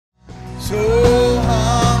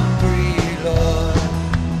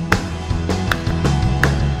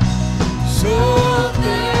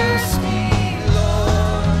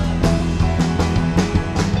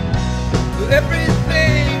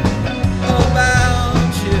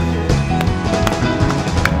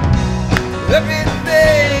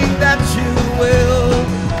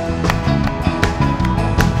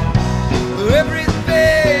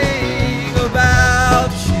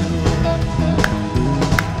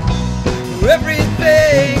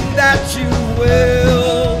everything that you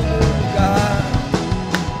will, God.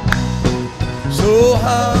 So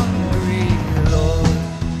hungry, Lord,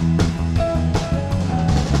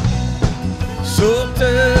 so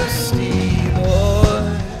thirsty,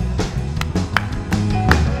 Lord,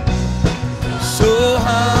 so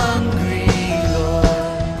hungry,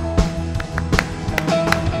 Lord,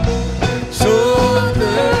 so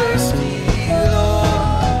thirsty,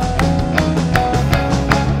 Lord,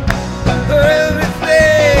 for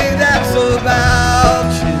everything that's about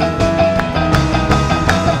you,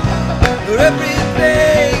 for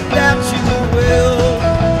everything that you will,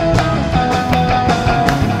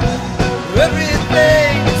 for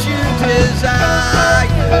everything that you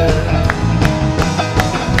desire,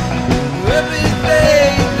 for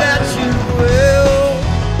everything that you will,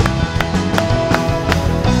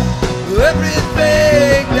 for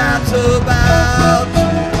everything that's about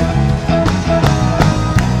you,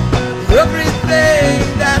 for everything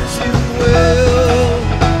that you will.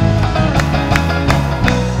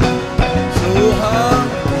 So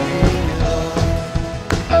hungry, Lord,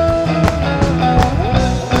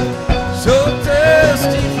 so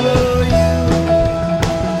thirsty for you,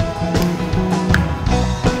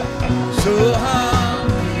 so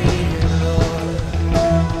hungry, Lord,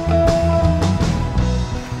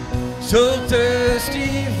 so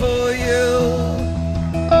thirsty for you,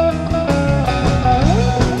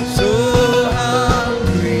 so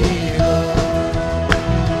hungry, Lord,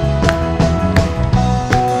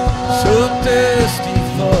 so thirsty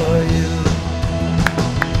for you.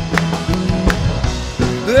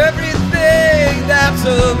 Everything that's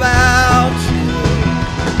about you,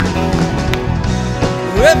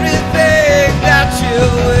 everything that you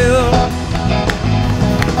will,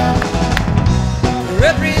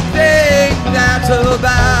 everything that's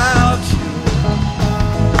about you,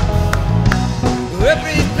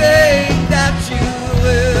 everything that you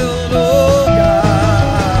will, oh God.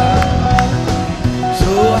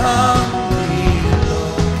 So hungry,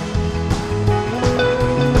 Lord,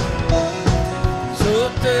 so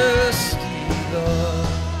thirsty, Lord,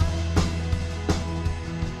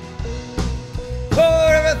 for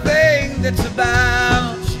everything that's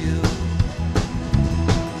about you,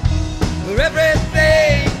 for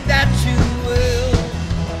everything that you will,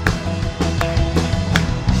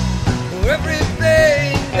 for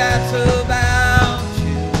everything that's about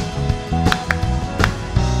you,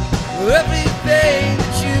 for everything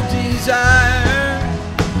that you desire.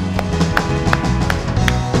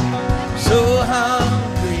 So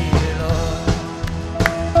hungry, Lord,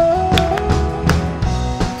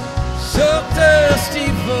 so thirsty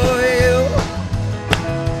for you,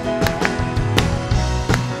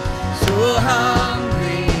 so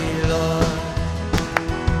hungry, Lord,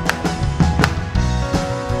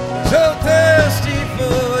 so thirsty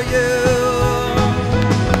for you,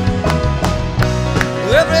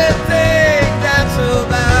 everything that's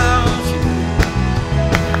about you,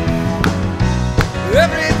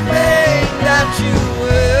 everything that you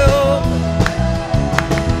will,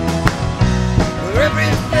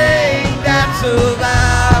 everything that's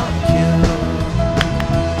about you,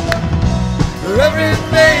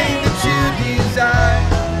 everything that you desire.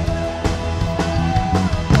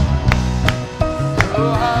 So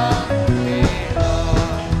hungry,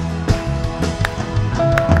 Lord,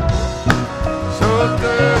 so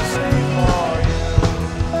thirsty for you,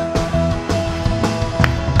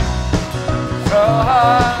 so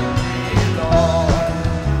hungry, Lord,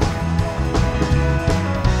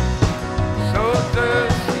 so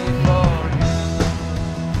thirsty for you,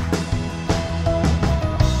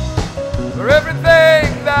 for everything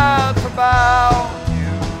that's about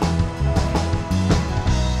you,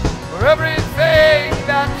 for everything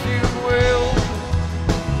that you will,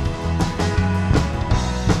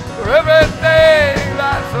 for everything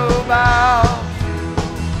that's about you,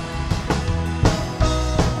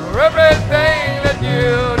 for everything that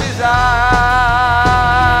you desire.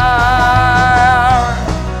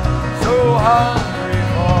 So hungry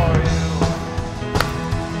for you,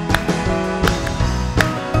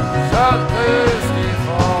 so thirsty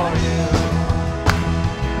for you,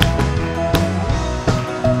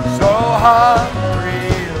 so hungry,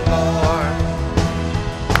 Lord,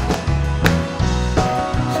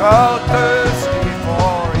 so thirsty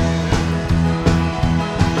for you,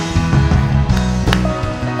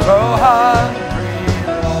 so hungry,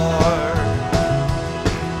 Lord,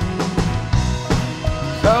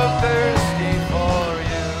 so thirsty for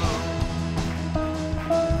you,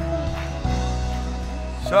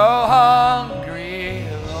 so hungry,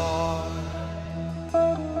 Lord,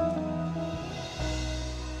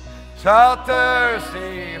 so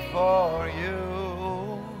thirsty for you.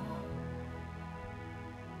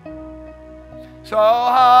 so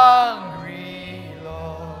hungry,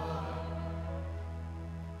 Lord,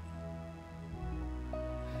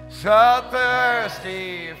 so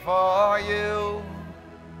thirsty for you,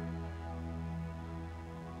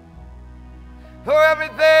 for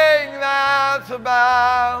everything that's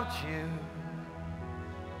about you,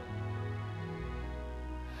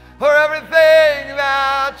 for everything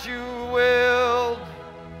that you willed,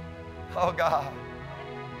 oh God,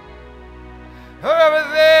 for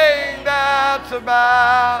everything that's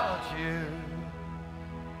about you,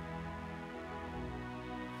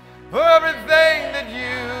 for everything that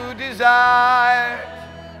you desired.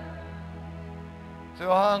 So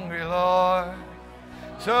hungry, Lord,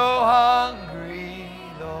 so hungry,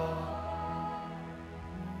 Lord,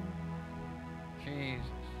 Jesus,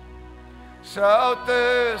 so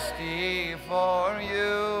thirsty for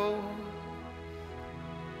you,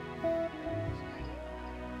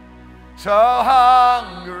 so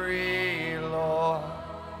hungry, Lord,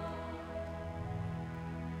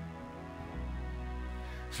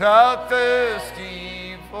 so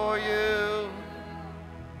thirsty for you,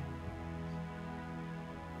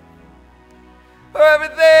 for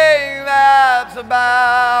everything that's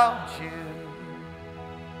about you,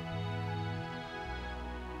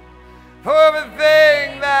 for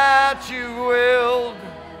everything that you willed,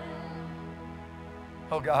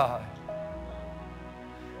 oh God,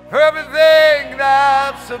 for everything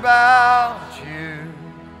that's about you,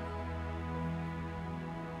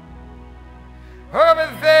 for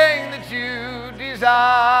everything that you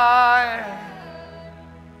desire.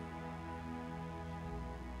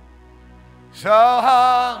 So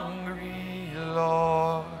hungry,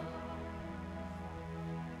 Lord,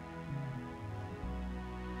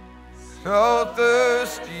 so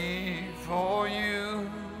thirsty for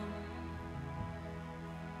you,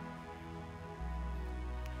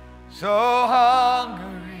 so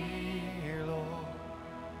hungry, Lord,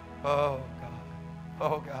 oh God,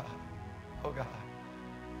 oh God, oh God,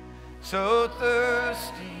 so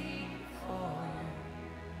thirsty for you.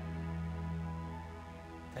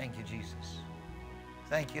 Thank you, Jesus.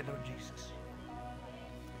 Thank you, Lord Jesus.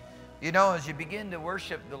 You know, as you begin to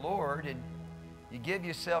worship the Lord and you give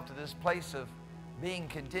yourself to this place of being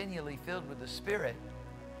continually filled with the Spirit,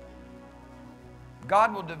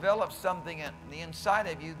 God will develop something on the inside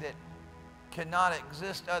of you that cannot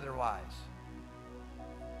exist otherwise.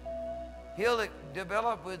 He'll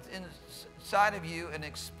develop inside of you an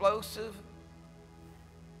explosive,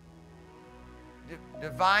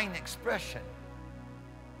 divine expression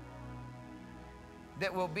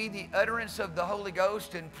that will be the utterance of the Holy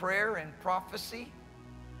Ghost in prayer and prophecy.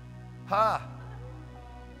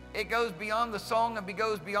 It goes beyond the song and it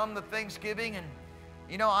goes beyond the thanksgiving. And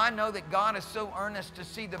you know, I know that God is so earnest to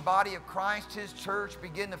see the body of Christ, His church,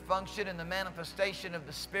 begin to function in the manifestation of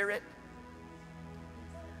the Spirit,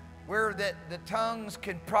 where that the tongues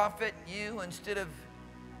can profit you instead of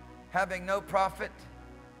having no profit.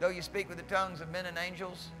 Though you speak with the tongues of men and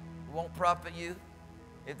angels, it won't profit you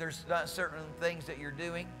if there's not certain things that you're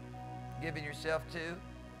doing, giving yourself to.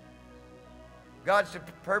 God's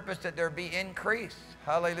purpose that there be increase.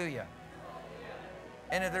 Hallelujah.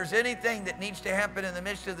 And if there's anything that needs to happen in the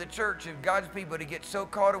midst of the church, of God's people to get so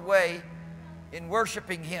caught away in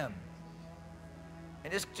worshiping Him,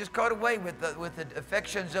 and just caught away with the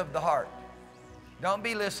affections of the heart. Don't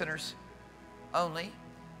be listeners only,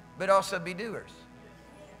 but also be doers.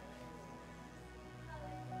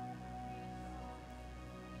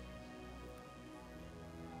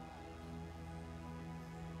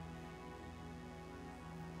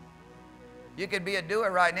 You could be a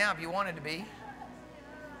doer right now if you wanted to be.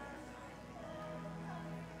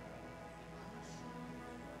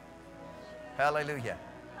 Hallelujah.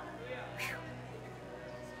 Whew.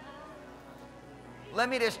 Let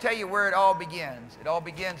me just tell you where it all begins. It all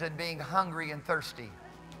begins in being hungry and thirsty.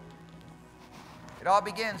 It all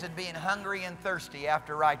begins in being hungry and thirsty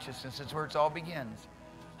after righteousness. That's where it all begins.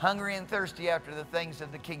 Hungry and thirsty after the things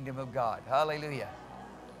of the kingdom of God. Hallelujah.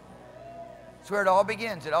 That's where it all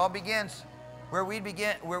begins. It all begins where we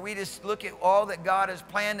just look at all that God has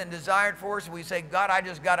planned and desired for us, and we say, God, I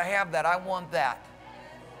just got to have that. I want that.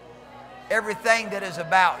 Everything that is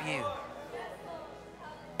about you.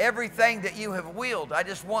 Everything that you have willed, I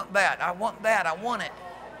just want that. I want that. I want it.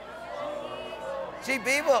 See,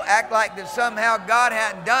 people act like that somehow God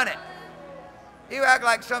hadn't done it. You act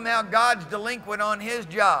like somehow God's delinquent on His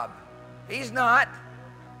job. He's not.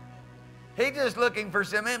 He's just looking for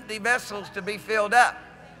some empty vessels to be filled up.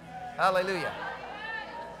 Hallelujah.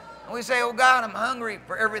 And we say, oh God, I'm hungry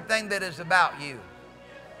for everything that is about you.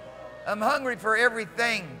 I'm hungry for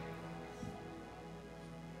everything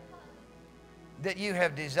that you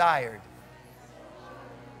have desired.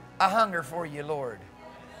 I hunger for you, Lord.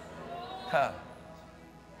 Ha.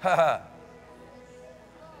 Ha ha.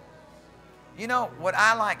 You know what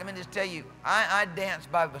I like? Let me just tell you, I dance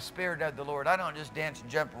by the Spirit of the Lord. I don't just dance and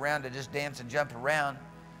jump around to just dance and jump around.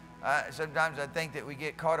 Sometimes I think that we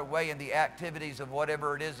get caught away in the activities of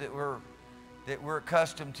whatever it is that we're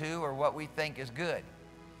accustomed to or what we think is good.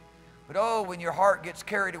 But oh, when your heart gets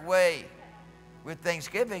carried away with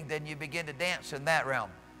thanksgiving, then you begin to dance in that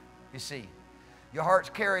realm, you see. Your heart's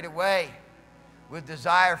carried away with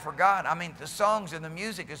desire for God. I mean, the songs and the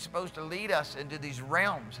music is supposed to lead us into these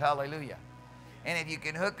realms. Hallelujah. And if you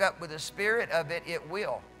can hook up with the spirit of it, it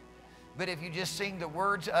will. But if you just sing the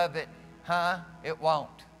words of it, it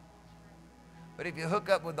won't. But if you hook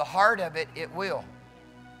up with the heart of it, it will.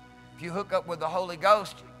 If you hook up with the Holy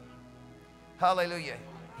Ghost, hallelujah,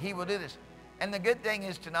 He will do this. And the good thing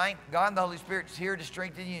is tonight, God and the Holy Spirit is here to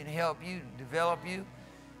strengthen you and help you, develop you.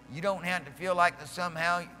 You don't have to feel like that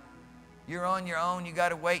somehow you're on your own. You got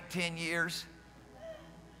to wait 10 years.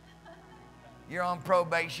 You're on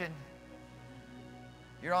probation.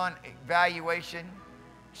 You're on evaluation.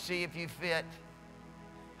 See if you fit.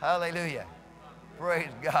 Hallelujah. Praise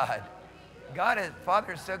God.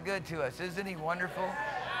 Father is so good to us. Isn't He wonderful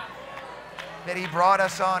that He brought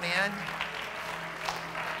us on in?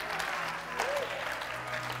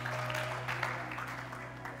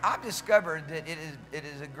 I've discovered that it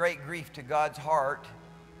is a great grief to God's heart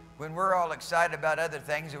when we're all excited about other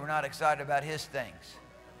things and we're not excited about His things.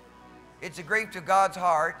 It's a grief to God's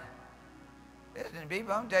heart. Isn't it,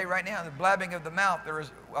 people? I'm going to tell you right now, the blabbing of the mouth, I'm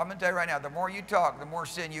going to tell you right now, the more you talk, the more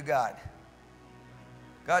sin you got.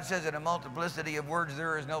 God says in a multiplicity of words,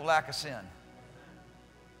 there is no lack of sin.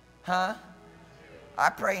 I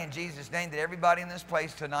pray in Jesus' name that everybody in this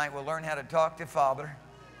place tonight will learn how to talk to Father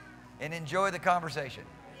and enjoy the conversation.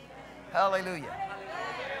 Hallelujah.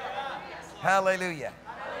 Hallelujah.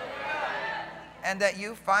 And that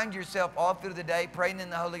you find yourself all through the day praying in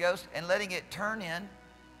the Holy Ghost and letting it turn in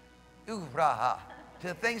to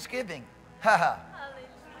thanksgiving.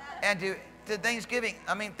 And to thanksgiving,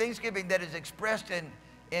 I mean thanksgiving that is expressed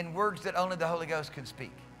in words that only the Holy Ghost can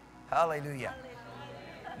speak. Hallelujah.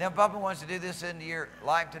 Now Papa wants to do this into your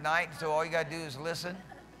life tonight, so all you got to do is listen.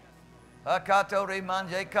 You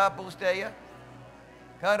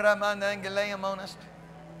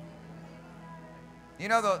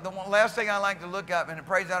know, the last thing I like to look up, and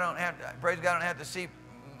praise God I don't have to see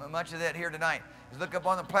much of that here tonight, is look up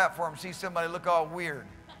on the platform and see somebody look all weird.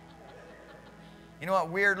 You know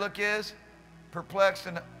what weird look is? Perplexed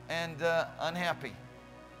and unhappy.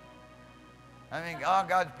 I mean, all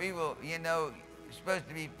God's people, you know, you're supposed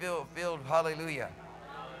to be filled, hallelujah,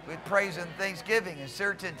 with praise and thanksgiving and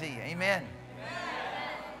certainty. Amen.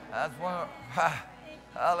 That's one.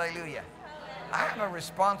 Hallelujah. I have a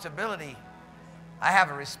responsibility. I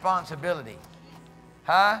have a responsibility.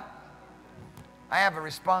 I have a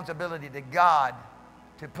responsibility to God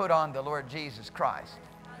to put on the Lord Jesus Christ.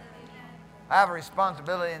 I have a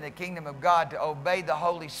responsibility in the kingdom of God to obey the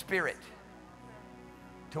Holy Spirit,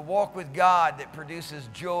 to walk with God that produces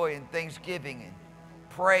joy and thanksgiving and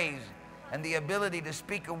praise and the ability to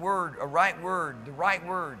speak a word, the right word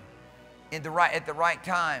at the right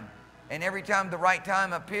time. And every time the right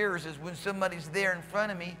time appears is when somebody's there in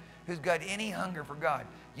front of me who's got any hunger for God.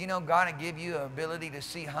 You know, God will give you an ability to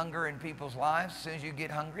see hunger in people's lives as soon as you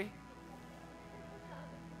get hungry.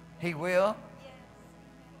 He will.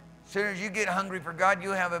 As soon as you get hungry for God,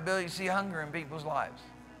 you'll have the ability to see hunger in people's lives.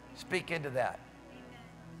 Speak into that.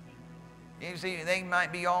 You see, they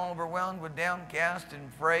might be all overwhelmed with downcast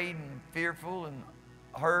and afraid and fearful and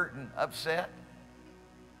hurt and upset.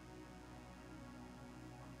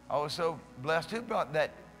 I was so blessed. Who brought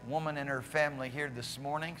that woman and her family here this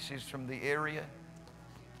morning? She's from the area.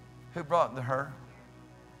 Who brought her?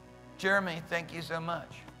 Jeremy, thank you so much.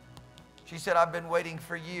 She said, I've been waiting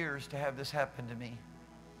for years to have this happen to me.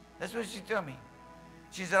 That's what she told me.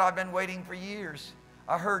 She said, I've been waiting for years.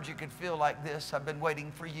 I heard you could feel like this. I've been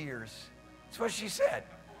waiting for years. That's what she said.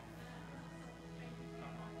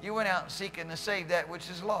 You went out seeking to save that which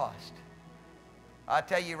is lost. I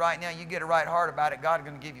tell you right now, you get a right heart about it, God's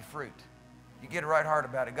going to give you fruit. You get a right heart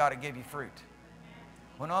about it, God will give you fruit.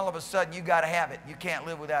 When all of a sudden you got to have it, you can't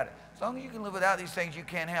live without it. As long as you can live without these things, you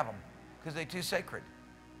can't have them because they're too sacred.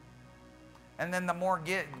 And then the more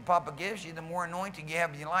Papa gives you, the more anointing you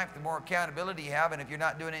have in your life, the more accountability you have. And if you're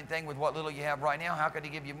not doing anything with what little you have right now, how could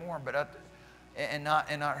He give you more and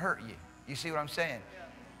not hurt you? You see what I'm saying?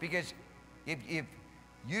 Because if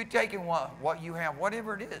you taking what you have,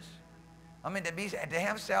 whatever it is, I mean, to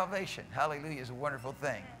have salvation, hallelujah, is a wonderful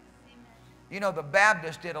thing. You know, the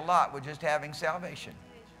Baptists did a lot with just having salvation.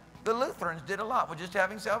 The Lutherans did a lot with just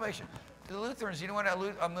having salvation. The Lutherans, you know what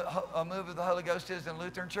a move of the Holy Ghost is in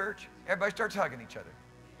Lutheran church? Everybody starts hugging each other.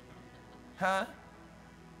 Huh?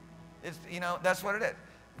 It's, you know, that's what it is.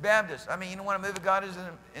 Baptist, I mean, you know what a move of God is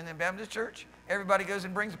in the Baptist church? Everybody goes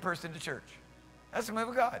and brings a person to church. That's a move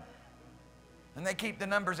of God. And they keep the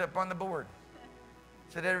numbers up on the board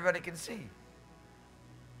so that everybody can see.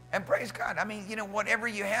 And praise God. I mean, you know, whatever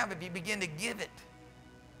you have, if you begin to give it,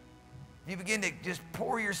 you begin to just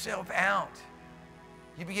pour yourself out.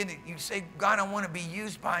 You say, God, I want to be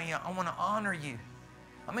used by you. I want to honor you.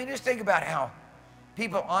 I mean, just think about how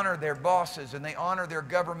people honor their bosses and they honor their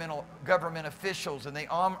government officials and they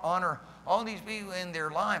honor all these people in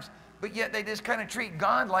their lives, but yet they just kind of treat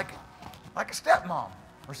God like a stepmom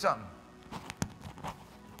or something.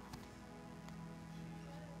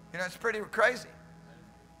 You know, it's pretty crazy.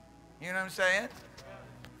 You know what I'm saying?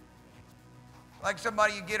 Like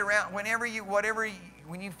somebody you get around,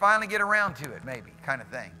 when you finally get around to it, maybe, kind of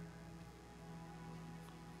thing.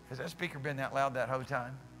 Has that speaker been that loud that whole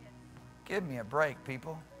time? Give me a break,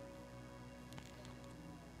 people.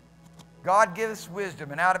 God gives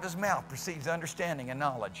wisdom, and out of his mouth proceeds understanding and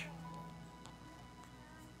knowledge.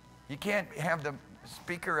 You can't have the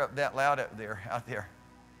speaker up that loud out there.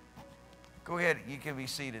 Go ahead, you can be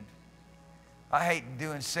seated. I hate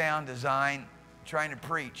doing sound design, trying to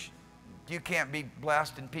preach. You can't be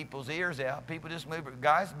blasting people's ears out. People just move.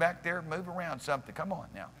 Guys back there, move around something. Come on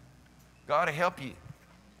now. God will help you.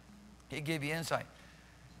 He'll give you insight.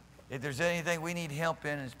 If there's anything we need help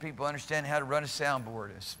in is people understand how to run a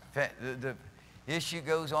soundboard. The issue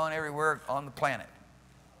goes on everywhere on the planet.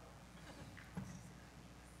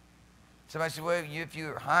 Somebody said, well, if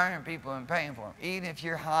you're hiring people and paying for them, even if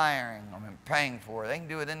you're hiring them and paying for it, they can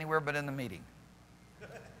do it anywhere but in the meeting.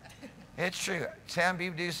 It's true. Some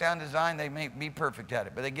people do sound design, they may be perfect at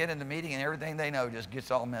it, but they get in the meeting and everything they know just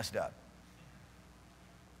gets all messed up.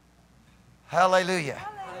 Hallelujah.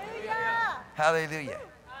 Hallelujah. Hallelujah.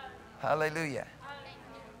 Hallelujah.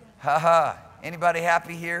 Ha ha. Anybody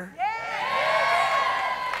happy here?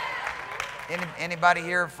 Yeah. Anybody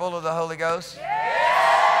here full of the Holy Ghost? Yeah.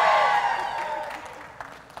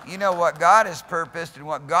 You know what God has purposed and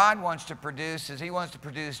what God wants to produce is he wants to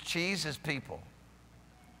produce Jesus people.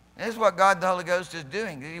 And this is what God the Holy Ghost is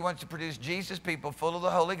doing. He wants to produce Jesus people full of the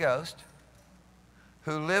Holy Ghost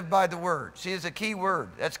who live by the Word. See, it's a key word.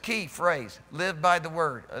 That's key phrase. Live by the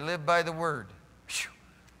Word. Live by the Word.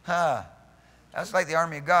 Huh. That's like the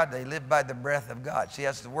army of God. They live by the breath of God. See,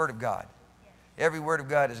 that's the Word of God. Every word of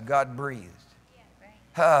God is God-breathed.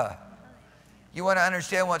 Huh. You want to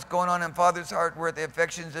understand what's going on in Father's heart, where the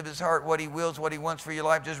affections of his heart, what he wills, what he wants for your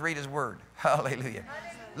life, just read his Word. Hallelujah.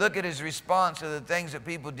 Look at his response to the things that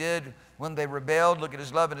people did when they rebelled. Look at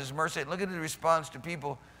his love and his mercy. Look at his response to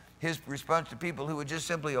people who would just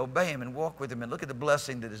simply obey him and walk with him. And look at the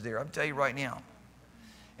blessing that is there. I'm telling you right now.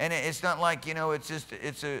 And it's not like, you know, it's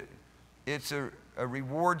a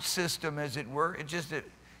reward system, as it were. It's just that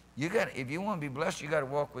if you want to be blessed, you got to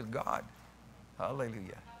walk with God.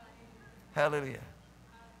 Hallelujah. Hallelujah.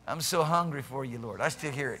 I'm so hungry for you, Lord. I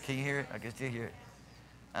still hear it. Can you hear it? I can still hear it.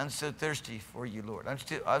 I'm so thirsty for you, Lord.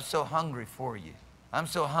 I'm so hungry for you. I'm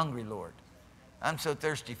so hungry, Lord. I'm so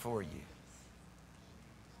thirsty for you.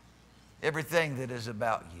 Everything that is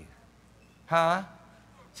about you. Huh?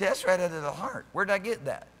 See, that's right out of the heart. Where did I get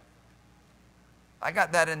that? I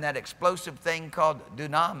got that in that explosive thing called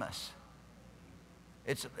dunamis.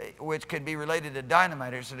 Which can be related to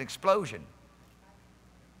dynamite. It's an explosion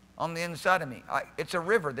on the inside of me. It's a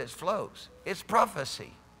river that flows. It's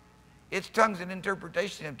prophecy. It's tongues and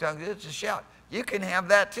interpretation of tongues. It's a shout. You can have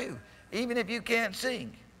that too. Even if you can't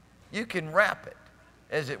sing, you can rap it,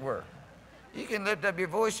 as it were. You can lift up your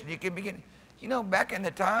voice and you can begin. You know, back in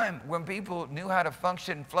the time when people knew how to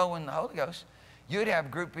function and flow in the Holy Ghost, you'd have a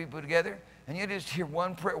group of people together and you'd just hear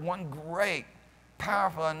one prayer, one great,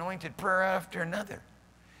 powerful, anointed prayer after another.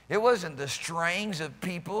 It wasn't the strings of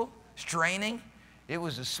people straining. It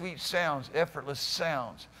was the sweet sounds, effortless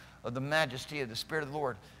sounds of the majesty of the Spirit of the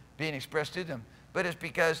Lord being expressed to them. But it's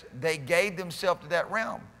because they gave themselves to that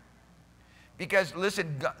realm. Because,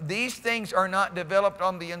 listen, these things are not developed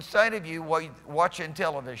on the inside of you while you're watching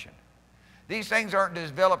television. These things aren't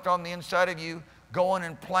developed on the inside of you going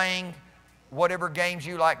and playing whatever games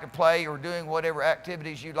you like to play or doing whatever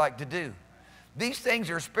activities you like to do. These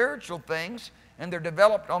things are spiritual things, and they're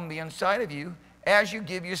developed on the inside of you as you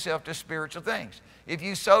give yourself to spiritual things. If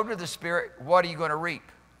you sow to the Spirit, what are you going to reap?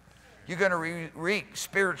 You're going to reap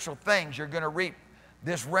spiritual things. You're going to reap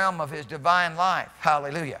this realm of his divine life.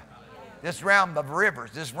 Hallelujah. This realm of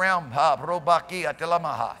rivers, this realm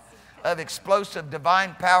of explosive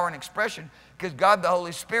divine power and expression because God the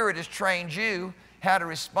Holy Spirit has trained you how to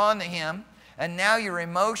respond to Him, and now your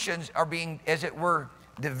emotions are being, as it were,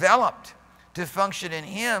 developed to function in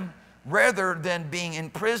Him rather than being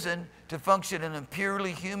in prison to function in a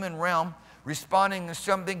purely human realm, responding to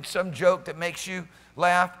something, some joke that makes you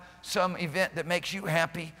laugh, some event that makes you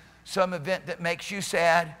happy, some event that makes you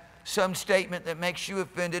sad, some statement that makes you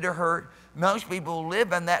offended or hurt. Most people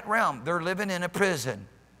live in that realm. They're living in a prison.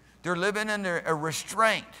 They're living under a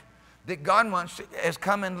restraint that God has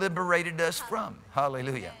come and liberated us from.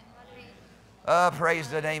 Hallelujah. Praise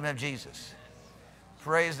the name of Jesus.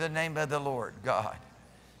 Praise the name of the Lord God.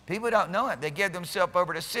 People don't know it. They give themselves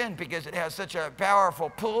over to sin because it has such a powerful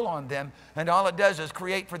pull on them, and all it does is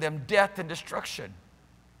create for them death and destruction.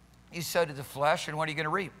 You sow to the flesh, and what are you going to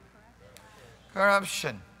reap?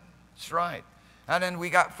 Corruption. That's right. And then we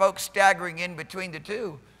got folks staggering in between the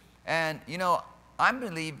two. And, you know, I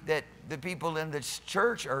believe that the people in this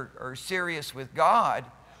church are serious with God,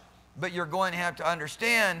 but you're going to have to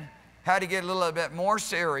understand how to get a little bit more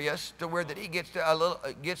serious to where that He gets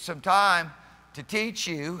gets some time to teach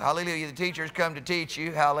you. Hallelujah. The teacher's come to teach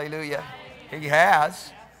you. Hallelujah. He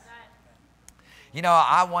has. You know,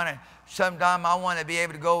 sometime I want to be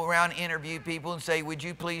able to go around and interview people and say, would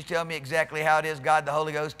you please tell me exactly how it is God the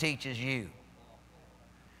Holy Ghost teaches you?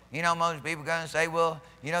 You know, most people are going to say, well,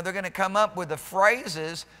 you know, they're going to come up with the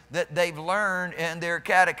phrases that they've learned in their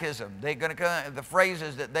catechism. They're going to come up with the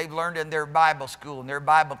phrases that they've learned in their Bible school and their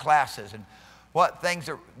Bible classes and what things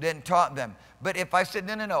are then taught them. But if I said,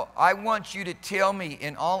 no, I want you to tell me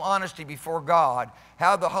in all honesty before God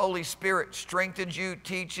how the Holy Spirit strengthens you,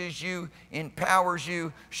 teaches you, empowers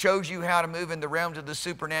you, shows you how to move in the realms of the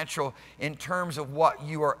supernatural in terms of what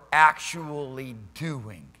you are actually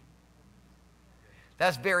doing.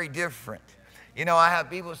 That's very different. You know,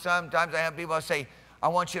 sometimes I have people say, I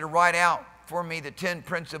want you to write out for me the 10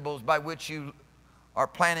 principles by which you are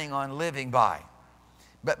planning on living by.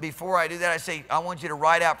 But before I do that, I say, I want you to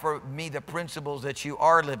write out for me the principles that you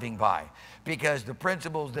are living by. Because the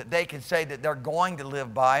principles that they can say that they're going to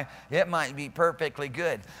live by, it might be perfectly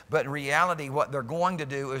good. But in reality, what they're going to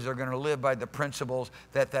do is they're going to live by the principles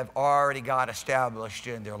that they've already got established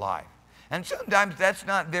in their life. And sometimes that's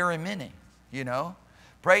not very many, you know.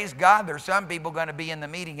 Praise God, there's some people going to be in the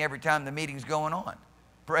meeting every time the meeting's going on.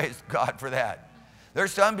 Praise God for that.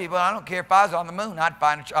 There's some people, I don't care if I was on the moon, I'd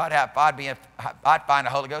find a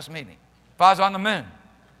Holy Ghost meeting. If I was on the moon,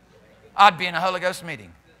 I'd be in a Holy Ghost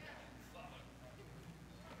meeting.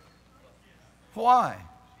 Why?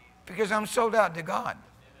 Because I'm sold out to God.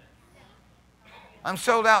 I'm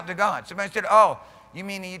sold out to God. Somebody said, oh, you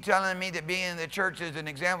mean you telling me that being in the church is an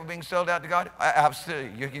example of being sold out to God?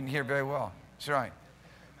 Absolutely. You can hear very well. That's right.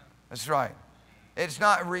 That's right. It's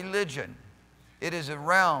not religion. It is a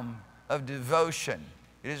realm of devotion.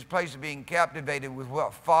 It is a place of being captivated with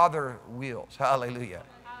what Father wills. Hallelujah.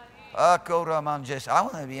 I want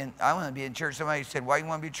to be in church. Somebody said, why do you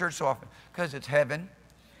want to be in church so often? Because it's heaven.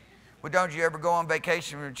 Well, don't you ever go on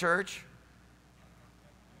vacation from church?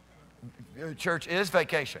 Church is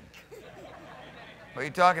vacation. What are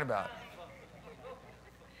you talking about?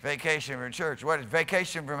 Vacation from church. What is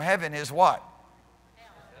vacation from heaven is what?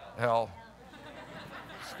 Hell.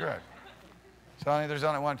 That's correct. So there's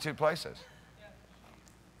only one or two places.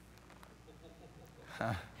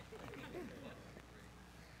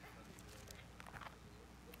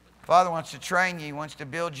 Father wants to train you. He wants to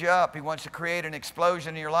build you up. He wants to create an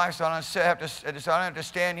explosion in your life. So I don't have to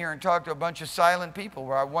stand here and talk to a bunch of silent people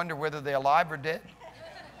where I wonder whether they're alive or dead.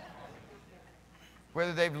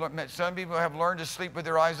 Whether some people have learned to sleep with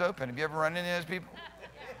their eyes open. Have you ever run into those people?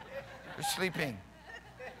 They're sleeping.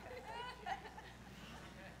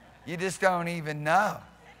 You just don't even know.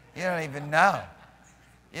 You don't even know.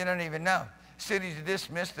 You don't even know. As soon as you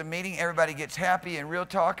dismiss the meeting, everybody gets happy and real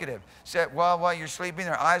talkative. While you're sleeping,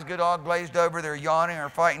 their eyes get all glazed over, they're yawning or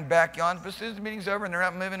fighting back yawns. But as soon as the meeting's over and they're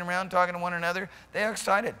out moving around talking to one another, they're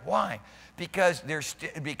excited. Why? Because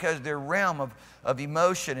their realm of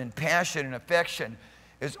emotion and passion and affection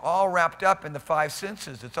is all wrapped up in the five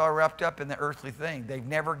senses. It's all wrapped up in the earthly thing. They've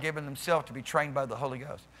never given themselves to be trained by the Holy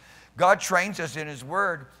Ghost. God trains us in His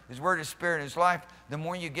Word. His Word is Spirit and His life. The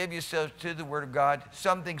more you give yourself to the Word of God,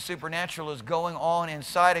 something supernatural is going on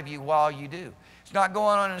inside of you while you do. It's not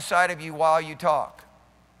going on inside of you while you talk.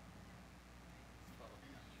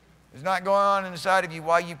 It's not going on inside of you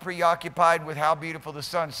while you're preoccupied with how beautiful the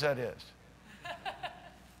sunset is.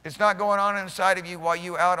 It's not going on inside of you while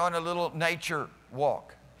you're out on a little nature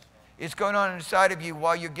walk. It's going on inside of you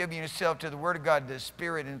while you're giving yourself to the Word of God, the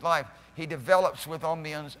Spirit and life. He develops on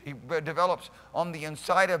the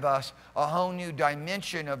inside of us a whole new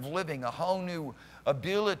dimension of living, a whole new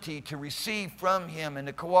ability to receive from Him and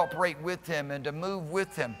to cooperate with Him and to move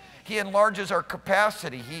with Him. He enlarges our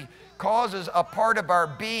capacity. He causes a part of our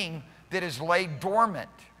being that is laid dormant,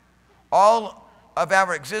 all of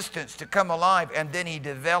our existence, to come alive, and then He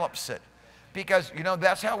develops it. Because, you know,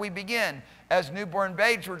 that's how we begin. As newborn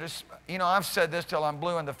babes, we're just, you know, I've said this till I'm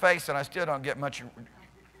blue in the face and I still don't get much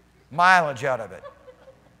mileage out of it.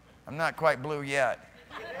 I'm not quite blue yet.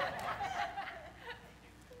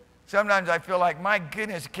 Sometimes I feel like, my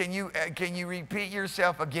goodness, can you repeat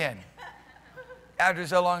yourself again after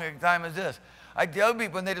so long a time as this? I tell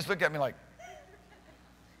people and they just look at me like,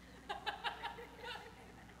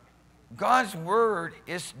 God's Word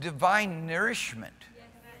is divine nourishment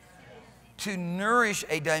to nourish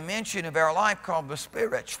a dimension of our life called the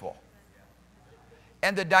spiritual.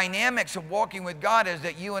 And the dynamics of walking with God is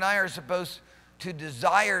that you and I are supposed to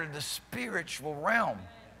desire the spiritual realm.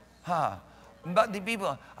 But the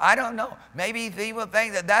people, I don't know. Maybe people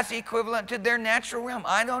think that that's equivalent to their natural realm.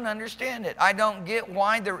 I don't understand it. I don't get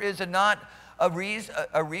why there is not a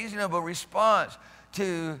reasonable response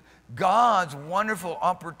to God's wonderful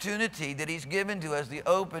opportunity that He's given to us, the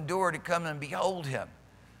open door to come and behold Him.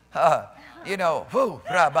 You know,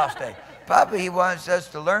 Papa, He wants us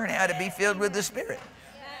to learn how to be filled with the Spirit.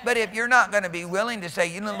 But if you're not going to be willing to say,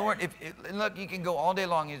 you know, Lord, look, you can go all day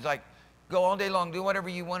long. He's like, go all day long, do whatever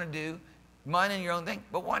you want to do, minding your own thing.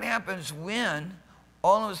 But what happens when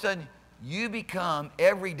all of a sudden you become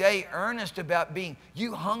every day earnest about being,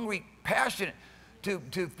 you hungry, passionate to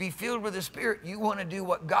be filled with the Spirit? You want to do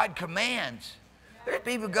what God commands. There's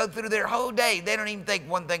people who go through their whole day, they don't even think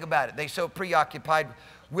one thing about it. They're so preoccupied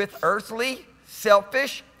with earthly,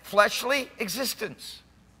 selfish, fleshly existence.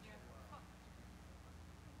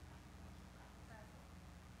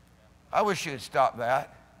 I wish you'd stop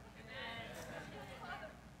that.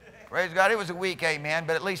 Praise God, it was a weak amen,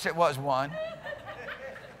 but at least it was one.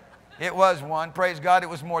 It was one. Praise God, it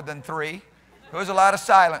was more than three. There was a lot of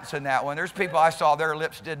silence in that one. There's people I saw, their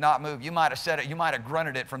lips did not move. You might have said it, you might have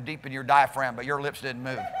grunted it from deep in your diaphragm, but your lips didn't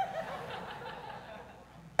move.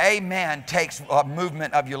 Amen takes a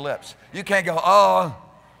movement of your lips. You can't go, oh,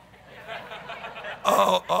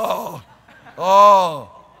 oh, oh,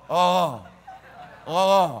 oh, oh,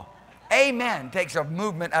 oh. Amen takes a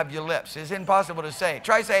movement of your lips. It's impossible to say.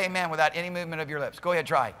 Try to say amen without any movement of your lips. Go ahead,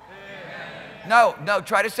 try. Amen. No,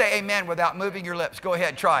 try to say amen without moving your lips. Go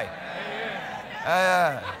ahead, try.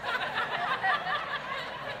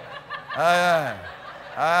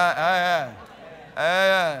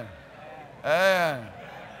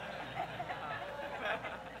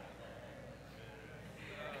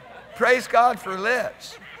 Praise God for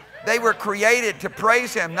lips. They were created to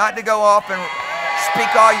praise Him, not to go off and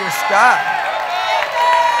speak all your stuff.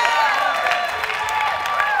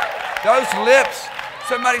 Those lips,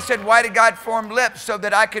 somebody said, why did God form lips? So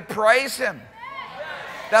that I could praise Him.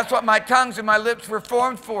 That's what my tongues and my lips were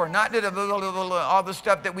formed for, not to all the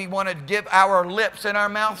stuff that we want to give our lips and our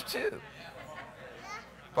mouths to.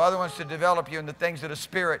 Father wants to develop you in the things of the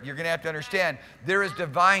Spirit. You're going to have to understand there is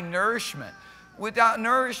divine nourishment. Without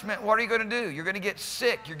nourishment, what are you going to do? You're going to get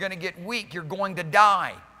sick. You're going to get weak. You're going to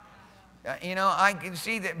die. You know, I can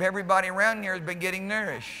see that everybody around here has been getting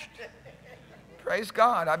nourished. Praise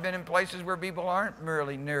God. I've been in places where people aren't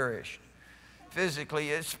merely nourished.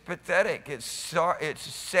 Physically, it's pathetic. It's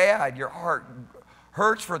sad. Your heart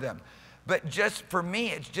hurts for them. But just for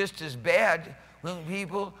me, it's just as bad when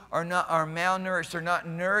people are malnourished. They're not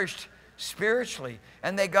nourished spiritually,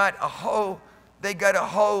 and they got a whole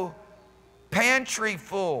pantry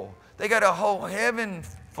full. They got a whole heaven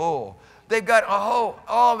full. They've got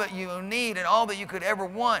all that you need and all that you could ever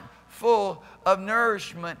want full of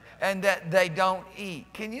nourishment, and that they don't eat.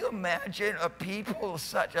 Can you imagine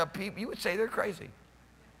such a people? You would say they're crazy.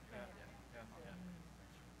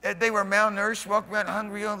 If they were malnourished, walking around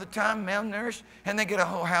hungry all the time, malnourished, and they get a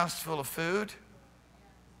whole house full of food.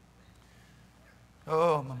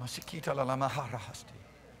 Oh, mama sikita la lama harahasti.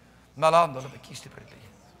 Malando la bekista brili.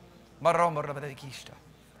 Maromba la bekista.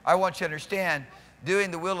 I want you to understand,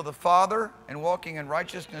 doing the will of the Father and walking in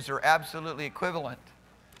righteousness are absolutely equivalent.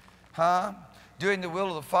 Doing the will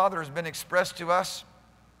of the Father has been expressed to us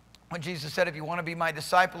when Jesus said, if you want to be my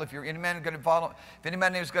disciple, if any man is going to follow, if any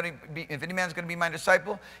man is going to be my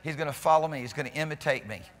disciple, he's going to follow me. He's going to imitate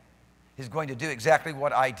me. He's going to do exactly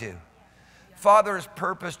what I do. Father's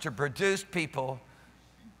purpose to produce people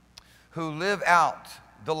who live out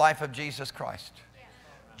the life of Jesus Christ.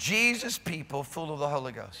 Jesus people full of the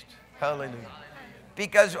Holy Ghost. Hallelujah.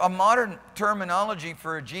 Because a modern terminology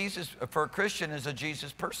for a Christian is a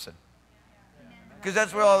Jesus person. Because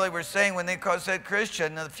that's what all they were saying when they said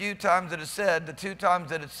Christian. The two times that it's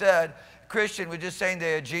said, Christian was just saying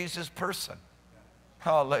they're a Jesus person.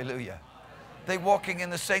 Hallelujah. They're walking in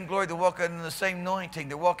the same glory. They're walking in the same anointing.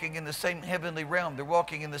 They're walking in the same heavenly realm. They're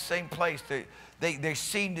walking in the same place. They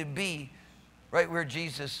seem to be right where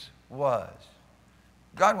Jesus was.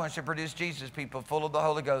 God wants to produce Jesus people full of the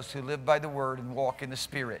Holy Ghost who live by the Word and walk in the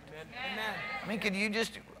Spirit. Amen. I mean, can you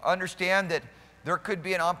just understand that there could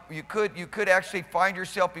be you could actually find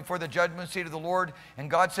yourself before the judgment seat of the Lord and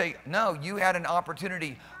God say, no, you had an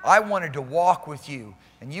opportunity. I wanted to walk with you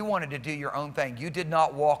and you wanted to do your own thing. You did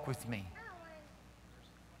not walk with me.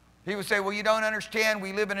 He would say, well, you don't understand.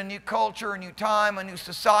 We live in a new culture, a new time, a new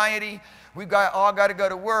society. We've all got to go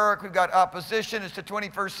to work. We've got opposition. It's the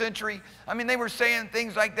 21st century. I mean, they were saying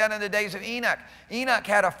things like that in the days of Enoch. Enoch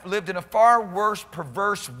lived in a far worse,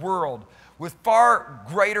 perverse world with far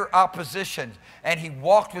greater opposition, and he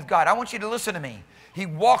walked with God. I want you to listen to me. He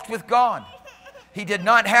walked with God. He did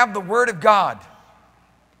not have the Word of God.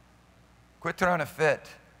 Quit throwing a fit.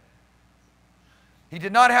 He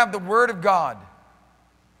did not have the Word of God.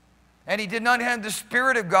 And he did not have the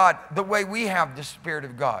Spirit of God the way we have the Spirit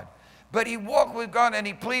of God. But he walked with God and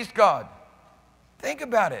he pleased God. Think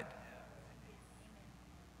about it.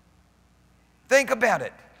 Think about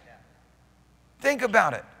it. Think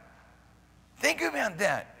about it. Think about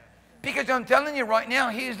that. Because I'm telling you right now,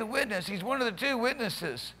 he's the witness. He's one of the two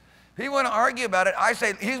witnesses. If you want to argue about it, I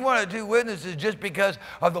say he's one of the two witnesses just because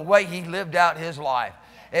of the way he lived out his life.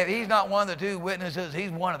 If he's not one of the two witnesses, he's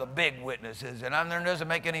one of the big witnesses. And there doesn't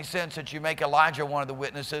make any sense that you make Elijah one of the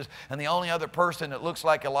witnesses, and the only other person that looks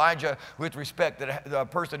like Elijah with respect to the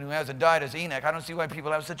person who hasn't died is Enoch. I don't see why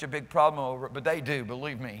people have such a big problem over it, but they do,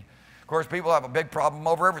 believe me. Of course, people have a big problem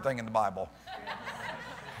over everything in the Bible.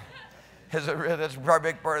 That's a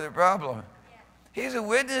big part of the problem. He's a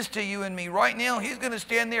witness to you and me right now. He's going to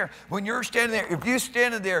stand there. When you're standing there, if you're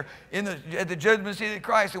standing there at the judgment seat of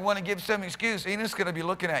Christ and want to give some excuse, Enoch's going to be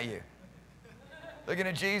looking at you. Looking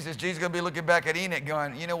at Jesus. Jesus is going to be looking back at Enoch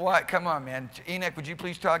going, you know what? Come on, man. Enoch, would you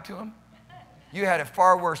please talk to him? You had it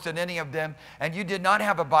far worse than any of them, and you did not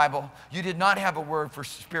have a Bible. You did not have a word for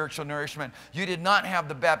spiritual nourishment. You did not have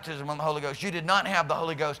the baptism of the Holy Ghost. You did not have the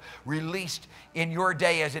Holy Ghost released in your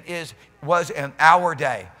day as it was in our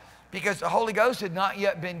day. Because the Holy Ghost had not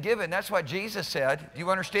yet been given. That's what Jesus said. Do you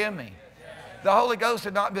understand me? The Holy Ghost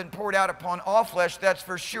had not been poured out upon all flesh, that's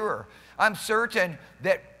for sure. I'm certain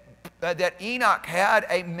that Enoch had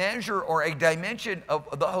a measure or a dimension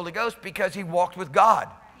of the Holy Ghost because he walked with God.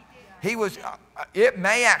 It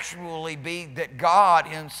may actually be that God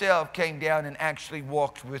himself came down and actually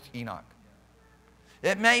walked with Enoch.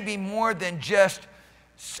 It may be more than just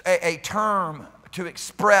a term to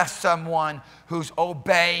express someone who's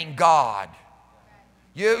obeying God.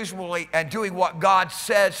 Usually, and doing what God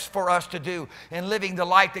says for us to do and living the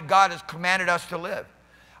life that God has commanded us to live.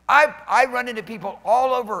 I run into people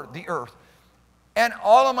all over the earth and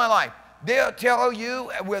all of my life. They'll tell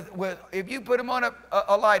you, if you put them on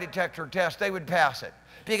a lie detector test, they would pass it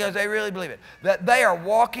because they really believe it. That they are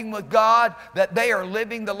walking with God, that they are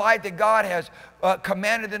living the life that God has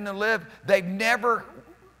commanded them to live. They've never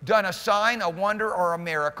done a sign, a wonder, or a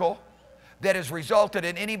miracle that has resulted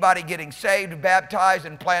in anybody getting saved, baptized,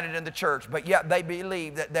 and planted in the church, but yet they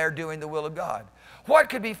believe that they're doing the will of God. What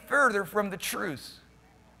could be further from the truth?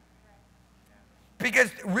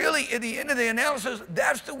 Because really, at the end of the analysis,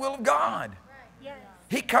 that's the will of God. Yes.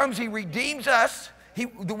 He comes, he redeems us.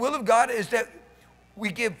 The will of God is that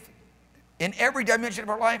we give, in every dimension of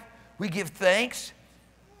our life, we give thanks.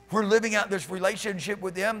 We're living out this relationship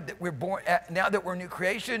with Him, that we're born, now that we're a new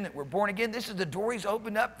creation, that we're born again. This is the door He's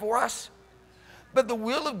opened up for us. But the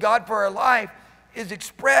will of God for our life is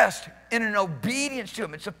expressed in an obedience to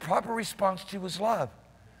Him. It's a proper response to His love.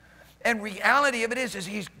 And reality of it is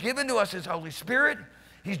He's given to us His Holy Spirit.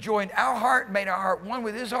 He's joined our heart, made our heart one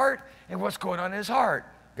with His heart. And what's going on in His heart?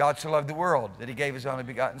 God so loved the world that He gave His only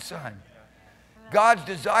begotten Son. God's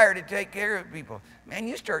desire to take care of people. Man,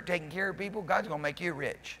 you start taking care of people, God's going to make you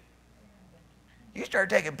rich. You start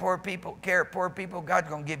taking care of poor people, God's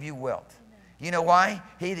going to give you wealth. You know why?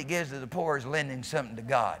 He that gives to the poor is lending something to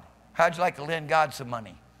God. How'd you like to lend God some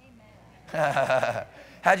money?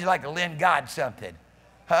 How'd you like to lend God something?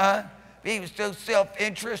 Huh? He was so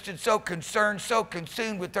self-interested, so concerned, so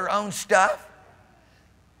consumed with their own stuff.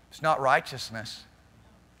 It's not righteousness.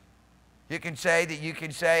 You can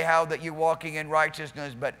say how that you're walking in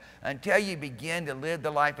righteousness, but until you begin to live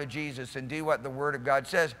the life of Jesus and do what the Word of God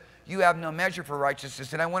says, you have no measure for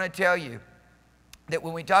righteousness. And I want to tell you that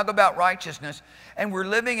when we talk about righteousness, and we're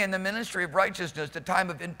living in the ministry of righteousness, the time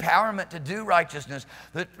of empowerment to do righteousness,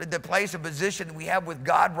 the place of position we have with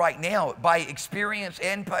God right now by experience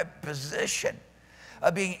and by position.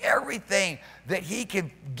 of being everything that he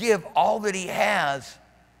can give all that he has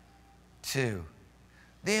to.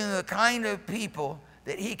 Being the kind of people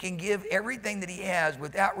that he can give everything that he has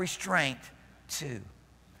without restraint to.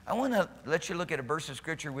 I want to let you look at a verse of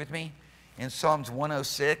scripture with me in Psalms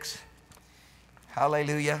 106.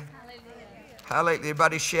 Hallelujah. Hallelujah. Hallelujah.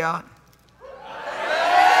 Everybody shout.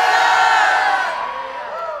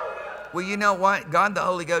 Well, you know what? God the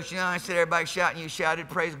Holy Ghost, you know, I said everybody shouting, you shouted.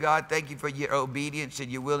 Praise God. Thank you for your obedience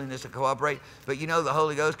and your willingness to cooperate. But you know the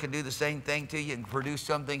Holy Ghost can do the same thing to you and produce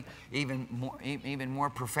something even more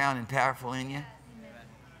profound and powerful in you.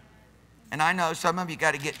 And I know some of you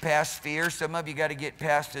got to get past fear. Some of you got to get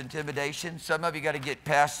past intimidation. Some of you got to get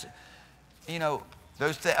past, you know,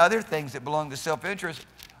 those other things that belong to self-interest.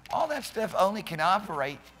 All that stuff only can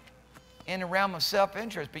operate in the realm of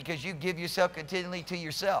self-interest because you give yourself continually to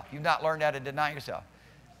yourself. You've not learned how to deny yourself.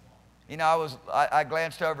 You know, I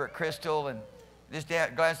glanced over at Crystal and just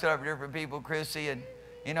glanced over at different people, Chrissy, and,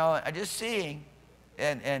 you know, I just seeing,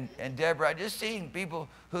 and Deborah, I just seeing people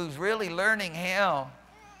who's really learning how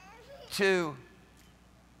to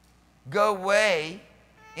go away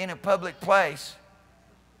in a public place.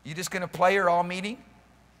 You just going to play her all meeting?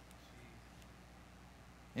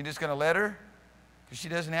 You just going to let her? Because she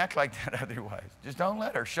doesn't act like that otherwise. Just don't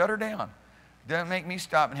let her. Shut her down. Don't make me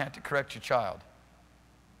stop and have to correct your child.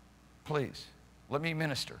 Please, let me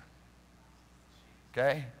minister.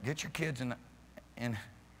 Okay? Get your kids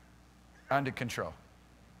under control.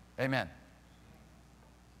 Amen.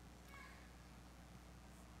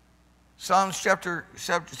 Psalms chapter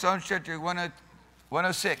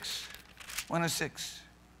 106. 106.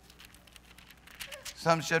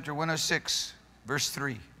 Psalms chapter 106, verse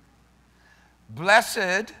 3.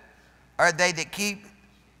 Blessed are they that keep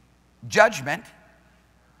judgment,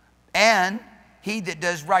 and he that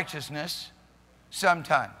does righteousness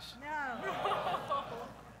sometimes. No.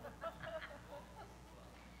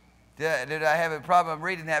 Did I have a problem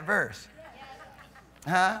reading that verse?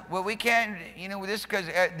 Huh? Well, we can't, you know, this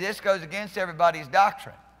goes against everybody's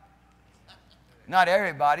doctrine. Not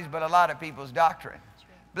everybody's, but a lot of people's doctrine.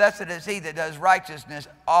 Blessed is he that does righteousness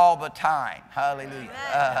all the time. Hallelujah.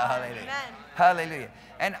 Hallelujah. Hallelujah.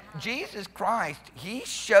 And Jesus Christ, he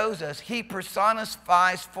shows us, he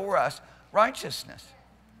personifies for us righteousness.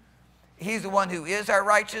 He's the one who is our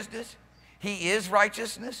righteousness. He is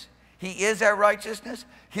righteousness. He is our righteousness.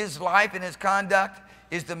 His life and his conduct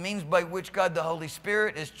is the means by which God the Holy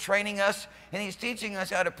Spirit is training us, and he's teaching us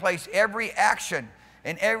how to place every action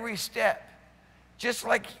and every step just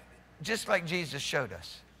like Jesus showed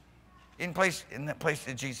us, in the place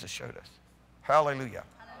that Jesus showed us. Hallelujah.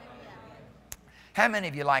 How many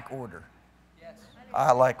of you like order? Yes.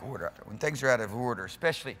 I like order. When things are out of order,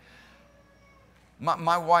 especially,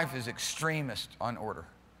 my wife is extremist on order.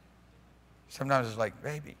 Sometimes it's like,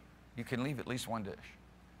 baby, you can leave at least one dish.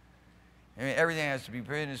 I mean, everything has to be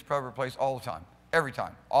put in its proper place all the time. Every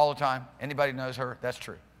time. All the time. Anybody knows her? That's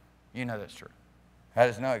true. You know that's true. That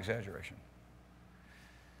is no exaggeration.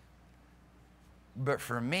 But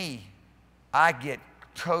for me, I get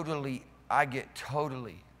totally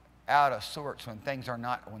out of sorts when things are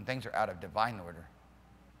out of divine order.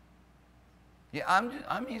 Yeah, I'm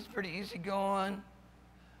pretty easygoing,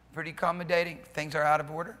 pretty accommodating. Things are out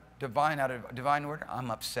of order, out of divine order.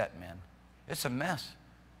 I'm upset, man. It's a mess.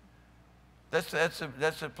 That's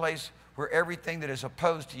a place where everything that is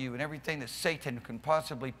opposed to you and everything that Satan can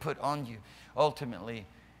possibly put on you ultimately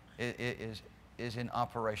is in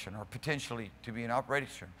operation, or potentially to be in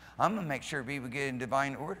operation. I'm going to make sure people get in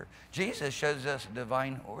divine order. Jesus shows us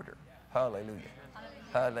divine order. Hallelujah.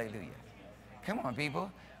 Hallelujah. Come on,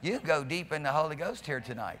 people. You go deep in the Holy Ghost here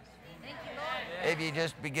tonight. If you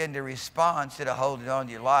just begin to respond instead of holding on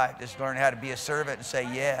to your life, just learn how to be a servant and say,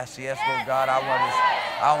 yes, Lord God,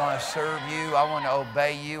 I want to serve you. I want to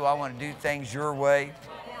obey you. I want to do things your way.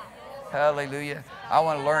 Hallelujah. I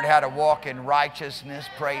want to learn how to walk in righteousness.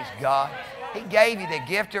 Praise God. He gave you the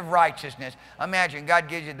gift of righteousness. Imagine God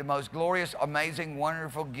gives you the most glorious, amazing,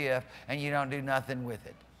 wonderful gift, and you don't do nothing with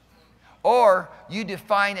it. Or you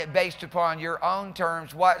define it based upon your own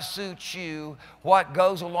terms, what suits you, what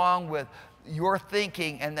goes along with your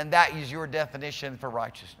thinking, and then that is your definition for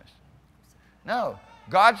righteousness. No.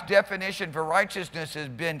 God's definition for righteousness has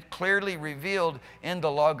been clearly revealed in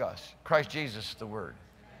the Logos. Christ Jesus, the Word.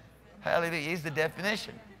 Hallelujah. He's the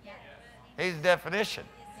definition. He's the definition.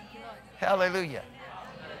 Hallelujah.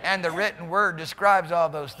 And the written Word describes all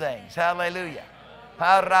those things. Hallelujah.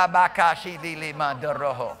 Hallelujah.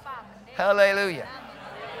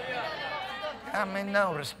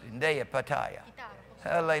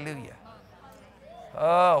 Hallelujah.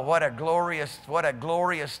 Oh, what a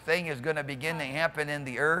glorious thing is going to begin to happen in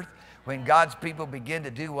the earth when God's people begin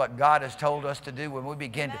to do what God has told us to do, when we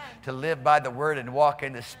begin to live by the Word and walk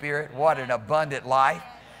in the Spirit. What an abundant life.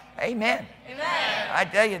 Amen. Amen. I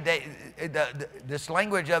tell you, this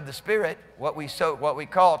language of the Spirit, what we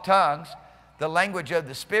call tongues, the language of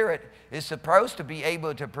the Spirit is supposed to be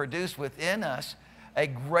able to produce within us a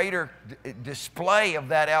greater display of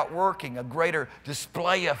that outworking, a greater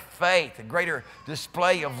display of faith, a greater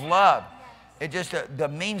display of love. It's just the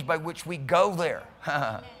means by which we go there.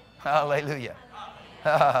 Hallelujah.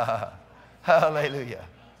 Hallelujah.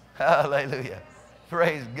 Hallelujah.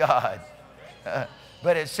 Praise God.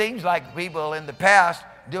 But it seems like people in the past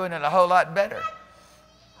doing it a whole lot better.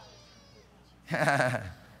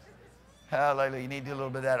 Hallelujah. You need to do a little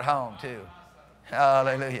bit of that at home too.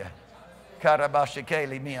 Hallelujah.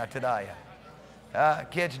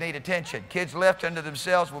 Kids need attention. Kids left unto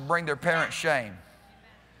themselves will bring their parents shame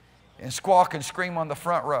and squawk and scream on the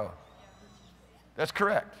front row. That's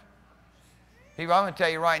correct. People, I'm going to tell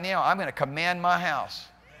you right now, I'm going to command my house.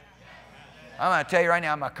 I'm going to tell you right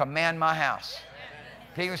now, I'm going to command my house.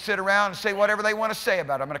 People sit around and say whatever they want to say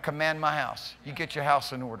about it. I'm going to command my house. You get your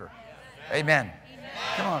house in order. Amen.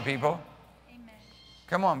 Come on, people.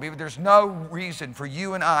 Come on, people. There's no reason for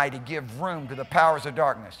you and I to give room to the powers of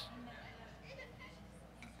darkness.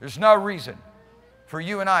 There's no reason for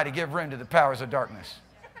you and I to give room to the powers of darkness.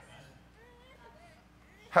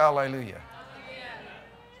 Hallelujah.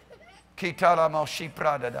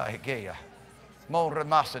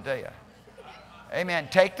 Amen.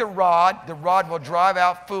 Take the rod. The rod will drive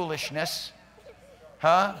out foolishness.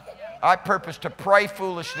 Huh? I purpose to pray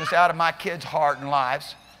foolishness out of my kids' heart and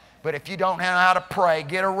lives. But if you don't know how to pray,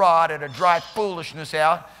 get a rod and drive foolishness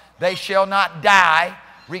out. They shall not die.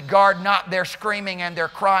 Regard not their screaming and their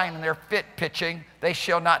crying and their fit pitching. They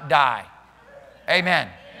shall not die. Amen.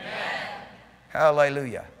 Amen.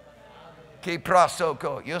 Hallelujah.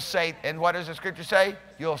 You'll save, and what does the scripture say?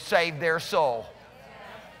 You'll save their soul.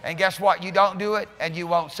 And guess what? You don't do it, and you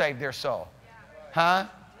won't save their soul. Huh?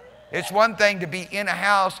 It's one thing to be in a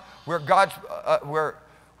house where God's,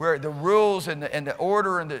 where the rules and the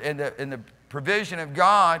order and the provision of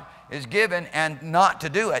God is given, and not to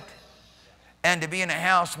do it. And to be in a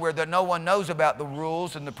house where no one knows about the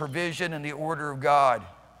rules and the provision and the order of God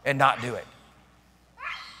and not do it.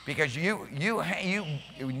 Because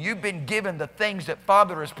you've been given the things that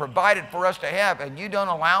Father has provided for us to have, and you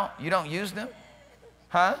don't use them.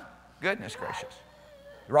 Huh? Goodness gracious.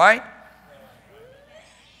 Right?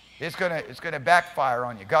 It's gonna backfire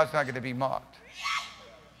on you. God's not going to be mocked.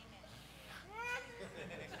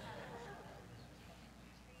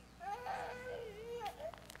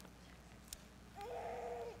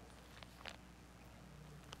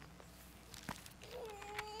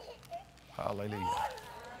 Hallelujah.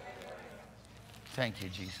 Thank you,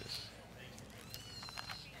 Jesus.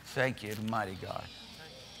 Thank you, mighty God.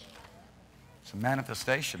 It's a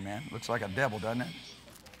manifestation, man. Looks like a devil, doesn't it?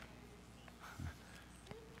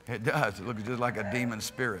 It does. It looks just like a demon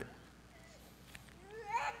spirit.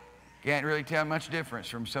 Can't really tell much difference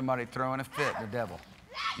from somebody throwing a fit, the devil.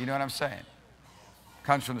 You know what I'm saying?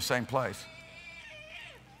 Comes from the same place.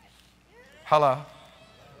 Hello?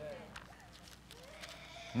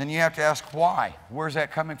 And then you have to ask why. Where's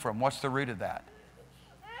that coming from? What's the root of that?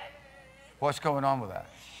 What's going on with that?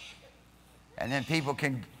 And then people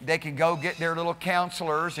can go get their little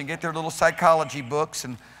counselors and get their little psychology books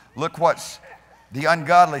and look what's the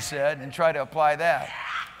ungodly said and try to apply that.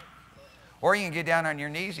 Or you can get down on your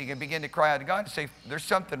knees, you can begin to cry out to God and say, there's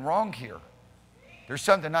something wrong here. There's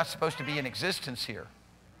something not supposed to be in existence here.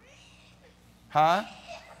 Huh?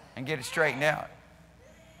 And get it straightened out.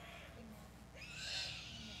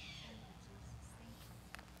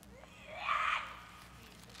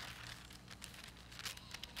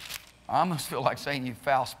 I almost feel like saying, you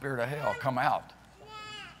foul spirit of hell, come out.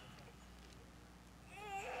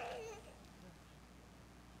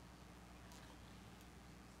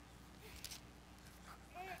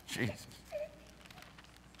 Jesus.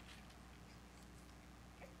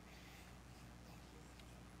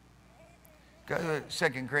 Go to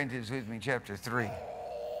 2 Corinthians with me, chapter 3.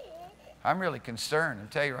 I'm really concerned. I'll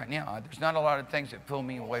tell you right now, there's not a lot of things that pull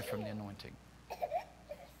me away from the anointing.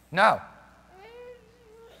 No.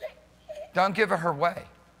 Don't give her way.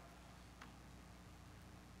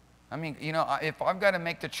 I mean, you know, if I've got to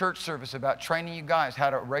make the church service about training you guys how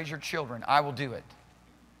to raise your children, I will do it.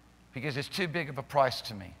 Because it's too big of a price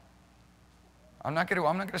to me. I'm not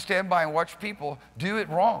going to stand by and watch people do it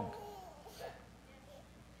wrong.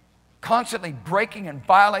 Constantly breaking and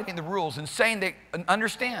violating the rules and saying they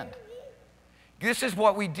understand. This is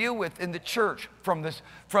what we deal with in the church, from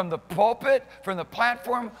the pulpit, from the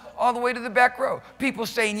platform, all the way to the back row. People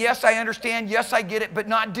saying, yes, I understand, yes, I get it, but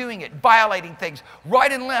not doing it, violating things,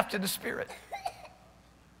 right and left in the Spirit.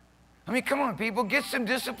 I mean, come on, people, get some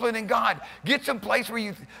discipline in God. Get some place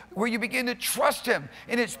where you begin to trust Him.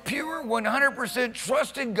 And it's pure, 100%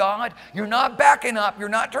 trust in God. You're not backing up. You're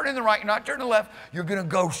not turning to the right. You're not turning to the left. You're going to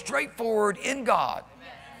go straight forward in God.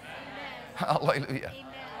 Amen. Hallelujah. Amen.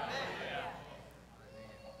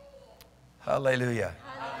 Hallelujah.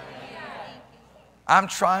 I'm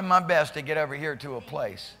trying my best to get over here to a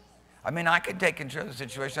place. I mean, I could take control of the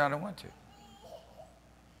situation. I don't want to.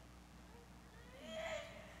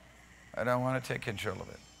 I don't want to take control of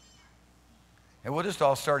it. And we'll just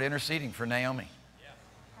all start interceding for Naomi.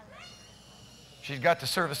 She's got the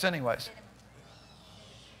service anyways.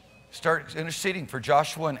 Start interceding for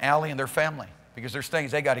Joshua and Allie and their family, because there's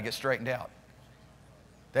things they got to get straightened out.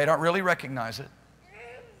 They don't really recognize it,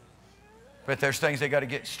 but there's things they got to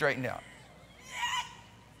get straightened out.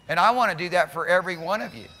 And I want to do that for every one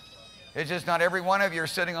of you. It's just not every one of you are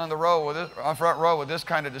sitting on the front row with this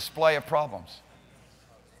kind of display of problems.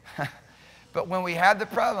 But when we have the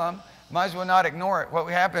problem, might as well not ignore it. What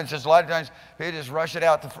happens is a lot of times we just rush it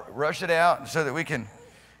out so that we can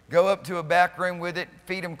go up to a back room with it,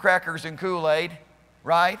 feed them crackers and Kool-Aid,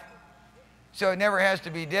 right? So it never has to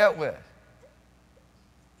be dealt with.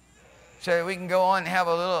 So that we can go on and have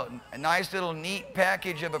a nice little neat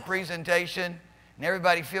package of a presentation and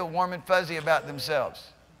everybody feel warm and fuzzy about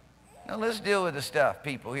themselves. Now let's deal with the stuff,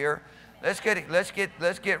 people here. Let's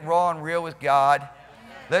get raw and real with God.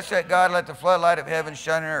 Let's let God let the floodlight of heaven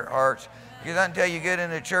shine in our hearts. Because until you get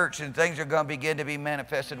into church and things are going to begin to be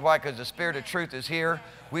manifested. Why? Because the Spirit of truth is here.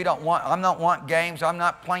 I'm not want games. I'm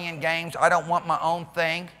not playing games. I don't want my own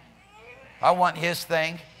thing. I want His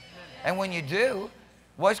thing. And when you do,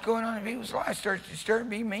 what's going on in people's lives starts to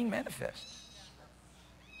be made manifest.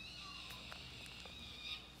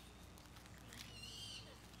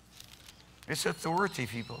 It's authority,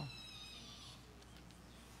 people.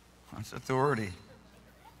 It's authority.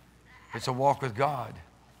 It's a walk with God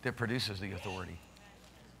that produces the authority.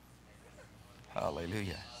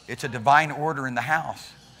 Hallelujah. It's a divine order in the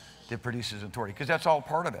house that produces authority, because that's all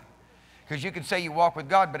part of it. Because you can say you walk with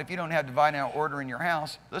God, but if you don't have divine order in your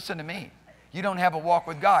house, listen to me. You don't have a walk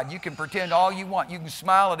with God. You can pretend all you want. You can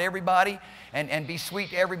smile at everybody and be sweet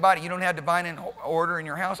to everybody. You don't have divine order in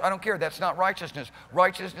your house. I don't care. That's not righteousness.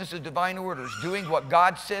 Righteousness is divine order. It's doing what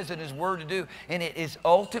God says in His Word to do. And it is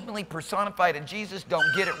ultimately personified in Jesus.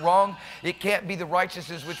 Don't get it wrong. It can't be the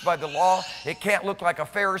righteousness which by the law. It can't look like a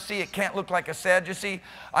Pharisee. It can't look like a Sadducee.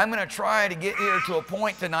 I'm going to try to get here to a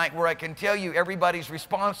point tonight where I can tell you everybody's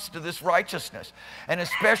response to this righteousness. And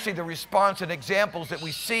especially the response and examples that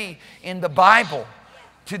we see in the Bible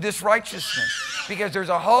to this righteousness, because there's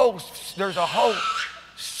a whole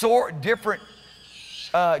sort different,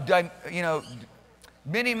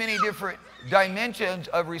 many different dimensions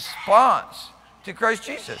of response to Christ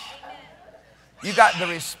Jesus. You got the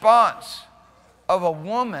response of a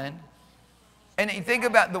woman, and you think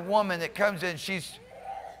about the woman that comes in. She's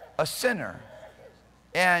a sinner,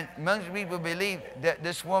 and most people believe that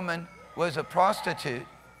this woman was a prostitute.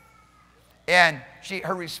 And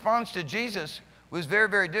her response to Jesus was very,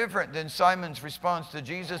 very different than Simon's response to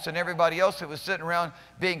Jesus and everybody else that was sitting around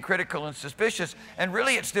being critical and suspicious. And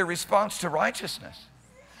really, it's their response to righteousness.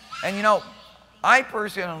 And you know, I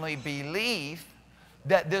personally believe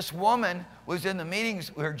that this woman was in the meetings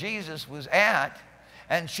where Jesus was at,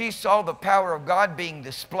 and she saw the power of God being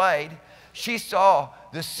displayed. She saw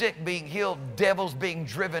the sick being healed, devils being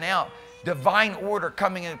driven out, divine order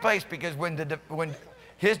coming into place, because when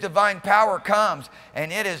His divine power comes,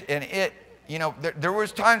 and there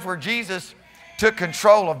was times where Jesus took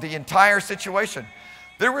control of the entire situation.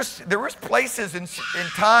 There was places and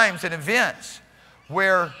times and events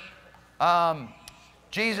where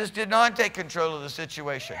Jesus did not take control of the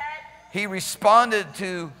situation. He responded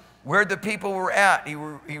to where the people were at.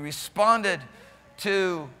 He responded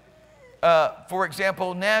to, for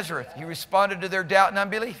example, Nazareth. He responded to their doubt and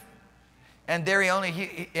unbelief. And there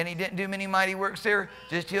he didn't do many mighty works there,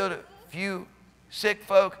 just healed a few sick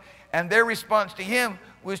folk. And their response to Him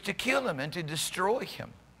was to kill Him and to destroy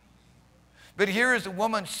Him. But here is a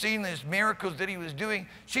woman seeing these miracles that He was doing.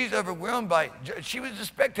 She's overwhelmed by it. She was a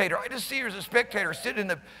spectator. I just see her as a spectator,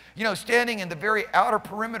 sitting standing in the very outer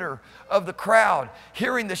perimeter of the crowd,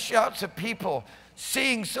 hearing the shouts of people,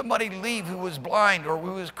 seeing somebody leave who was blind or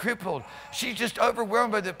who was crippled. She's just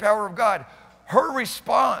overwhelmed by the power of God. Her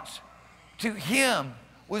response to Him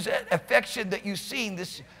was that affection that you've seen,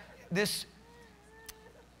 this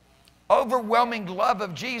overwhelming love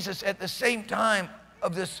of Jesus at the same time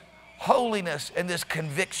of this holiness and this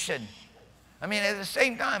conviction. I mean, at the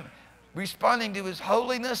same time, responding to his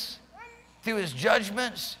holiness, to his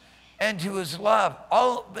judgments, and to his love,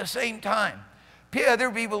 all at the same time.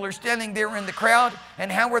 Other people are standing there in the crowd,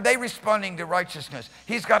 and how are they responding to righteousness?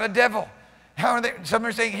 He's got a devil. How are they? Some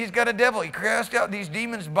are saying he's got a devil. He cast out these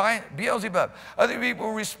demons by Beelzebub. Other people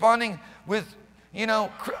are responding with,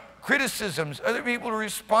 criticisms. Other people are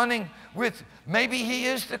responding with, maybe he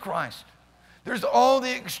is the Christ. There's all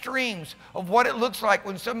the extremes of what it looks like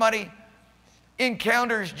when somebody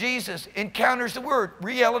encounters Jesus, encounters the Word.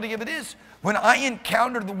 Reality of it is, when I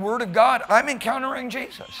encounter the Word of God, I'm encountering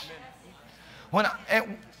Jesus.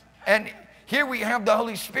 And here we have the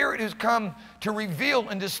Holy Spirit who's come to reveal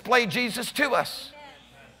and display Jesus to us.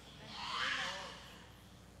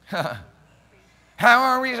 How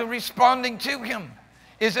are we responding to him?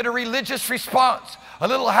 Is it a religious response? A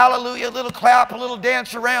little hallelujah, a little clap, a little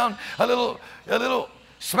dance around, a little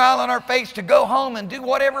smile on our face to go home and do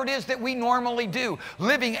whatever it is that we normally do,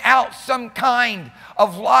 living out some kind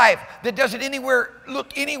of life that doesn't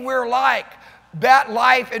look anywhere like that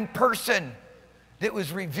life in person that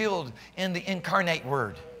was revealed in the incarnate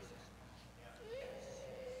Word.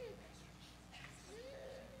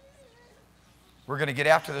 We're going to get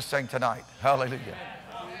after this thing tonight. Hallelujah.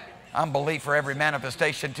 I'm belief for every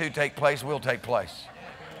manifestation to take place will take place.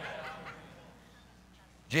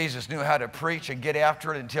 Jesus knew how to preach and get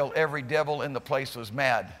after it until every devil in the place was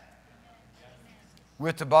mad.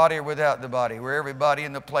 With the body or without the body, where everybody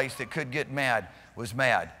in the place that could get mad was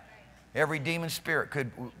mad. Every demon spirit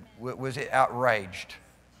was outraged.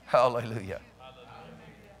 Hallelujah.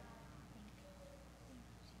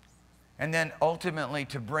 And then ultimately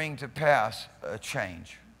to bring to pass a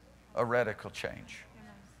change, a radical change.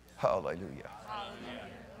 Hallelujah.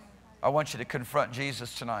 I want you to confront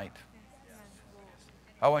Jesus tonight.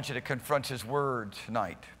 I want you to confront his word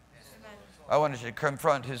tonight. I want you to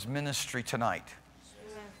confront his ministry tonight.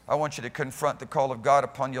 I want you to confront the call of God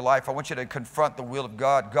upon your life. I want you to confront the will of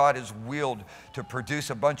God. God is willed to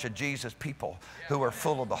produce a bunch of Jesus people who are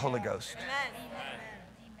full of the Holy Ghost.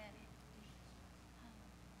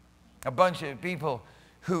 A bunch of people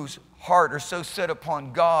whose heart are so set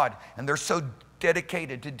upon God and they're so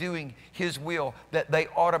dedicated to doing his will that they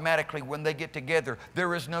automatically, when they get together,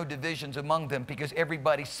 there is no divisions among them because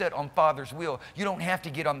everybody's set on Father's will. You don't have to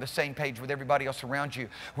get on the same page with everybody else around you.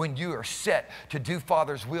 When you are set to do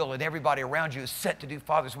Father's will and everybody around you is set to do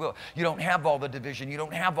Father's will, you don't have all the division. You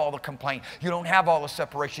don't have all the complaint. You don't have all the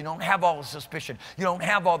separation. You don't have all the suspicion. You don't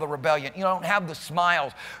have all the rebellion. You don't have the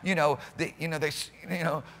smiles,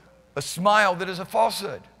 a smile that is a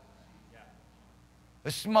falsehood. A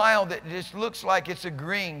smile that just looks like it's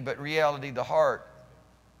agreeing, but reality, the heart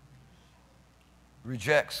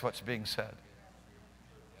rejects what's being said.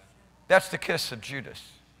 That's the kiss of Judas.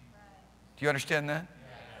 Do you understand that?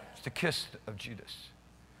 It's the kiss of Judas.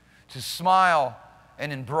 To smile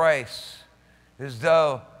and embrace as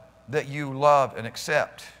though that you love and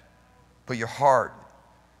accept, but your heart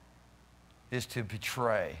is to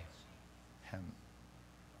betray him.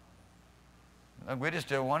 We just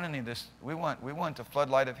don't want any of this. We want the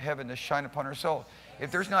floodlight of heaven to shine upon our soul.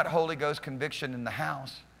 If there's not Holy Ghost conviction in the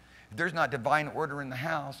house, if there's not divine order in the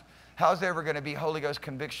house, how's there ever going to be Holy Ghost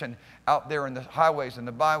conviction out there in the highways and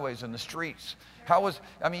the byways and the streets?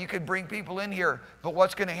 You could bring people in here, but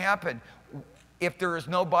what's going to happen if there is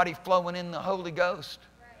nobody flowing in the Holy Ghost?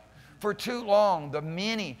 For too long, the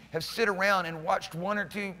many have sit around and watched one or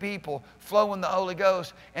two people flow in the Holy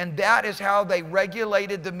Ghost, and that is how they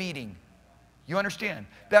regulated the meeting. You understand?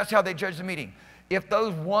 That's how they judge the meeting. If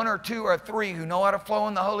those one or two or three who know how to flow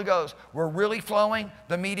in the Holy Ghost were really flowing,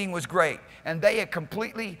 the meeting was great. And they had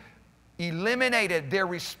completely eliminated their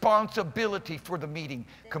responsibility for the meeting,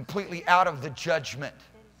 completely out of the judgment.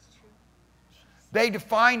 They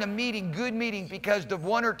defined a meeting, good meeting, because the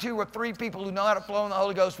one or two or three people who know how to flow in the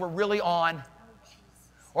Holy Ghost were really on,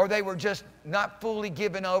 or they were just not fully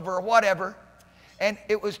given over or whatever. And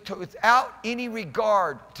it was without any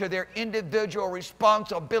regard to their individual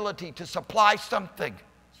responsibility to supply something.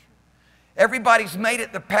 Everybody's made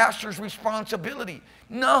it the pastor's responsibility.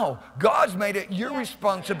 No, God's made it your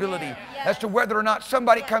responsibility as to whether or not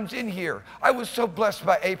somebody comes in here. I was so blessed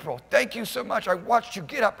by April. Thank you so much. I watched you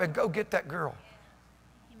get up and go get that girl.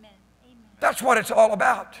 That's what it's all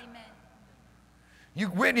about. You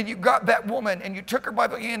went and you got that woman and you took her by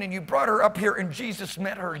the hand and you brought her up here and Jesus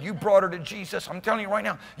met her. You brought her to Jesus. I'm telling you right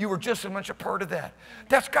now, you were just as much a part of that.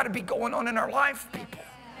 That's got to be going on in our life, people.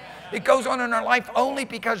 It goes on in our life only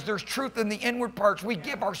because there's truth in the inward parts. We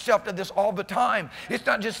give ourselves to this all the time. It's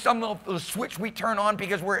not just some little switch we turn on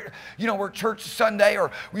because we're church Sunday,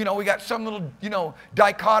 or, we got some little,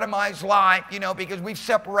 dichotomized life, because we've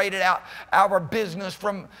separated out our business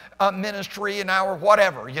from ministry and our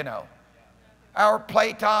whatever, Our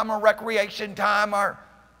playtime, our recreation time,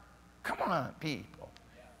 come on, people.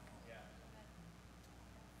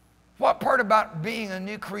 What part about being a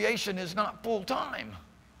new creation is not full time?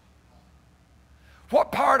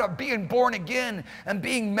 What part of being born again and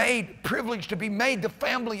being made, privileged to be made the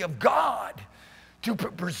family of God, to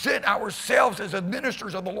present ourselves as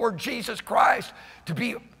ministers of the Lord Jesus Christ, to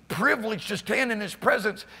be privileged to stand in His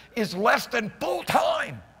presence, is less than full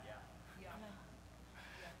time?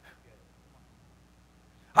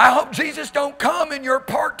 I hope Jesus don't come and you're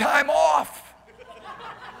part-time off.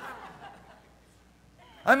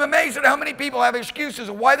 I'm amazed at how many people have excuses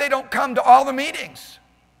of why they don't come to all the meetings.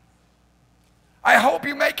 I hope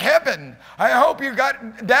you make heaven. I hope you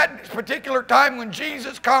got that particular time when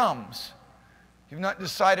Jesus comes. You've not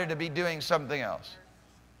decided to be doing something else.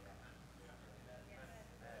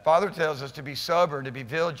 Father tells us to be sober and to be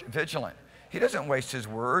vigilant. He doesn't waste His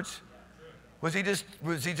words. Was he just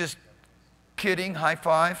kidding? High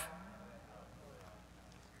five.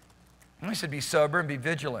 He said, be sober and be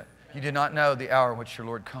vigilant. You do not know the hour in which your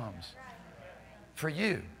Lord comes. For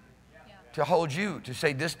you. To hold you, to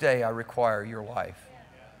say, this day I require your life.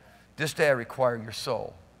 This day I require your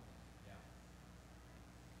soul.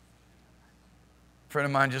 A friend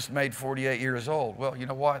of mine just made 48 years old. Well, you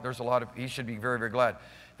know what? He should be very, very glad.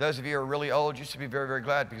 Those of you who are really old, you should be very, very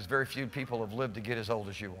glad, because very few people have lived to get as old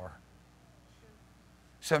as you are.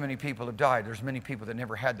 So many people have died. There's many people that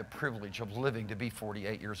never had the privilege of living to be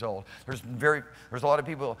 48 years old. There's a lot of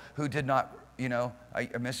people who did not, I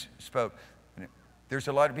misspoke. There's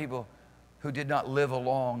a lot of people who did not live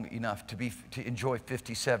long enough to enjoy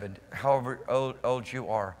 57, however old you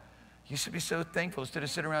are. You should be so thankful instead of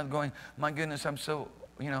sitting around going, my goodness, I'm so,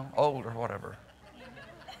 old or whatever.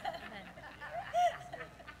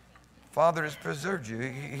 Father has preserved you.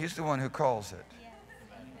 He's the one who calls it.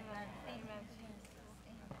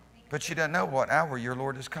 But you don't know what hour your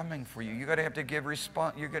Lord is coming for you. You're going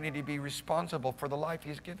to need to be responsible for the life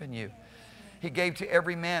He's given you. He gave to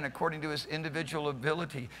every man according to his individual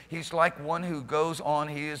ability. He's like one who goes on.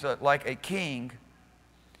 He is like a king,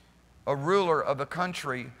 a ruler of a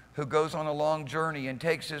country who goes on a long journey and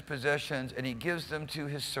takes his possessions and he gives them to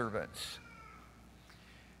his servants.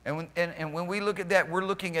 And when we look at that, we're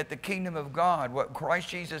looking at the kingdom of God. What Christ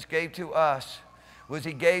Jesus gave to us was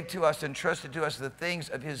He gave to us, entrusted to us the things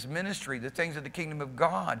of His ministry, the things of the kingdom of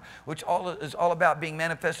God, which is all about being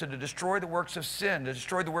manifested to destroy the works of sin, to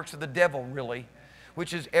destroy the works of the devil, really,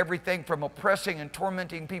 which is everything from oppressing and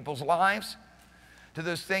tormenting people's lives to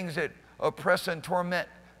those things that oppress and torment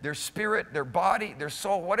their spirit, their body, their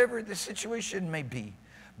soul, whatever the situation may be,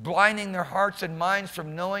 blinding their hearts and minds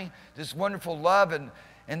from knowing this wonderful love and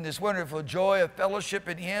this wonderful joy of fellowship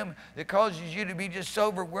in Him that causes you to be just so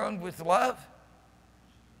overwhelmed with love.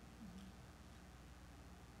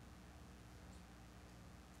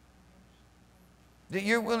 That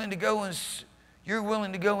you're willing to go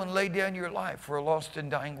and lay down your life for a lost and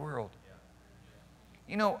dying world.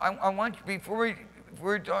 I want you, before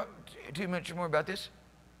we talk too much more about this,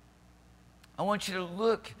 I want you to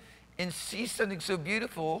look and see something so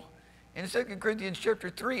beautiful in 2 Corinthians chapter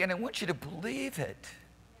 3, and I want you to believe it.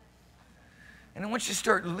 And I want you to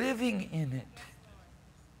start living in it.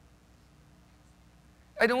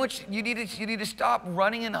 I don't want you need to stop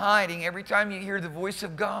running and hiding every time you hear the voice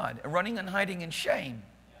of God, running and hiding in shame.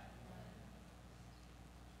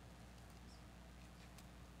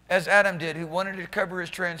 As Adam did, who wanted to cover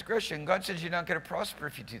his transgression. God says you're not going to prosper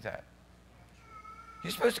if you do that.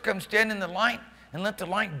 You're supposed to come stand in the light and let the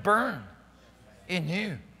light burn in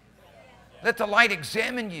you. Let the light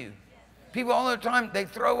examine you. People all the time, they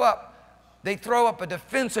throw up a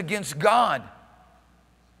defense against God.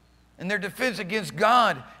 And their defense against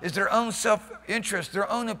God is their own self-interest, their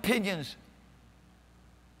own opinions,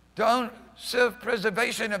 their own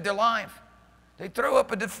self-preservation of their life. They throw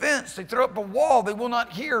up a defense. They throw up a wall. They will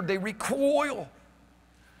not hear. They recoil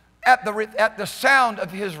at the sound of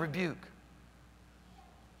His rebuke.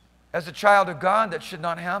 As a child of God, that should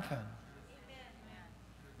not happen.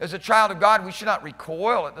 As a child of God, we should not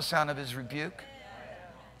recoil at the sound of His rebuke.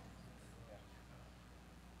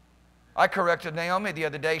 I corrected Naomi the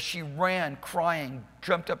other day. She ran crying,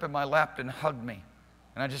 jumped up in my lap and hugged me.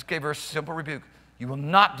 And I just gave her a simple rebuke. You will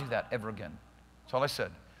not do that ever again. That's all I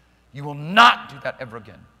said. You will not do that ever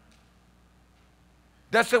again.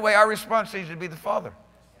 That's the way our response needs to be to the Father.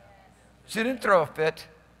 She didn't throw a fit.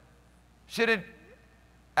 She didn't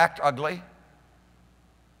act ugly.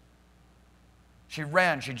 She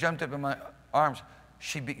ran. She jumped up in my arms.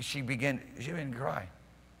 She began to cry.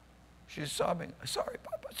 She was sobbing. Sorry,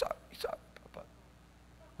 Papa. Sorry, Papa.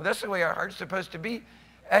 Well, that's the way our heart's supposed to be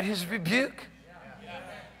at his rebuke.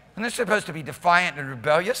 And they're supposed to be defiant and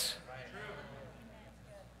rebellious.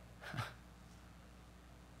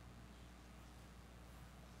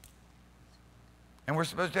 And we're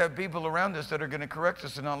supposed to have people around us that are going to correct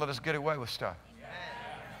us and not let us get away with stuff.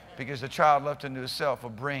 Because the child left unto himself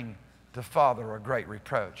will bring the father a great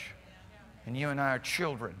reproach. And you and I are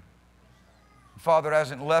children. The Father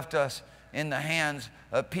hasn't left us in the hands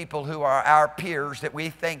of people who are our peers that we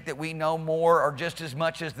think that we know more or just as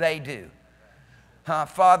much as they do.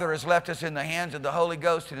 Father has left us in the hands of the Holy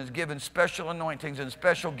Ghost and has given special anointings and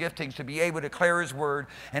special giftings to be able to declare His Word.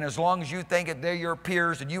 And as long as you think that they're your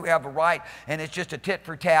peers and you have a right and it's just a tit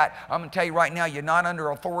for tat, I'm going to tell you right now, you're not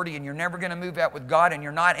under authority and you're never going to move out with God, and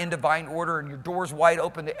you're not in divine order, and your door's wide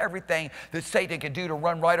open to everything that Satan can do to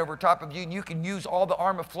run right over top of you. And you can use all the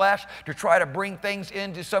arm of flesh to try to bring things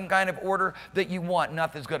into some kind of order that you want.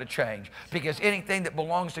 Nothing's going to change, because anything that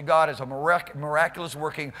belongs to God is a miraculous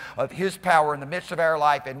working of His power in the midst of our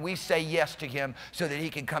life, and we say yes to Him so that He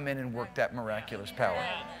can come in and work that miraculous power.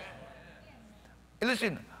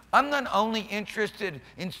 Listen, I'm not only interested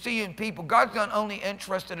in seeing people, God's not only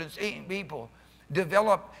interested in seeing people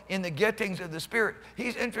develop in the giftings of the Spirit.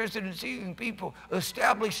 He's interested in seeing people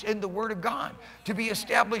established in the Word of God, to be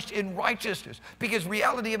established in righteousness. Because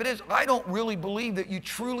reality of it is, I don't really believe that you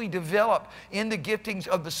truly develop in the giftings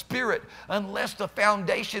of the Spirit unless the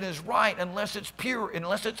foundation is right, unless it's pure,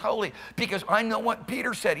 unless it's holy. Because I know what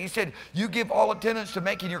Peter said. He said, you give all attendance to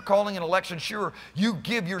making your calling and election sure. You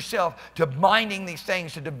give yourself to minding these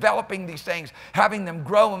things, to developing these things, having them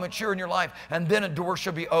grow and mature in your life, and then a door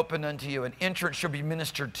shall be opened unto you, an entrance shall be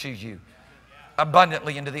ministered to you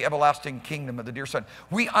abundantly into the everlasting kingdom of the dear Son.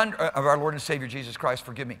 Of our Lord and Savior Jesus Christ,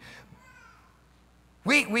 forgive me.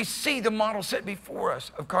 We see the model set before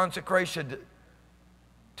us of consecration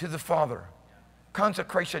to the Father,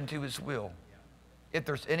 consecration to His will. If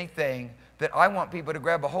there's anything that I want people to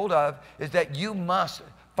grab a hold of, is that you must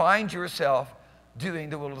find yourself doing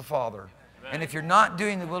the will of the Father. Amen. And if you're not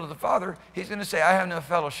doing the will of the Father, He's going to say, I have no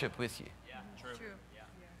fellowship with you.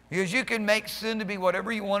 Because you can make sin to be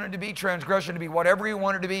whatever you want it to be, transgression to be whatever you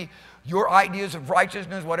want it to be, your ideas of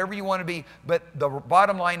righteousness, whatever you want to be. But the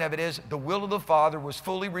bottom line of it is, the will of the Father was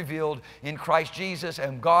fully revealed in Christ Jesus,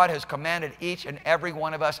 and God has commanded each and every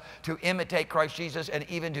one of us to imitate Christ Jesus and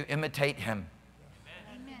even to imitate Him.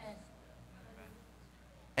 Amen.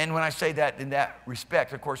 And when I say that in that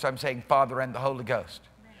respect, of course, I'm saying Father and the Holy Ghost.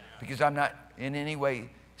 Because I'm not in any way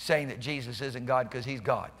saying that Jesus isn't God, because He's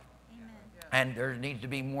God. And there needs to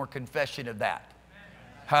be more confession of that.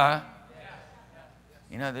 Huh?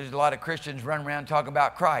 You know, there's a lot of Christians running around talking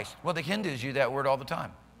about Christ. Well, the Hindus use that word all the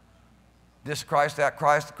time. This Christ, that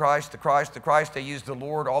Christ, the Christ, the Christ, the Christ. They use the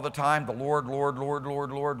Lord all the time. The Lord, Lord, Lord,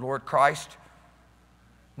 Lord, Lord, Lord, Christ.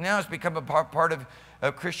 Now it's become a part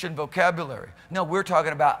of Christian vocabulary. No, we're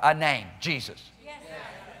talking about a name, Jesus,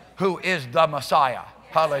 who is the Messiah.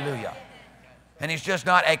 Hallelujah. And He's just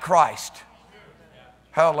not a Christ.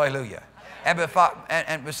 Hallelujah. And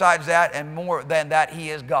besides that, and more than that, He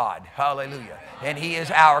is God. Hallelujah. And He is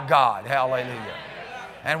our God. Hallelujah.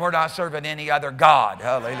 And we're not serving any other God.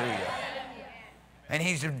 Hallelujah. And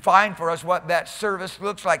He's defined for us what that service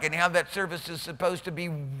looks like and how that service is supposed to be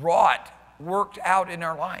wrought, worked out in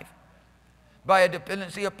our life by a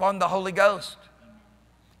dependency upon the Holy Ghost.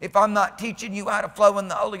 If I'm not teaching you how to flow in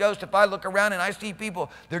the Holy Ghost, if I look around and I see people,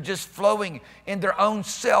 they're just flowing in their own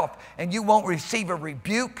self, and you won't receive a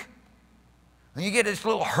rebuke, and you get this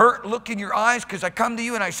little hurt look in your eyes because I come to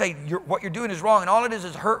you and I say, what you're doing is wrong. And all it is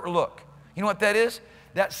hurt look. You know what that is?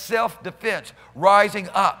 That's self-defense rising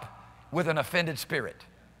up with an offended spirit.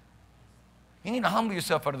 You need to humble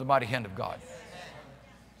yourself under the mighty hand of God.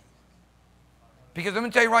 Because I'm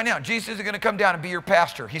going to tell you right now, Jesus isn't going to come down and be your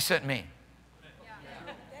pastor. He sent me.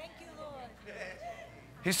 Thank you, Lord.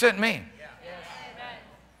 He sent me.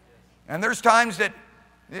 And there's times that,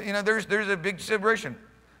 you know, there's a big separation.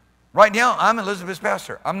 Right now, I'm Elizabeth's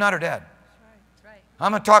pastor. I'm not her dad. That's right.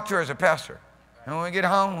 I'm going to talk to her as a pastor. And when we get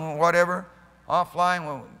home, whatever, offline,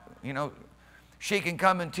 well, you know, she can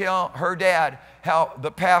come and tell her dad how the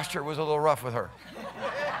pastor was a little rough with her.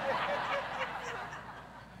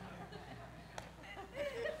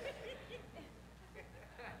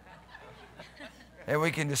 And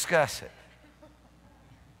we can discuss it.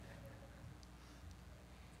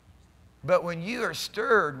 But when you are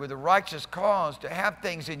stirred with a righteous cause to have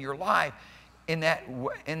things in your life in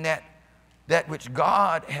that that which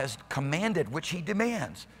God has commanded, which He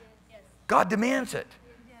demands. God demands it.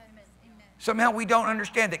 Somehow we don't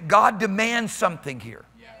understand that God demands something here.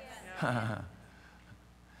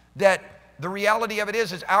 That the reality of it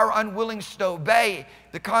is our unwillingness to obey,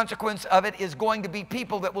 the consequence of it is going to be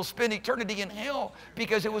people that will spend eternity in hell,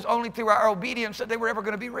 because it was only through our obedience that they were ever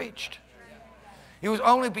going to be reached. It was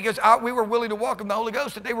only because we were willing to walk in the Holy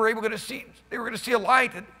Ghost that they were able to see, a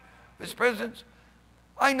light in His presence.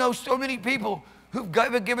 I know so many people who've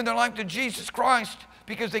given their life to Jesus Christ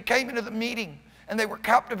because they came into the meeting and they were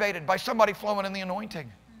captivated by somebody flowing in the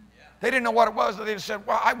anointing. They didn't know what it was, but they just said,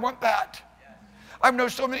 well, I want that. I know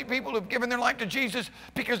so many people who've given their life to Jesus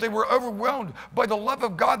because they were overwhelmed by the love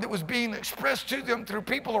of God that was being expressed to them through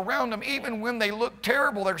people around them, even when they looked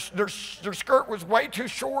terrible. Their skirt was way too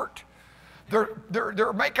short.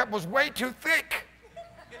 Their makeup was way too thick.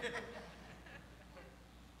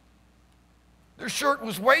 Their shirt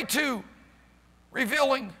was way too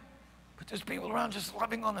revealing. But there's people around just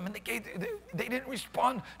loving on them, and they didn't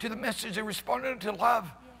respond to the message. They responded to love.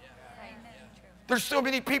 There's so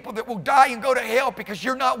many people that will die and go to hell because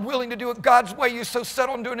you're not willing to do it God's way. You're so set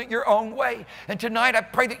on doing it your own way. And tonight I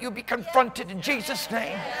pray that you'll be confronted in Jesus'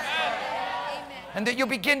 name. And that you'll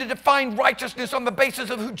begin to define righteousness on the basis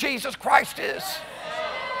of who Jesus Christ is.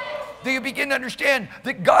 That you begin to understand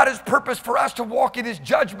that God has purpose for us to walk in His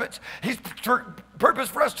judgments. He's purpose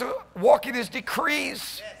for us to walk in His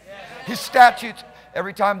decrees, His statutes.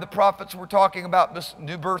 Every time the prophets were talking about this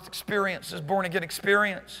new birth experience, this born again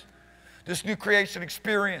experience, this new creation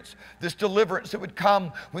experience, this deliverance that would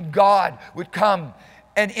come when God would come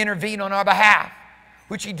and intervene on our behalf,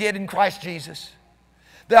 which He did in Christ Jesus.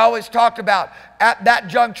 They always talked about at that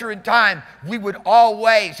juncture in time, He would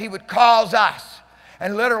cause us,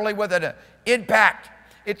 and literally with an impact,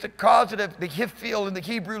 it's a causative, the hifil in the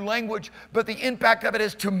Hebrew language, but the impact of it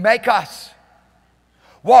is to make us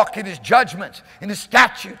walk in His judgments, in His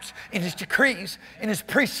statutes, in His decrees, in His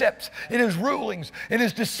precepts, in His rulings, in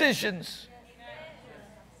His decisions.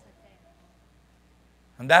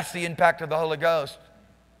 And that's the impact of the Holy Ghost.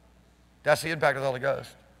 That's the impact of the Holy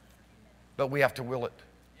Ghost. But we have to will it.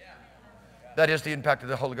 That is the impact of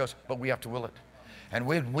the Holy Ghost, but we have to will it. And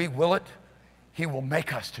when we will it, He will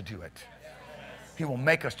make us to do it. He will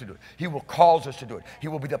make us to do it. He will cause us to do it. He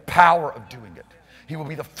will be the power of doing it. He will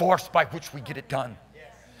be the force by which we get it done.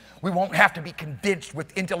 We won't have to be convinced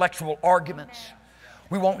with intellectual arguments.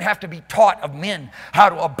 We won't have to be taught of men how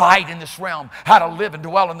to abide in this realm, how to live and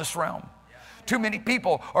dwell in this realm. Too many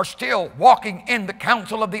people are still walking in the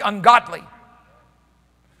counsel of the ungodly.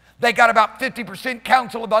 They got about 50%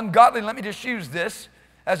 counsel of the ungodly. Let me just use this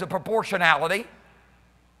as a proportionality.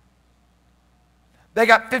 They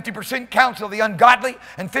got 50% counsel of the ungodly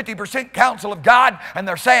and 50% counsel of God, and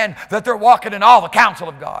they're saying that they're walking in all the counsel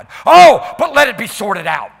of God. Oh, but let it be sorted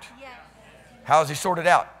out. Yes. How is He sorted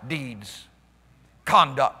out? Deeds,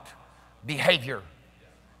 conduct, behavior,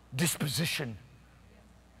 disposition,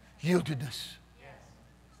 yieldedness,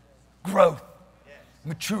 growth,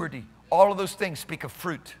 maturity. All of those things speak of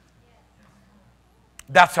fruit.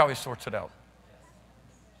 That's how He sorts it out.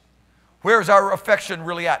 Where's our affection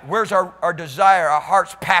really at? Where's our desire, our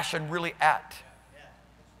heart's passion really at?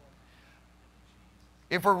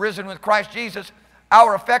 If we're risen with Christ Jesus,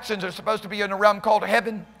 our affections are supposed to be in a realm called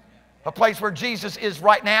heaven, a place where Jesus is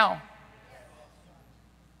right now.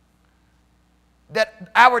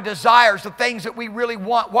 That our desires, the things that we really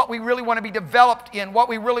want, what we really want to be developed in, what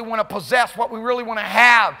we really want to possess, what we really want to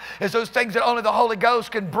have, is those things that only the Holy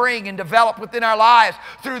Ghost can bring and develop within our lives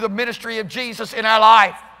through the ministry of Jesus in our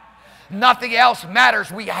life. Nothing else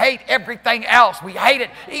matters. We hate everything else. We hate it.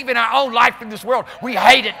 Even our own life in this world. We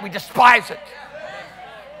hate it. We despise it.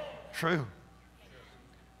 True.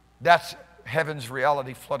 That's heaven's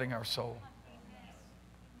reality flooding our soul.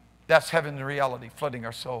 That's heaven's reality flooding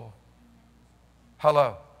our soul.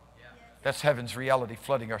 Hello. That's heaven's reality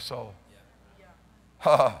flooding our soul.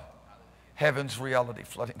 Heaven's reality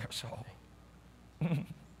flooding our soul.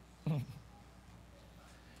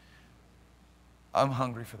 I'm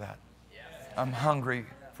hungry for that. I'm hungry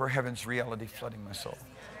for heaven's reality flooding my soul.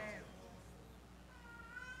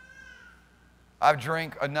 I've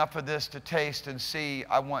drank enough of this to taste and see.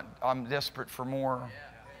 I'm desperate for more.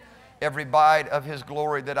 Every bite of His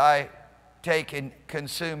glory that I take and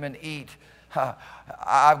consume and eat,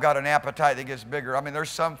 I've got an appetite that gets bigger. I mean, there's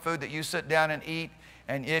some food that you sit down and eat,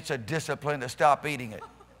 and it's a discipline to stop eating it.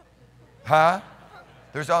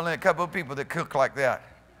 There's only a couple of people that cook like that.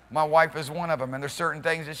 My wife is one of them, and there's certain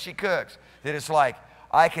things that she cooks that it's like,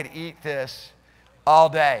 I could eat this all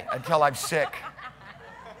day until I'm sick.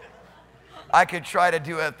 I could try to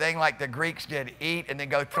do a thing like the Greeks did, eat and then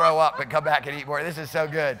go throw up and come back and eat more. This is so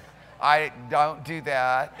good. I don't do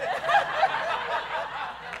that.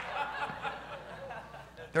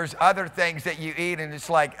 There's other things that you eat and it's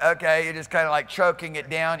like, okay, you're just kind of like choking it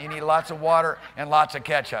down. You need lots of water and lots of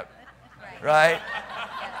ketchup, right?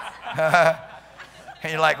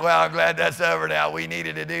 And you're like, well, I'm glad that's over now. We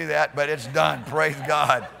needed to do that, but it's done. Praise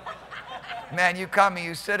God. Man, you come and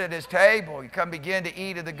you sit at his table. You come begin to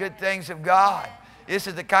eat of the good things of God. This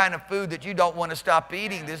is the kind of food that you don't want to stop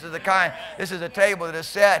eating. This is a table that is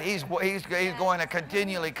set. He's going to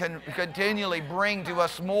continually bring to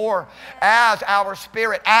us more as our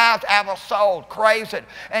spirit, as our soul craves it.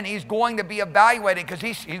 And he's going to be evaluating because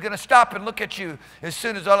he's going to stop and look at you as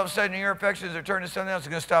soon as all of a sudden your affections are turned to something else. He's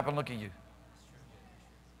going to stop and look at you.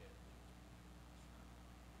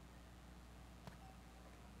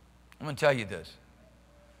 I'm going to tell you this.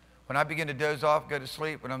 When I begin to doze off, go to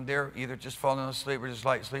sleep, when I'm there, either just falling asleep or just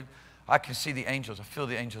light sleep, I can see the angels. I feel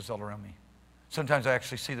the angels all around me. Sometimes I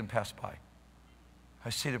actually see them pass by. I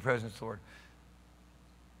see the presence of the Lord.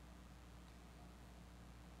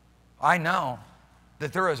 I know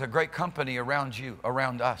that there is a great company around you,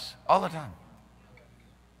 around us, all the time.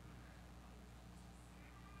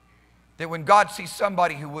 That when God sees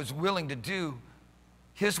somebody who was willing to do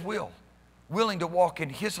His will, willing to walk in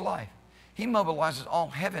His life, He mobilizes all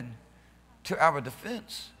heaven to our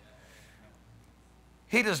defense.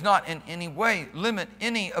 He does not in any way limit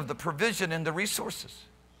any of the provision and the resources.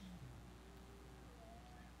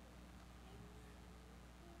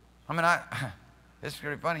 I mean, it's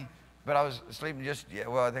pretty funny, but I was sleeping I think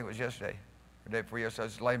it was yesterday, or the day before yesterday. I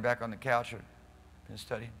was laying back on the couch and been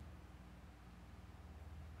studying.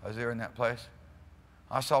 I was there in that place.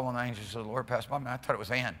 I saw one of the angels of the Lord pass by me. I thought it was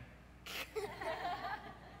Ann.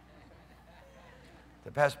 They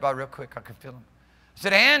passed by real quick. I could feel them. I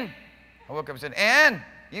said, Ann. I woke up and said, Ann,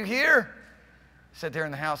 you here? I sat there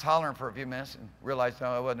in the house hollering for a few minutes and realized,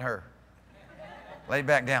 no, it wasn't her. Laid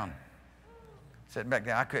back down. Sat back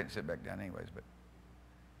down. I couldn't sit back down anyways, but.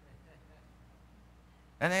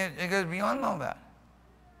 And then it goes beyond all that.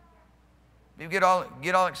 You get all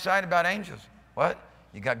excited about angels. What?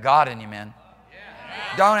 You got God in you, man.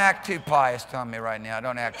 Yeah. Don't act too pious on me right now.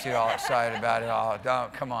 Don't act too all excited about it all.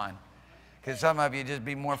 Don't. Come on. Because some of you just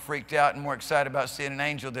be more freaked out and more excited about seeing an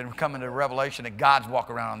angel than coming to the revelation that God's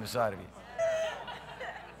walking around on the side of you.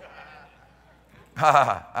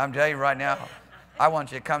 I'm telling you right now, I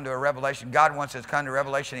want you to come to a revelation. God wants us to come to a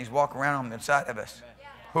revelation. He's walking around on the side of us.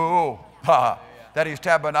 That He's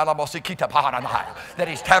tabernacling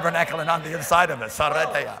on the inside of us.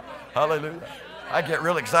 Hallelujah. I get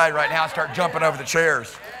real excited right now and start jumping over the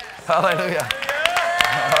chairs. Hallelujah.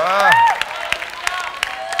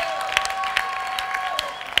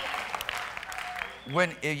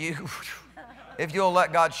 If you'll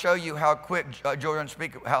let God show you how quick joy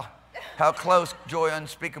unspeakable, how close joy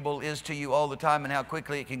unspeakable is to you all the time, and how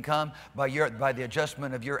quickly it can come by the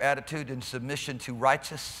adjustment of your attitude in submission to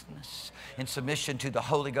righteousness, in submission to the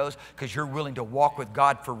Holy Ghost, because you're willing to walk with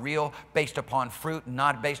God for real, based upon fruit, and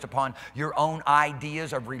not based upon your own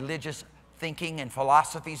ideas of religious thinking and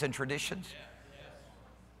philosophies and traditions.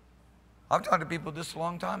 I've talked to people this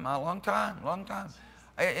long time.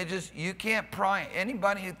 You can't pry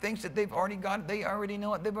anybody who thinks that they already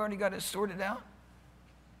know it, they've already got it sorted out.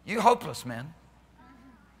 You're hopeless, man.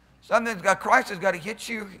 Christ has got to hit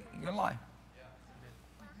you in your life.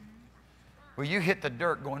 Where you hit the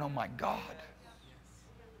dirt going, oh my God.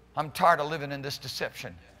 I'm tired of living in this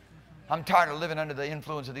deception. I'm tired of living under the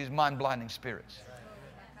influence of these mind-blinding spirits.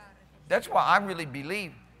 That's why I really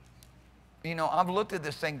believe, I've looked at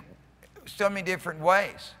this thing so many different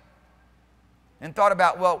ways. And thought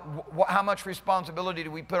about, how much responsibility do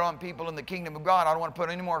we put on people in the kingdom of God? I don't want to put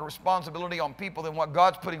any more responsibility on people than what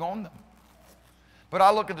God's putting on them. But I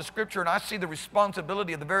look at the scripture and I see the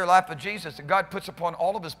responsibility of the very life of Jesus that God puts upon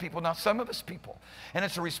all of His people, not some of His people. And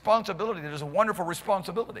it's a responsibility that is a wonderful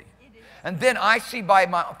responsibility. And then I see by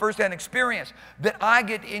my firsthand experience that I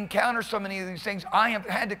get to encounter so many of these things. I have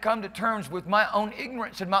had to come to terms with my own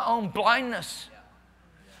ignorance and my own blindness.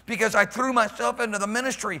 Because I threw myself into the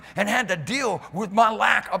ministry and had to deal with my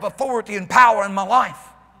lack of authority and power in my life.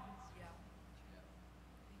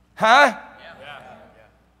 Huh?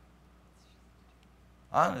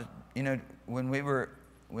 When we were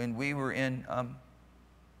in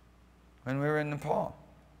Nepal,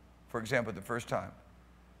 for example, the first time.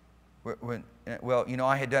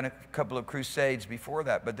 I had done a couple of crusades before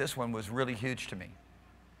that, but this one was really huge to me.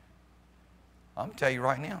 I'm going to tell you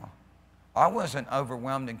right now. I wasn't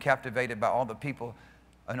overwhelmed and captivated by all the people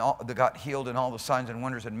and all that got healed and all the signs and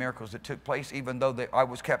wonders and miracles that took place, even though I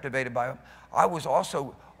was captivated by them, I was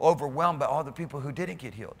also overwhelmed by all the people who didn't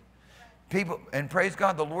get healed. People, and praise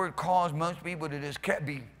God, the Lord caused most people to just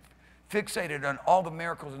be fixated on all the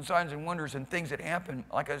miracles and signs and wonders and things that happen.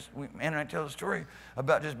 Like Ann and I tell the story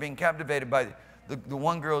about just being captivated by the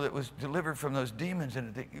one girl that was delivered from those demons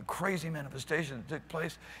and the crazy manifestation that took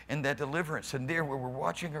place in that deliverance. And there, where we're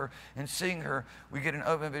watching her and seeing her, we get an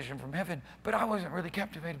open vision from heaven. But I wasn't really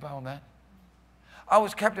captivated by all that. I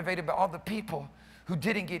was captivated by all the people who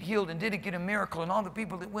didn't get healed and didn't get a miracle, and all the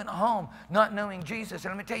people that went home not knowing Jesus.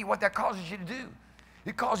 And let me tell you what that causes you to do.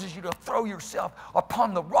 It causes you to throw yourself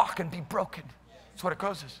upon the rock and be broken. That's what it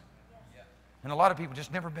causes. And a lot of people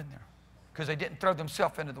just never been there because they didn't throw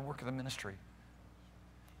themselves into the work of the ministry.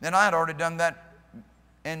 And I had already done that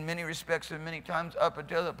in many respects and many times up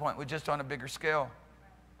until that point, but just on a bigger scale.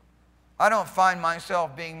 I don't find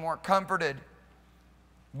myself being more comforted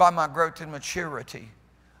by my growth and maturity.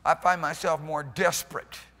 I find myself more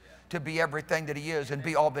desperate to be everything that He is and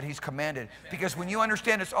be all that He's commanded. Because when you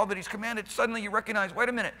understand it's all that He's commanded, suddenly you recognize, wait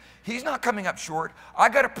a minute, He's not coming up short. I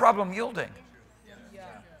got a problem yielding.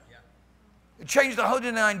 It changed the whole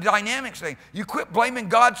dynamics thing. You quit blaming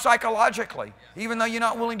God psychologically, even though you're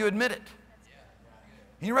not willing to admit it.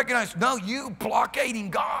 You recognize, no, you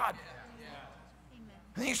blockading God.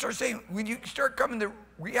 And then you start saying, when you start coming to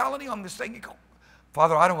reality on this thing, you go,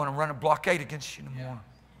 Father, I don't want to run a blockade against you anymore.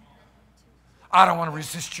 I don't want to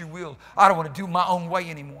resist your will. I don't want to do my own way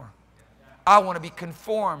anymore. I want to be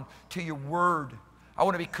conformed to your word. I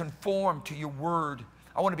want to be conformed to your word.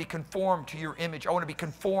 I want to be conformed to your image. I want to be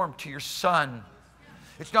conformed to your Son.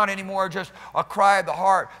 It's not anymore just a cry of the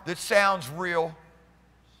heart that sounds real,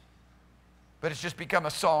 but it's just become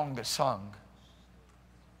a song that's sung.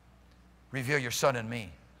 Reveal your Son in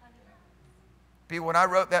me. When I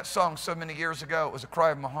wrote that song so many years ago, it was a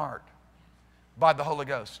cry of my heart by the Holy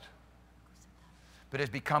Ghost. But it's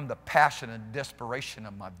become the passion and desperation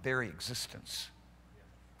of my very existence.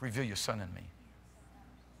 Reveal your Son in me.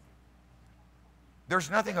 There's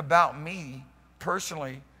nothing about me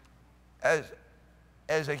personally as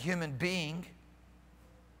a human being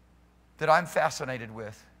that I'm fascinated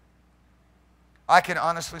with. I can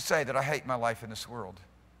honestly say that I hate my life in this world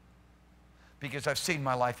because I've seen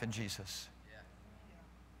my life in Jesus.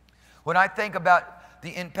 When I think about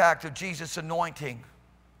the impact of Jesus' anointing,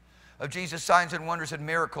 of Jesus' signs and wonders and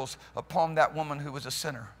miracles upon that woman who was a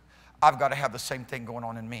sinner, I've got to have the same thing going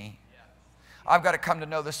on in me. I've got to come to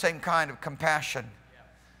know the same kind of compassion.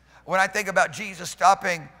 When I think about Jesus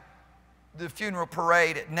stopping the funeral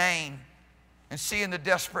parade at Nain and seeing the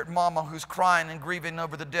desperate mama who's crying and grieving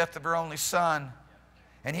over the death of her only son,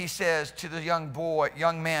 and He says to the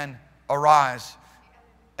young man, arise,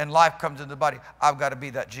 and life comes into the body. I've got to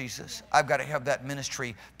be that Jesus. I've got to have that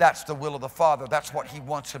ministry. That's the will of the Father. That's what He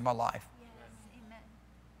wants in my life.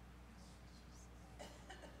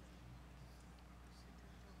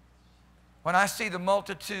 When I see the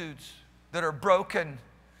multitudes that are broken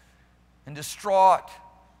and distraught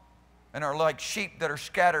and are like sheep that are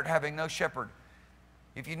scattered, having no shepherd.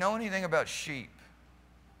 If you know anything about sheep,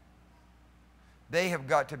 they have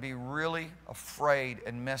got to be really afraid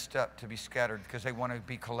and messed up to be scattered because they want to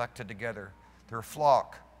be collected together. They're a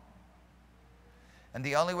flock. And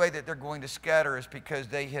the only way that they're going to scatter is because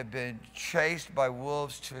they have been chased by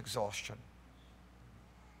wolves to exhaustion.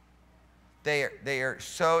 They are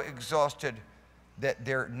so exhausted that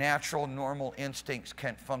their natural, normal instincts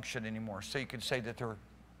can't function anymore. So you could say that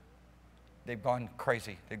they've gone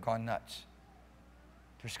crazy. They've gone nuts.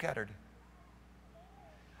 They're scattered.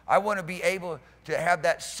 I want to be able to have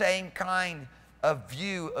that same kind of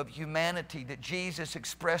view of humanity that Jesus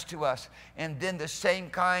expressed to us, and then the same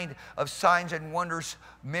kind of signs and wonders,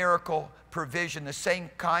 miracle, provision, the same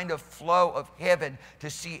kind of flow of heaven to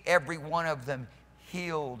see every one of them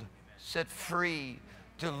healed, set free,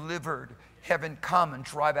 delivered, heaven come and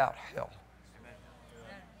drive out hell.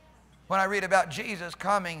 When I read about Jesus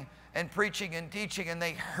coming and preaching and teaching, and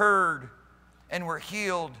they heard and were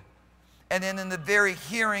healed, and then in the very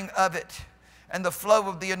hearing of it and the flow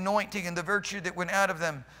of the anointing and the virtue that went out of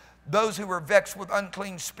them, those who were vexed with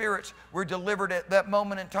unclean spirits were delivered at that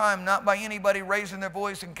moment in time, not by anybody raising their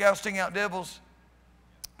voice and casting out devils.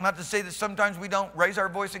 Not to say that sometimes we don't raise our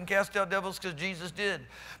voice and cast out devils, because Jesus did,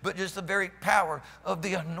 but just the very power of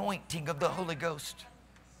the anointing of the Holy Ghost.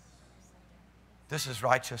 This is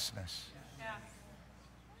righteousness.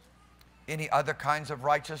 Any other kinds of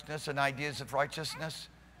righteousness and ideas of righteousness?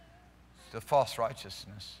 It's the false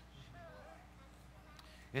righteousness.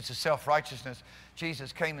 It's a self-righteousness.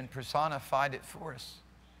 Jesus came and personified it for us.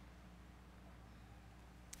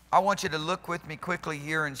 I want you to look with me quickly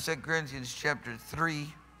here in 2 Corinthians chapter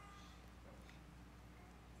 3.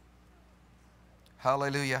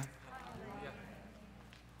 Hallelujah.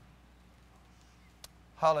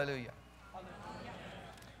 Hallelujah.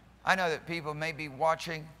 I know that people may be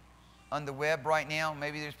watching on the web right now.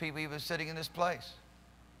 Maybe there's people even sitting in this place.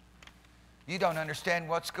 You don't understand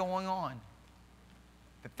what's going on.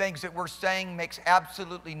 The things that we're saying makes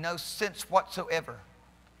absolutely no sense whatsoever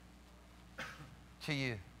to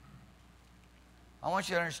you. I want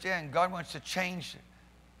you to understand God wants to change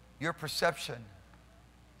your perception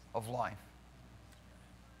of life.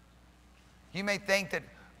 You may think that,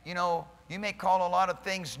 you may call a lot of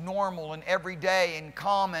things normal and everyday and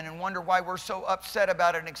common and wonder why we're so upset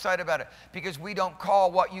about it and excited about it. Because we don't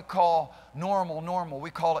call what you call normal, normal.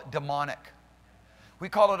 We call it demonic. We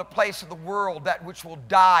call it a place of the world, that which will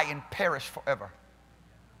die and perish forever.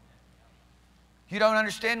 You don't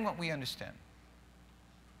understand what we understand.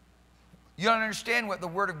 You don't understand what the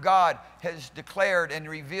Word of God has declared and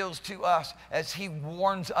reveals to us as He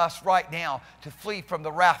warns us right now to flee from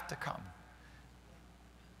the wrath to come.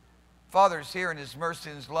 Father is here in His mercy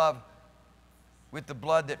and His love, with the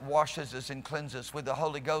blood that washes us and cleanses us, with the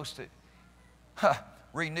Holy Ghost that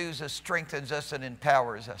renews us, strengthens us, and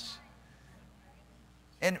empowers us.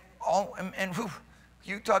 And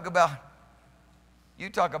you talk about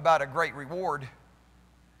a great reward.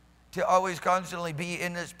 To always constantly be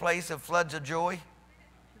in this place of floods of joy,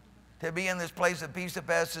 to be in this place of peace that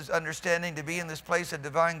passes understanding, to be in this place of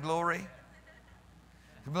divine glory,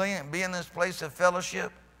 to be in this place of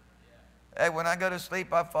fellowship. Hey, when I go to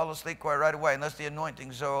sleep, I fall asleep quite right away. Unless the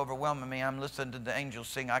anointing's so overwhelming me, I'm listening to the angels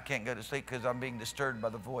sing, I can't go to sleep because I'm being disturbed by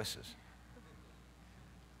the voices.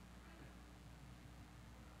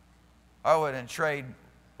 I wouldn't trade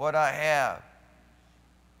what I have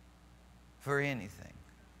for anything.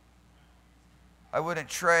 I wouldn't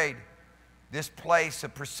trade this place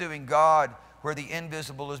of pursuing God where the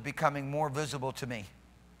invisible is becoming more visible to me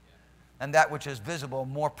and that which is visible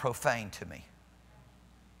more profane to me.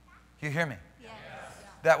 You hear me? Yes.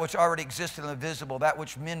 That which already exists in the visible, that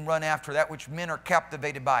which men run after, that which men are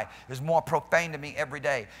captivated by is more profane to me every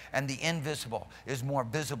day. And the invisible is more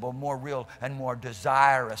visible, more real, and more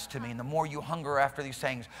desirous to me. And the more you hunger after these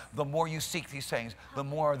things, the more you seek these things, the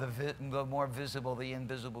more visible the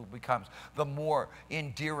invisible becomes. The more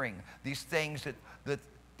endearing these things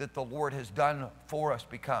that the Lord has done for us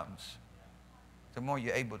becomes. The more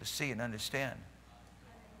you're able to see and understand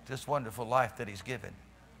this wonderful life that He's given.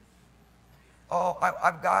 Oh,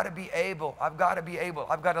 I've got to be able, I've got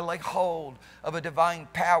to lay hold of a divine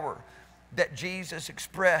power that Jesus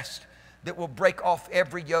expressed that will break off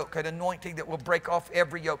every yoke, an anointing that will break off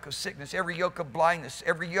every yoke of sickness, every yoke of blindness,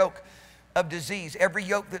 every yoke of disease, every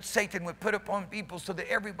yoke that Satan would put upon people so that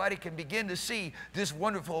everybody can begin to see this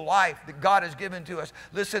wonderful life that God has given to us.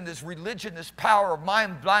 Listen, this religion, this power of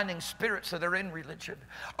mind-blinding spirits that are in religion.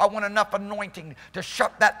 I want enough anointing to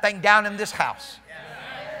shut that thing down in this house.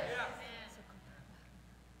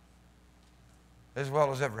 As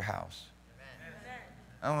well as every house.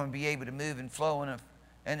 I want to be able to move and flow in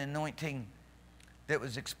an anointing that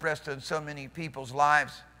was expressed in so many people's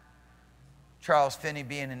lives. Charles Finney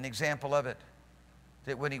being an example of it.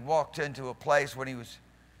 That when he walked into a place, when he was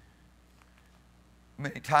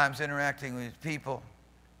many times interacting with people,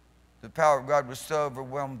 the power of God was so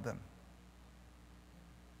overwhelmed them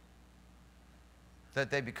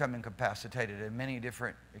that they become incapacitated, and many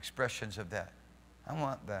different expressions of that. I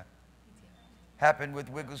want that. Happened with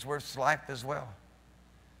Wigglesworth's life as well.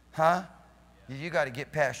 Huh? You got to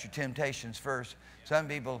get past your temptations first. Some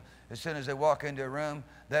people, as soon as they walk into a room,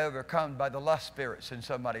 they're overcome by the lust spirits in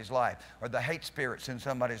somebody's life, or the hate spirits in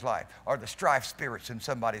somebody's life, or the strife spirits in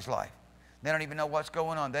somebody's life. They don't even know what's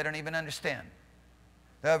going on. They don't even understand.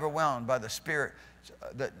 They're overwhelmed by the spirit,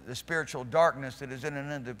 the spiritual darkness that is in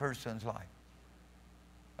another person's life.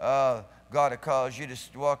 God will cause you to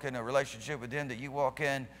walk in a relationship with Him that you walk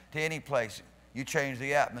in to any place. You change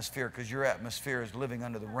the atmosphere because your atmosphere is living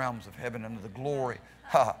under the realms of heaven, under the glory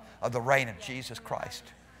of the reign of Jesus Christ,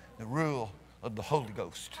 the rule of the Holy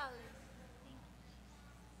Ghost.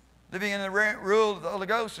 Living in the rule of the Holy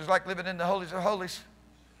Ghost is like living in the holies of holies.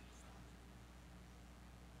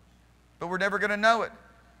 But we're never going to know it.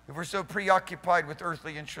 If we're so preoccupied with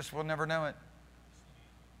earthly interests, we'll never know it.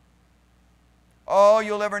 All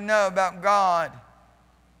you'll ever know about God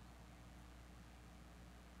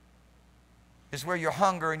is where your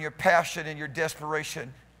hunger and your passion and your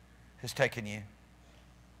desperation has taken you.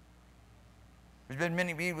 There's been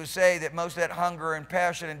many people who say that most of that hunger and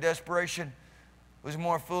passion and desperation was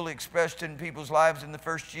more fully expressed in people's lives in the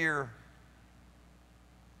first year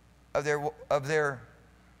of their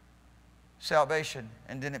salvation,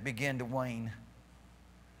 and then it began to wane.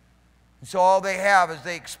 And so all they have is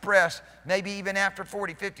they express, maybe even after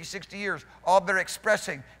 40, 50, 60 years, all they're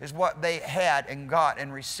expressing is what they had and got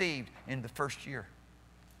and received in the first year.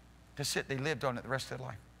 That's it. They lived on it the rest of their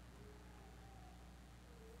life.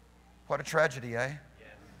 What a tragedy, eh?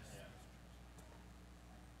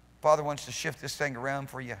 Father wants to shift this thing around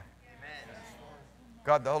for you.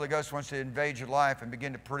 God, the Holy Ghost wants to invade your life and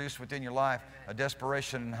begin to produce within your life a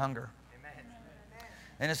desperation and hunger.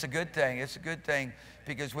 And it's a good thing. It's a good thing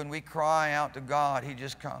because when we cry out to God, He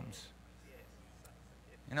just comes.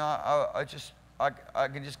 You know, I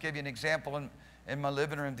can just give you an example in my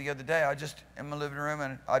living room the other day. In my living room,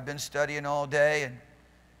 and I've been studying all day, and,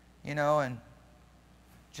 you know, and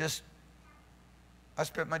just, I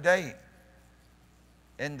spent my day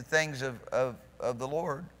in the things of the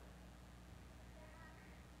Lord.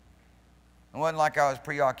 It wasn't like I was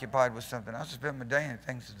preoccupied with something. I just spent my day in the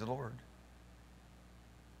things of the Lord.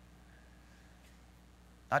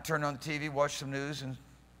 I turned on the TV, watched some news, and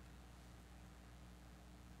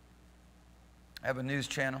I have a news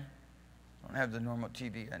channel. I don't have the normal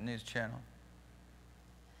TV, a news channel.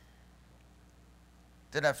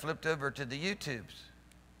 Then I flipped over to the YouTubes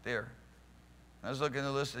there. I was looking at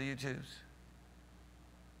the list of the YouTubes.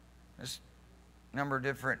 There's a number of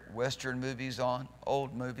different Western movies on,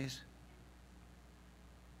 old movies.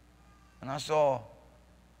 And I saw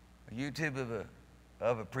a YouTube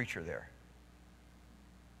of a preacher there.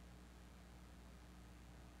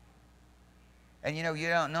 And you know, you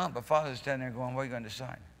don't know it, but Father's standing there going, what are you going to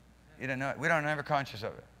decide? You don't know it. We don't ever conscious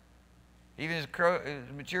of it. Even as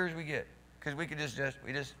mature as we get. Because we could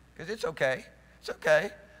because it's okay. It's okay.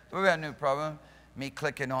 We got no problem. Me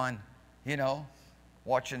clicking on, you know,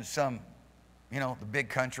 watching some, you know, The Big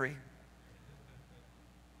Country.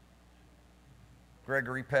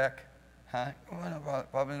 Gregory Peck. Huh? Well,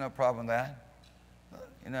 probably no problem with that.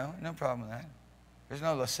 You know, no problem with that. There's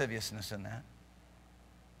no lasciviousness in that.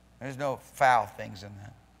 There's no foul things in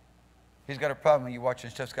that. He's got a problem when you're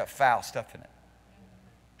watching stuff that's got foul stuff in it.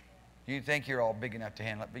 You think you're all big enough to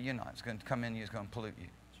handle it, but you're not. It's going to come in, it's going to pollute you.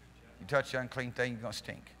 You touch the unclean thing, you're going to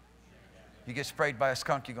stink. You get sprayed by a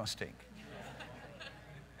skunk, you're going to stink.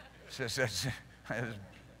 That's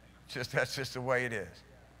just the way it is.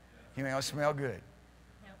 You ain't going to smell good.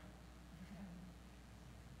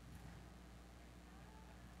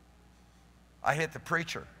 I hit the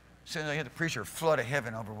preacher. As soon as I hit the preacher, a flood of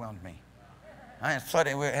heaven overwhelmed me. Flood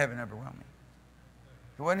of heaven overwhelmed me.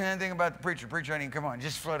 It wasn't anything about the preacher. The preacher ain't even come on.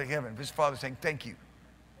 Just flood of heaven. His Father saying, thank you.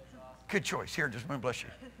 Good choice. Here, just want to bless you.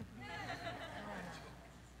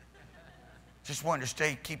 Just wanted to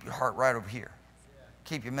stay, keep your heart right over here.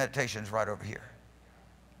 Keep your meditations right over here.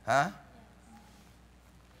 Huh?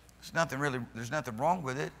 There's nothing wrong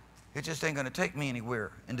with it. It just ain't going to take me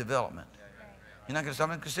anywhere in development. You're not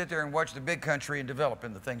going to sit there and watch The Big Country and develop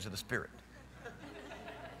in the things of the Spirit.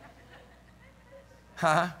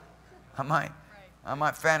 Huh? I might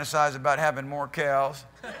fantasize about having more cows.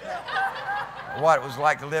 What it was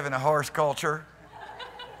like to live in a horse culture.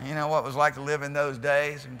 You know what it was like to live in those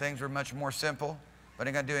days, and things were much more simple. But I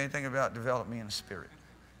ain't going to do anything about develop me in the Spirit.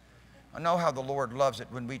 I know how the Lord loves it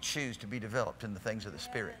when we choose to be developed in the things of the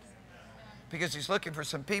Spirit. Because He's looking for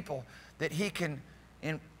some people that He can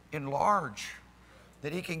enlarge,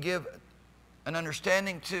 that He can give an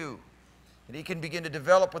understanding to, that He can begin to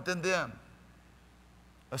develop within them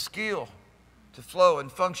a skill to flow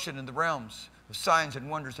and function in the realms of signs and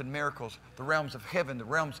wonders and miracles, the realms of heaven, the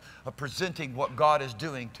realms of presenting what God is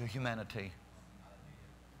doing to humanity.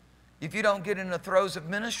 If you don't get in the throes of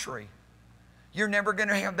ministry, you're never going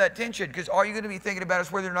to have that tension, because all you're going to be thinking about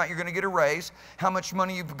is whether or not you're going to get a raise, how much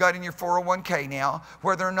money you've got in your 401k now,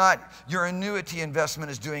 whether or not your annuity investment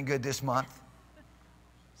is doing good this month.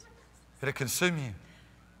 It'll consume you.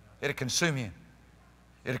 It'll consume you.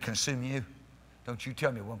 It'll consume you. Don't you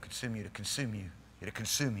tell me it won't consume you. It'll consume you. It'll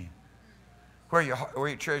consume you. Where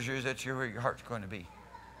your treasure is, that's where your heart's going to be.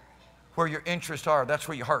 Where your interests are, that's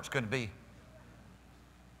where your heart's going to be.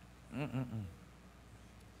 And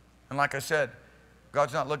like I said,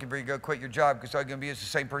 God's not looking for you to go quit your job, because all you're going to be is the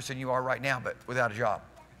same person you are right now, but without a job.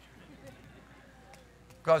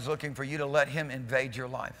 God's looking for you to let Him invade your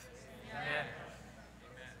life. Amen.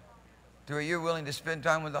 To where you're willing to spend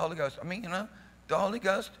time with the Holy Ghost. I mean, you know, the Holy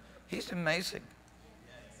Ghost, He's amazing.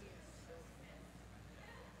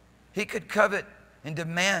 He could covet and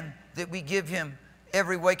demand that we give Him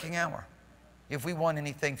every waking hour if we want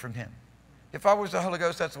anything from Him. If I was the Holy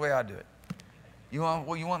Ghost, that's the way I'd do it. You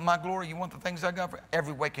want my glory? You want the things I got for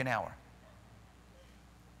every waking hour?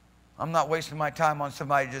 I'm not wasting my time on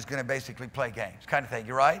somebody just going to basically play games kind of thing.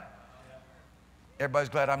 You right? Everybody's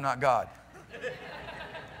glad I'm not God.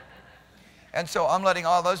 And so I'm letting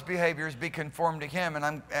all those behaviors be conformed to Him,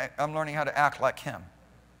 and I'm learning how to act like Him.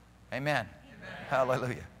 Amen. Amen. Hallelujah.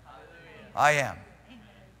 Hallelujah. I am.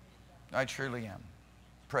 I truly am.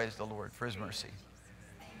 Praise the Lord for His mercy.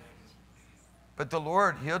 But the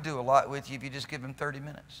Lord, He'll do a lot with you if you just give Him 30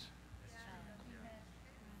 minutes.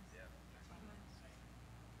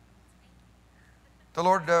 The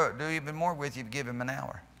Lord will do even more with you if you give Him an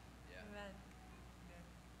hour.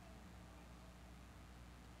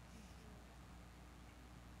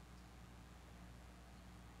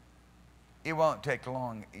 It won't take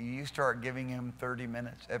long. You start giving Him 30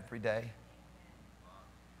 minutes every day,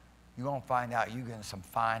 you're going to find out you're getting some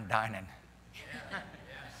fine dining.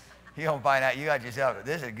 You're going to find out you got yourself,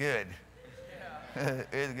 this is good.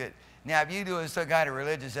 It's good. Now, if you're doing some kind of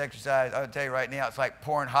religious exercise, I'll tell you right now, it's like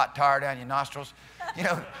pouring hot tar down your nostrils.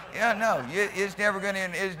 It's never going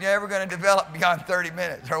to develop beyond 30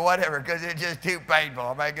 minutes or whatever, because it's just too painful.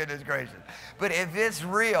 Oh, my goodness gracious. But if it's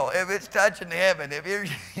real, if it's touching heaven, if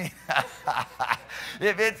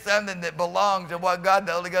it's something that belongs to what God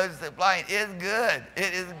the Holy Ghost is supplying, it's good.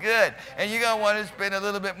 It is good. And you're going to want to spend a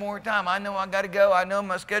little bit more time. I know I got to go. I know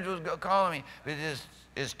my schedule's calling me. But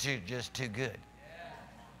it's just too good.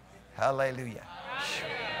 Hallelujah.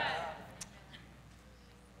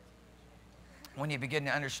 When you begin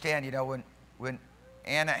to understand, when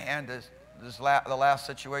Anna had the last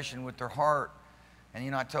situation with her heart,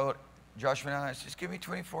 and I told Joshua and I said, just give me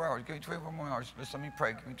 24 hours, give me 24 more hours, just let me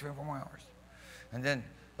pray, give me 24 more hours. And then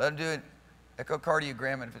let him do an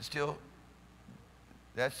echocardiogram, and if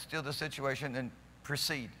that's still the situation, then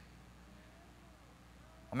proceed.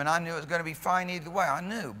 I knew it was going to be fine either way. I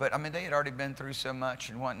knew, but they had already been through so much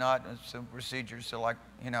and whatnot, and some procedures. So,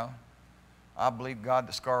 I believe God,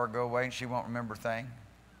 the scar will go away and she won't remember a thing,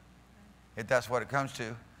 if that's what it comes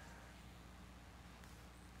to.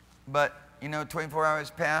 But 24 hours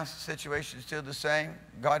passed, the situation is still the same.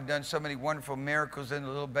 God had done so many wonderful miracles in the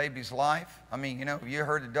little baby's life. You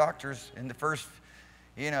heard the doctors in the first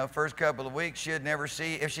couple of weeks. She'd never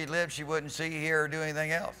see, if she lived, she wouldn't see, hear, or do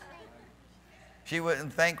anything else. She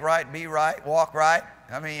wouldn't think right, be right, walk right.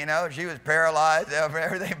 She was paralyzed,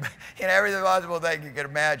 everything, every possible thing you could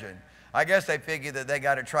imagine. I guess they figured that they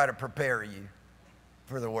got to try to prepare you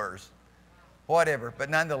for the worst. Whatever, but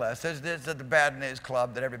nonetheless, this is the bad news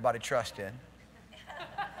club that everybody trusts in.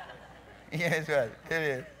 Yes, right. It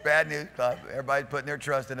is. Bad news club. Everybody's putting their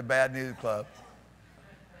trust in the bad news club.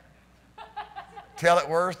 Tell it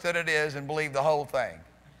worse than it is and believe the whole thing.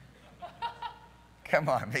 Come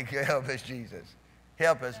on, help us, Jesus.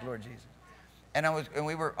 Help us, Lord Jesus. And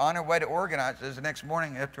we were on our way to organize. It was the next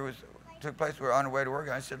morning after it took place, we were on our way to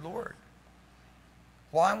organize. I said, Lord,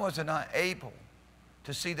 why wasn't I able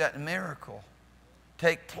to see that miracle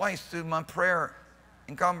take place through my prayer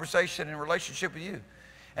and conversation and relationship with you?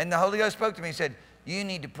 And the Holy Ghost spoke to me and said, you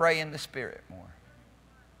need to pray in the Spirit more.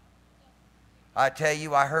 I tell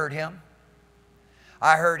you, I heard Him.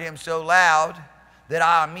 I heard Him so loud that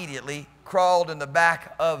I immediately crawled in the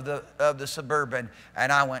back of the Suburban,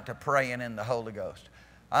 and I went to praying in the Holy Ghost.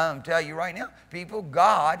 I'm telling you right now, people,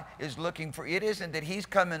 God is looking for, it isn't that He's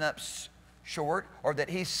coming up short or that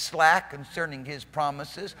He's slack concerning His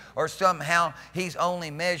promises or somehow He's only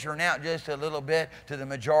measuring out just a little bit to the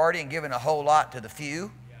majority and giving a whole lot to the few.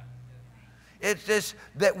 It's just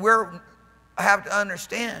that we have to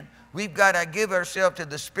understand we've got to give ourselves to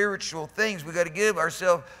the spiritual things. We've got to give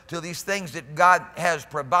ourselves to these things that God has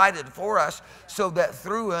provided for us so that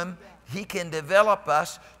through Him, He can develop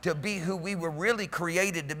us to be who we were really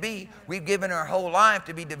created to be. We've given our whole life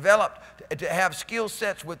to be developed, to have skill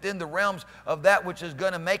sets within the realms of that which is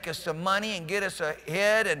going to make us some money and get us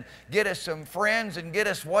ahead and get us some friends and get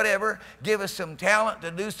us whatever, give us some talent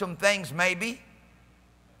to do some things maybe.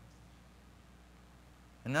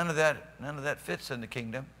 And none of that fits in the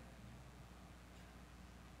kingdom.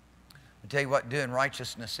 I'll tell you what doing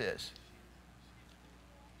righteousness is.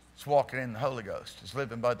 It's walking in the Holy Ghost. It's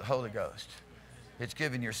living by the Holy Ghost. It's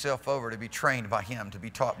giving yourself over to be trained by Him, to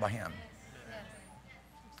be taught by Him.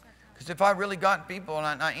 Because if I really got people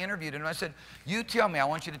and I interviewed them and I said, you tell me, I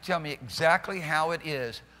want you to tell me exactly how it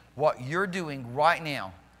is, what you're doing right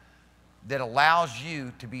now that allows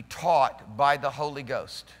you to be taught by the Holy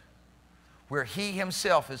Ghost, where He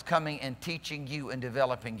Himself is coming and teaching you and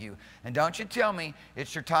developing you. And don't you tell me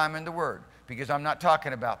it's your time in the Word, because I'm not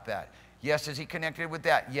talking about that. Yes, is He connected with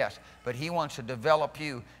that? Yes. But He wants to develop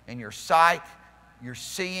you in your sight, your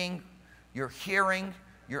seeing, your hearing,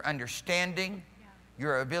 your understanding,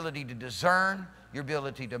 your ability to discern, your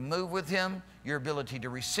ability to move with Him, your ability to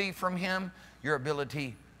receive from Him, your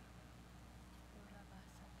ability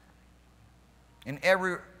in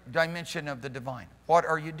every dimension of the divine. What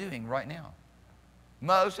are you doing right now?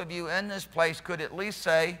 Most of you in this place could at least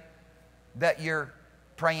say that you're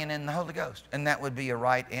praying in the Holy Ghost. And that would be a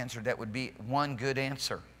right answer. That would be one good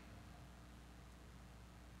answer.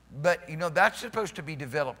 But, you know, that's supposed to be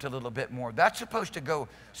developed a little bit more. That's supposed to go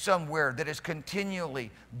somewhere that is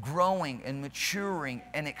continually growing and maturing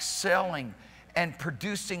and excelling and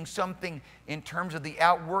producing something in terms of the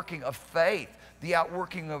outworking of faith, the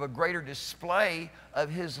outworking of a greater display of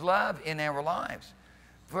His love in our lives.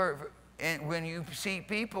 And when you see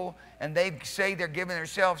people and they say they're giving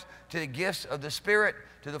themselves to the gifts of the Spirit,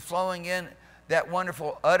 to the flowing in that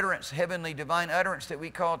wonderful utterance, heavenly divine utterance that we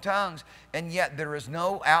call tongues, and yet there's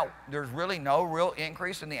really no real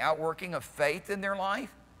increase in the outworking of faith in their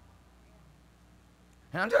life.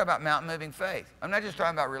 And I'm talking about mountain moving faith. I'm not just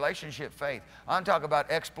talking about relationship faith. I'm talking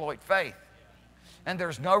about exploit faith. And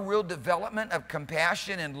there's no real development of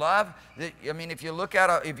compassion and love. I mean, if you look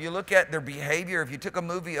at their behavior, if you took a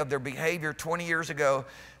movie of their behavior 20 years ago,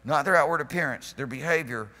 not their outward appearance, their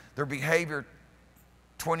behavior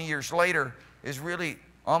 20 years later is really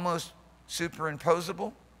almost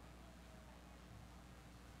superimposable.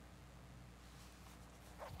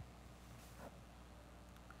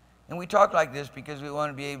 And we talk like this because we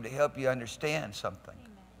want to be able to help you understand something.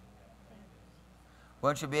 We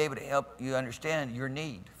want you to be able to help you understand your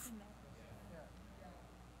need.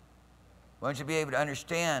 We want you to be able to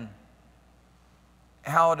understand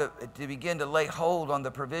how to begin to lay hold on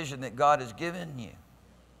the provision that God has given you.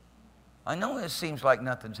 I know it seems like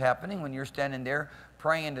nothing's happening when you're standing there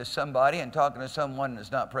praying to somebody and talking to someone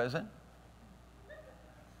that's not present.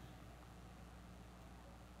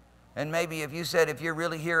 And maybe if you said, if you're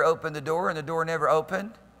really here, open the door, and the door never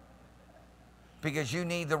opened because you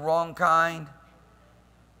need the wrong kind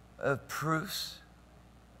of proofs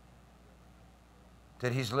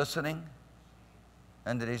that He's listening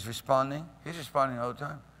and that He's responding. He's responding all the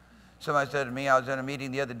time. Somebody said to me, I was in a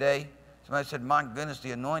meeting the other day, somebody said, my goodness,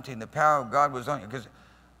 the anointing, the power of God was on you. Because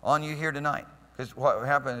on you here tonight. Because what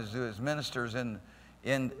happened is there was ministers in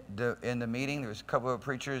the meeting. There was a couple of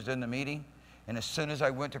preachers in the meeting. And as soon as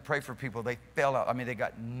I went to pray for people, they fell out. I mean, they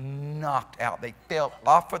got knocked out. They fell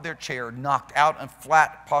off of their chair, knocked out and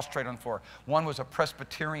flat, prostrate on the floor. One was a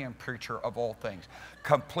Presbyterian preacher of all things.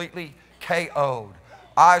 Completely KO'd.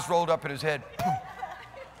 Eyes rolled up in his head. Boom.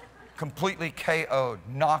 Completely KO'd.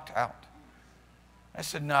 Knocked out. I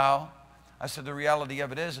said, no. I said, the reality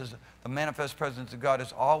of it is the manifest presence of God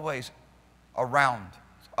is always around.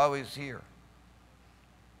 It's always here.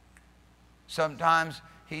 Sometimes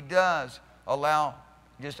He does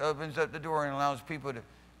just opens up the door and allows people to,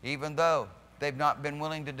 even though they've not been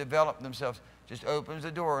willing to develop themselves, just opens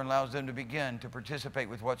the door and allows them to begin to participate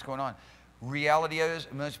with what's going on. Reality is,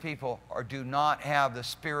 most people do not have the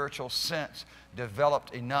spiritual sense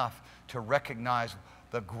developed enough to recognize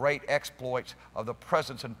the great exploits of the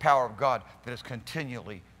presence and power of God that is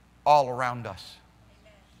continually all around us.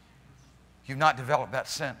 You've not developed that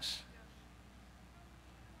sense.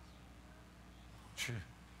 True.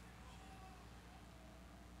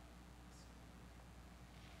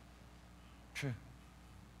 True.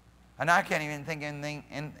 And I can't even think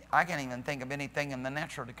of anything in the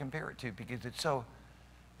natural to compare it to, because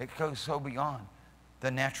it goes so beyond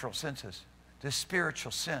the natural senses, the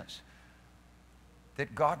spiritual sense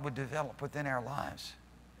that God would develop within our lives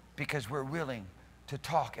because we're willing to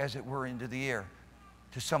talk, as it were, into the air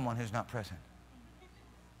to someone who's not present.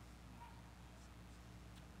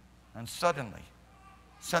 And suddenly,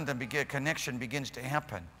 connection begins to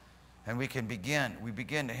happen, and we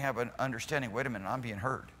begin to have an understanding. Wait a minute, I'm being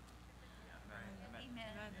heard. Amen.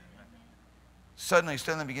 Suddenly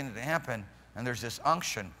something begins to happen, and there's this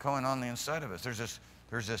unction going on the inside of us.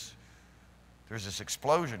 There's this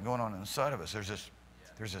explosion going on inside of us. There's this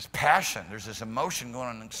passion. There's this emotion going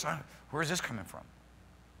on inside. Where is this coming from?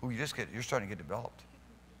 You're starting to get developed.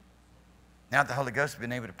 Now the Holy Ghost has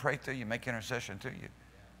been able to pray through you, make intercession through you.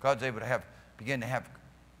 God's able to begin to have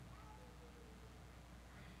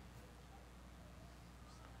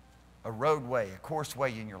a roadway, a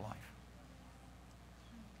courseway in your life.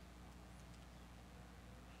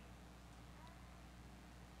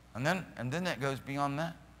 And then that goes beyond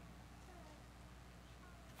that.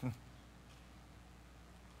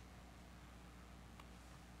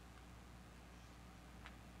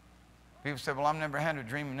 People say, well, I've never had a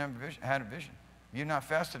dream, never had a vision. You've not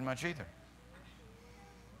fasted much either.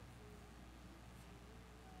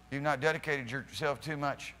 You've not dedicated yourself too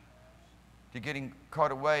much to getting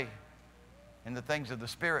caught away in the things of the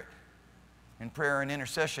Spirit, in prayer and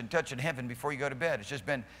intercession, touching heaven before you go to bed. It's just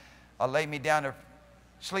been a lay me down to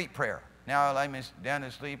sleep prayer. Now I lay me down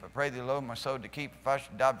to sleep. I pray thee, Lord, my soul to keep. If I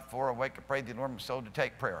should die before I wake, I pray thee, Lord, my soul to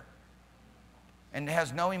take. Prayer. And it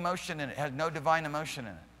has no emotion in it. It has no divine emotion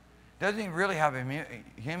in it. It doesn't even really have a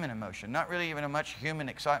human emotion. Not really even a much human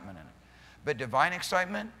excitement in it. But divine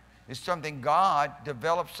excitement is something God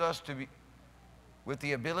develops us to be, with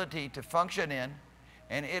the ability to function in,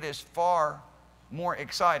 and it is far more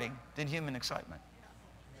exciting than human excitement.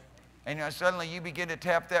 And suddenly you begin to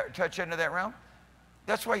touch into that realm.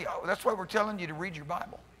 That's why we're telling you to read your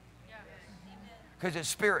Bible. Because it's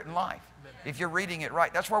spirit and life. If you're reading it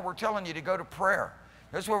right. That's why we're telling you to go to prayer.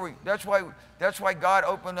 That's why God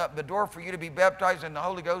opened up the door for you to be baptized in the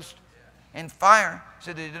Holy Ghost and fire,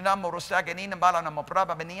 so that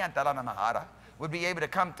would be able to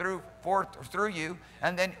come forth through you,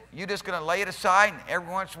 and then you're just going to lay it aside, and every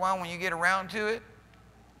once in a while when you get around to it,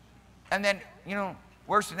 and then,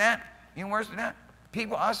 worse than that,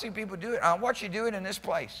 I see people do it. I watch you do it in this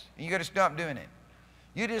place, and you got to stop doing it.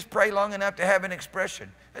 You just pray long enough to have an expression.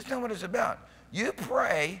 That's not what it's about. You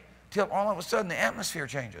pray till all of a sudden the atmosphere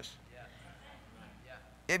changes.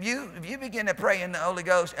 If you begin to pray in the Holy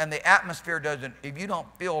Ghost and the atmosphere doesn't, if you don't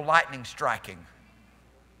feel lightning striking,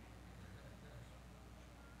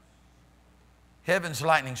 heaven's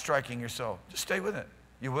lightning striking your soul, just stay with it.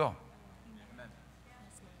 You will.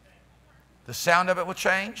 The sound of it will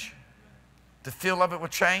change. The feel of it will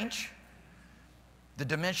change. The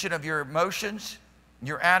dimension of your emotions,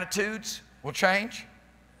 your attitudes will change.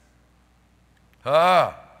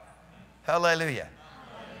 Oh, hallelujah.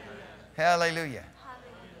 Hallelujah.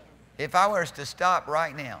 If I was to stop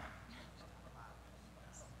right now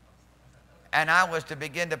and I was to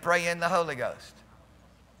begin to pray in the Holy Ghost,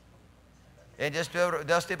 and just have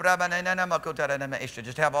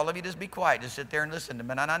all of you just be quiet, just sit there and listen.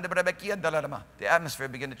 The atmosphere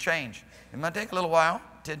begin to change. It might take a little while,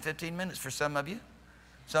 10, 15 minutes for some of you.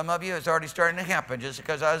 Some of you, it's already starting to happen just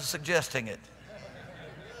because I was suggesting it.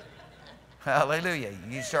 Hallelujah.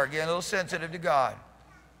 You start getting a little sensitive to God.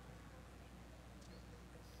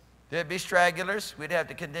 There'd be stragglers. We'd have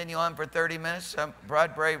to continue on for 30 minutes.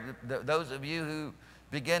 I'd pray those of you who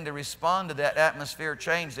begin to respond to that atmosphere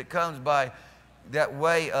change that comes by that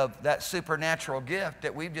way of that supernatural gift,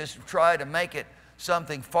 that we've just tried to make it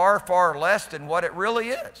something far, far less than what it really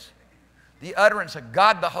is. The utterance of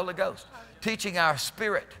God the Holy Ghost, teaching our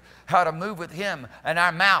spirit how to move with Him and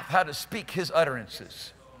our mouth how to speak His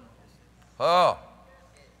utterances. Oh,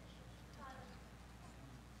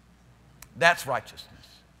 that's righteousness.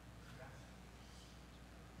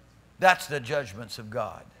 That's the judgments of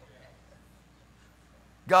God.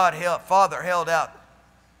 Father held out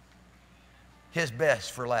His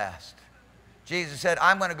best for last. Jesus said,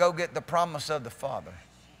 I'm going to go get the promise of the Father.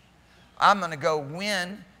 I'm going to go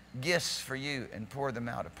win gifts for you and pour them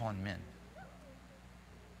out upon men.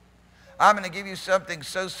 I'm going to give you something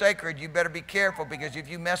so sacred, you better be careful, because if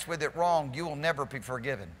you mess with it wrong, you will never be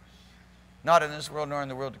forgiven. Not in this world nor in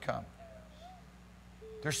the world to come.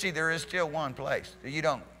 There is still one place that you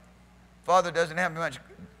don't. Father doesn't have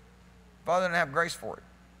grace for it.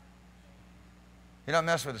 You don't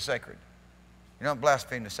mess with the sacred. You don't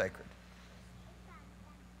blaspheme the sacred.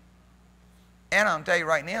 And I'm tell you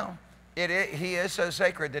right now, He is so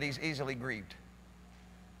sacred that He's easily grieved.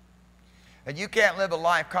 And you can't live a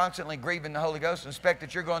life constantly grieving the Holy Ghost and expect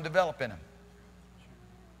that you're going to develop in Him.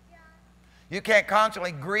 You can't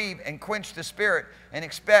constantly grieve and quench the Spirit and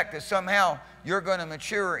expect that somehow you're going to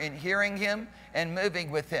mature in hearing Him and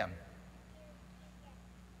moving with Him.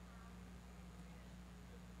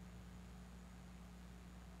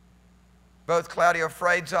 Both Claudio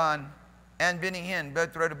Fradzon and Benny Hinn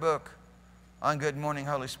both wrote a book on Good Morning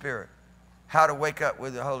Holy Spirit. How to wake up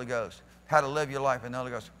with the Holy Ghost. How to live your life in the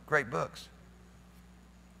Holy Ghost. Great books.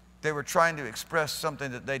 They were trying to express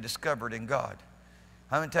something that they discovered in God.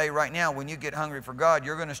 I'm going to tell you right now, when you get hungry for God,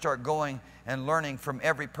 you're going to start going and learning from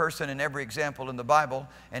every person and every example in the Bible,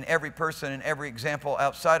 and every person and every example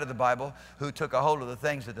outside of the Bible who took a hold of the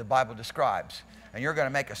things that the Bible describes. And you're going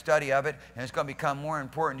to make a study of it, and it's going to become more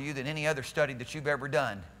important to you than any other study that you've ever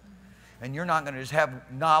done. And you're not going to just have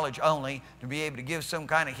knowledge only to be able to give some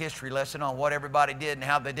kind of history lesson on what everybody did and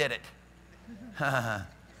how they did it. But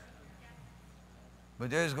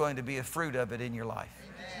there's going to be a fruit of it in your life.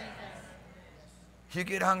 If you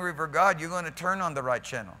get hungry for God, you're going to turn on the right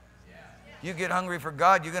channel. You get hungry for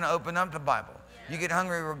God, you're going to open up the Bible. You get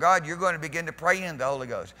hungry for God, you're going to begin to pray in the Holy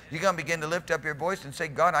Ghost. You're going to begin to lift up your voice and say,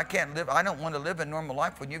 God, I don't want to live a normal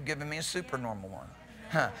life when you've given me a super normal one.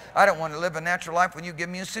 I don't want to live a natural life when you give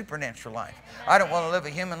me a supernatural life. I don't want to live a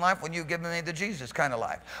human life when you've given me the Jesus kind of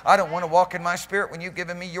life. I don't want to walk in my spirit when you've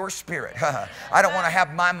given me your spirit. I don't want to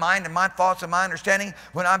have my mind and my thoughts and my understanding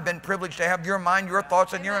when I've been privileged to have your mind, your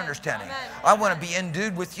thoughts, and your understanding. I want to be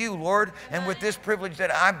endued with you, Lord, and with this privilege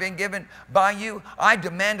that I've been given by you, I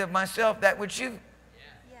demand of myself that which you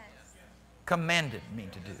commanded me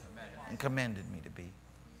to do and commanded me to be.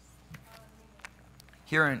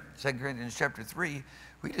 Here in 2 Corinthians chapter 3,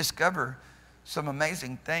 we discover some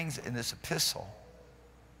amazing things in this epistle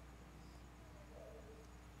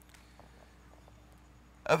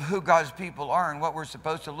of who God's people are and what we're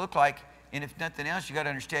supposed to look like. And if nothing else, you got to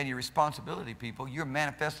understand your responsibility, people. You're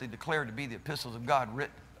manifestly declared to be the epistles of God,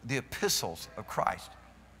 the epistles of Christ.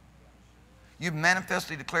 You've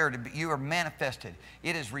manifestly declared to be, you are manifested.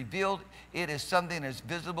 It is revealed, it is something that's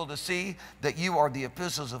visible to see that you are the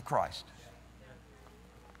epistles of Christ.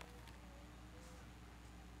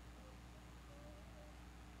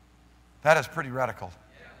 That is pretty radical.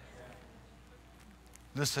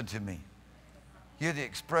 Listen to me. You're the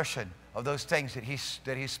expression of those things that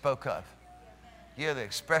he spoke of. You're the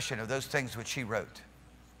expression of those things which he wrote.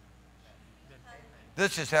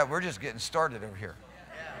 This is how we're just getting started over here.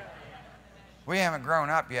 We haven't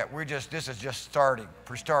grown up yet. This is just starting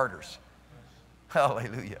for starters.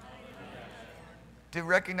 Hallelujah. To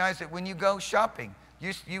recognize that when you go shopping,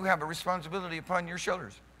 you have a responsibility upon your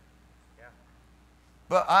shoulders.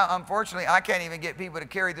 But unfortunately, I can't even get people to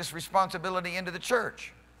carry this responsibility into the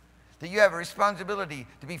church. That you have a responsibility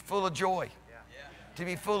to be full of joy, to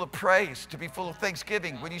be full of praise, to be full of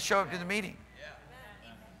thanksgiving when you show up to the meeting.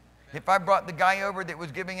 If I brought the guy over that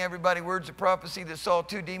was giving everybody words of prophecy that saw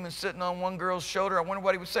two demons sitting on one girl's shoulder, I wonder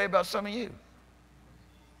what he would say about some of you.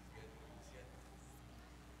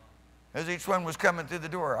 As each one was coming through the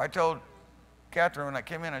door, I told Catherine when I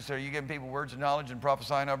came in, I said, are you giving people words of knowledge and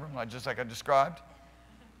prophesying over them, just like I described?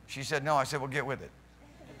 She said, no. I said, well, get with it.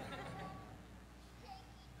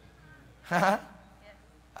 I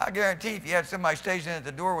guarantee if you had somebody stationed at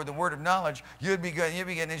the door with the word of knowledge, you'd be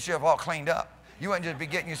getting yourself all cleaned up. You wouldn't just be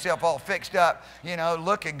getting yourself all fixed up,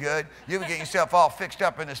 looking good. You'd be getting yourself all fixed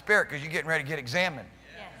up in the spirit because you're getting ready to get examined.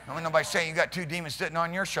 Yes. I mean, nobody's saying you got two demons sitting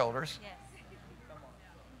on your shoulders. Yes.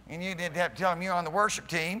 And you didn't have to tell them you're on the worship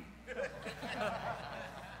team.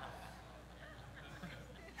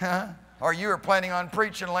 Or you were planning on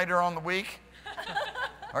preaching later on the week.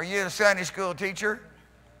 Are you the Sunday school teacher?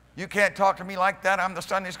 You can't talk to me like that. I'm the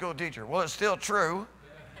Sunday school teacher. Well, it's still true.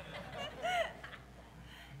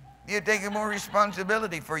 You're taking more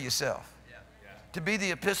responsibility for yourself to be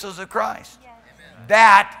the epistles of Christ.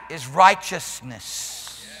 That is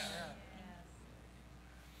righteousness.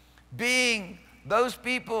 Being those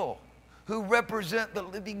people who represent the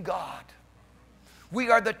living God. We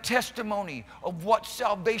are the testimony of what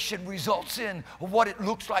salvation results in, of what it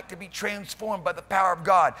looks like to be transformed by the power of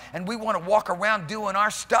God. And we want to walk around doing our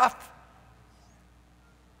stuff.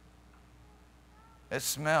 It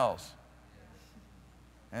smells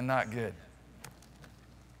and not good.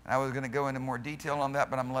 I was going to go into more detail on that,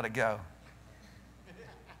 but I'm going to let it go.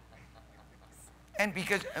 And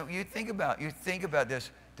because you think about this,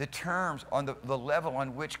 the terms on the level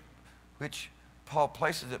on which Paul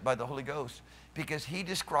places it by the Holy Ghost, because he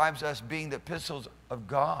describes us being the epistles of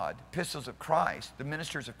God, epistles of Christ, the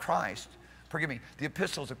ministers of Christ, the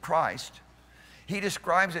epistles of Christ. He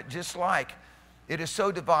describes it just like it is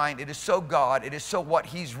so divine, it is so God, it is so what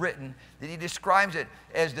he's written, that he describes it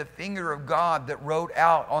as the finger of God that wrote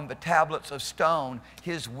out on the tablets of stone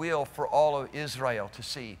his will for all of Israel to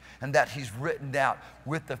see. And that he's written out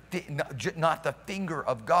with not the finger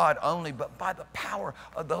of God only, but by the power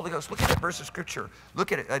of the Holy Ghost. Look at that verse of Scripture.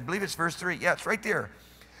 Look at it. I believe it's verse 3. Yeah, it's right there.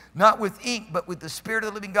 Not with ink, but with the Spirit of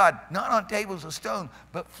the living God. Not on tables of stone,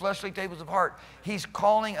 but fleshly tables of heart. He's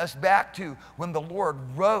calling us back to when the Lord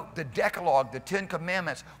wrote the Decalogue, the 10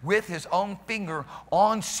 Commandments, with his own finger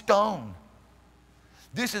on stone.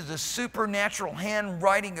 This is the supernatural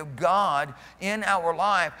handwriting of God in our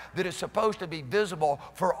life that is supposed to be visible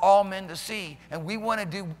for all men to see. And we want to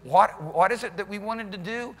do, what is it that we wanted to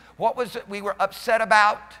do? What was it we were upset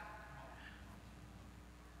about?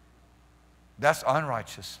 That's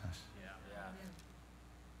unrighteousness.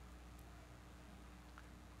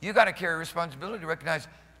 You got to carry responsibility to recognize,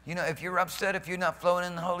 if you're upset, if you're not flowing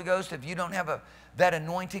in the Holy Ghost, if you don't have that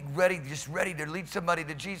anointing ready to lead somebody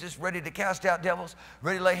to Jesus, ready to cast out devils,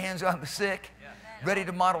 ready to lay hands on the sick, ready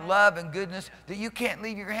to model love and goodness, that you can't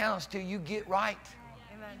leave your house till you get right,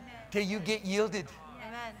 till you get yielded,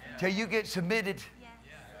 till you get submitted.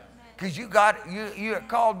 Because you are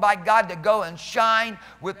called by God to go and shine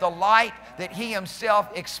with the light that He Himself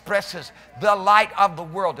expresses, the light of the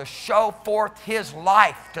world, to show forth His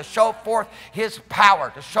life, to show forth His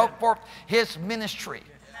power, to show forth His ministry.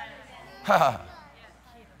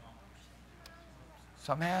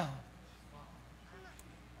 Somehow,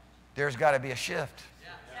 there's got to be a shift.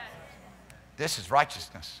 This is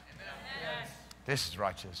righteousness. This is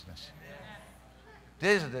righteousness.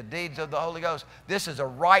 These are the deeds of the Holy Ghost. This is a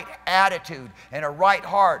right attitude and a right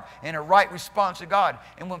heart and a right response to God.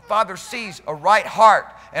 And when Father sees a right heart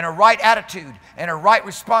and a right attitude and a right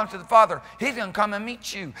response to the Father, He's going to come and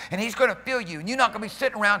meet you. And He's going to fill you. And you're not going to be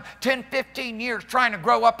sitting around 10, 15 years trying to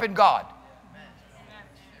grow up in God.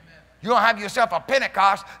 You're going to have yourself a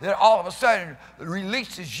Pentecost that all of a sudden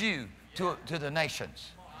releases you to the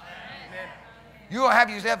nations. You're going to have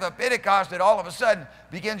yourself a Pentecost that all of a sudden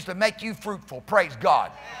begins to make you fruitful. Praise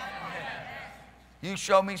God. You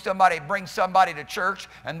show me somebody, bring somebody to church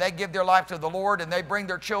and they give their life to the Lord and they bring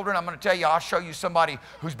their children. I'm going to tell you, I'll show you somebody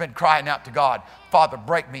who's been crying out to God. Father,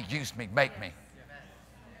 break me, use me, make me.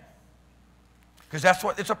 Because that's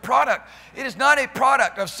what, it's a product. It is not a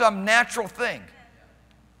product of some natural thing.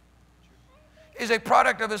 Is a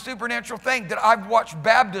product of a supernatural thing that I've watched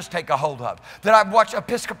Baptists take a hold of, that I've watched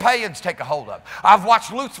Episcopalians take a hold of. I've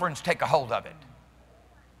watched Lutherans take a hold of it.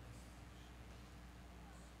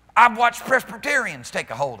 I've watched Presbyterians take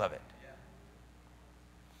a hold of it.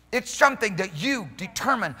 It's something that you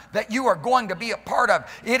determine that you are going to be a part of.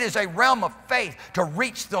 It is a realm of faith to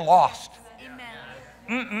reach the lost.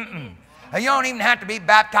 Amen. And you don't even have to be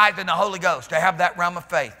baptized in the Holy Ghost to have that realm of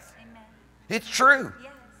faith. Amen. It's true. Yes.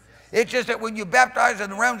 It's just that when you baptize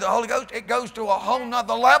in the realm of the Holy Ghost, it goes to a whole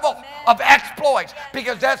nother level of exploits.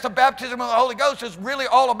 Because that's the baptism of the Holy Ghost is really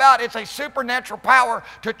all about. It's a supernatural power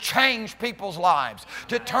to change people's lives.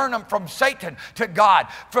 To turn them from Satan to God.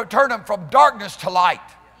 To turn them from darkness to light.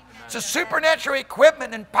 It's a supernatural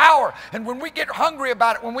equipment and power. And when we get hungry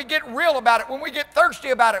about it, when we get real about it, when we get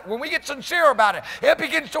thirsty about it, when we get sincere about it, it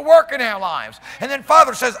begins to work in our lives. And then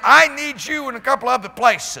Father says, I need you in a couple other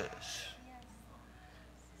places.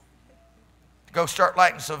 Go start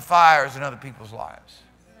lighting some fires in other people's lives.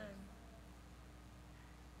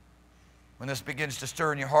 When this begins to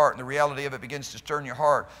stir in your heart and the reality of it begins to stir in your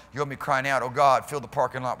heart, you'll be crying out, oh God, fill the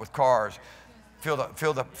parking lot with cars. Fill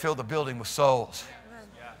the building with souls.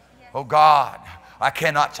 Oh God, I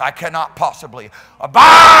cannot possibly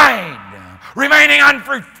abide, remaining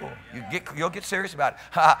unfruitful. You'll get serious about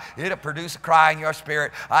it. It'll produce a cry in your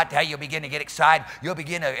spirit. I tell you, you'll begin to get excited.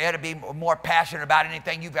 It'll be more passionate about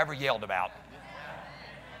anything you've ever yelled about.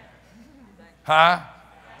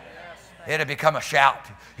 It'll become a shout.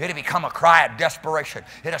 It'll become a cry of desperation.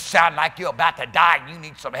 It'll sound like you're about to die and you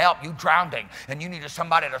need some help. You're drowning and you need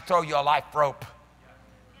somebody to throw you a life rope.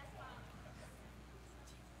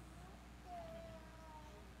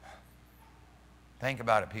 Think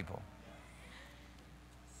about it, people.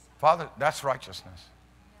 Father, that's righteousness.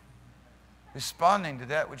 Responding to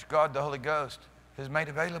that which God, the Holy Ghost, has made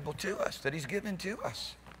available to us, that He's given to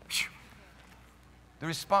us. The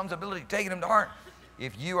responsibility of taking them to heart.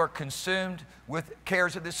 If you are consumed with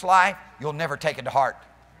cares of this life, you'll never take it to heart.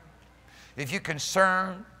 If you're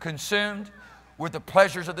consumed with the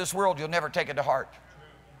pleasures of this world, you'll never take it to heart.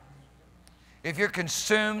 If you're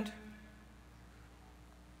consumed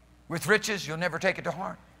with riches, you'll never take it to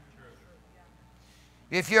heart.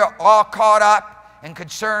 If you're all caught up and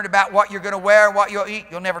concerned about what you're going to wear, what you'll eat,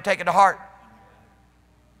 you'll never take it to heart.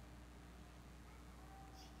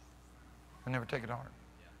 You'll never take it to heart.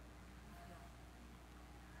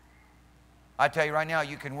 I tell you right now,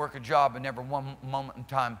 you can work a job and never one moment in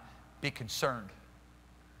time be concerned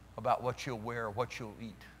about what you'll wear or what you'll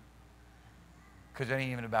eat. Because it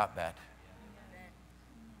ain't even about that.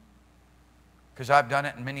 Because I've done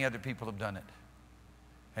it and many other people have done it.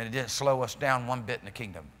 And it didn't slow us down one bit in the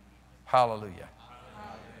kingdom. Hallelujah.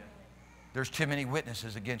 There's too many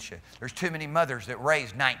witnesses against you. There's too many mothers that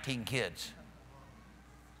raised 19 kids.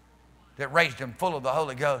 That raised them full of the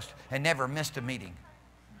Holy Ghost and never missed a meeting.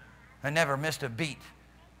 And never missed a beat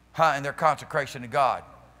in their consecration to God.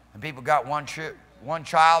 And people got one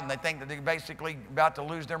child and they think that they're basically about to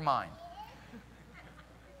lose their mind.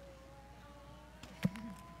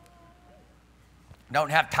 Don't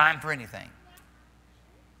have time for anything.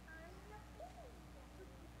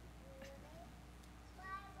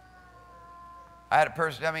 I had a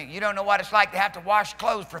person tell me, you don't know what it's like to have to wash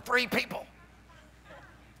clothes for 3 people.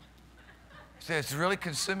 I said, it's really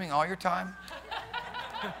consuming all your time?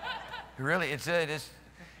 Really,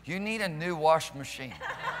 you need a new washing machine.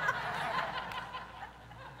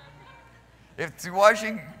 If the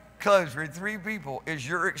washing closed for 3 people is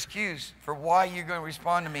your excuse for why you're going to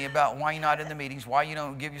respond to me about why you're not in the meetings, why you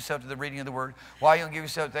don't give yourself to the reading of the Word, why you don't give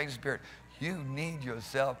yourself to the Spirit. You need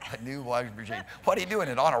yourself a new washing machine. What are you doing?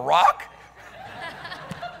 It on a rock?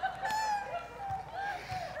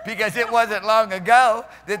 Because it wasn't long ago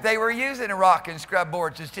that they were using a rock and scrub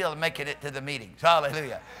boards and still making it to the meetings.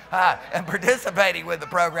 Hallelujah. And participating with the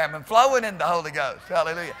program and flowing in the Holy Ghost.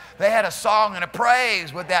 Hallelujah. They had a song and a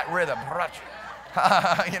praise with that rhythm.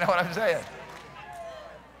 You know what I'm saying?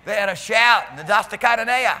 They had a shout and the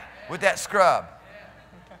Dostakananea with that scrub.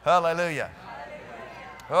 Hallelujah.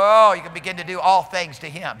 Oh, you can begin to do all things to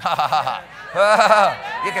Him.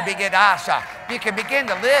 You can begin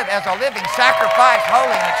to live as a living sacrifice,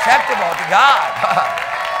 holy and acceptable to God.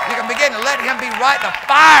 You can begin to let Him be right the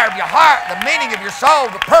fire of your heart, the meaning of your soul,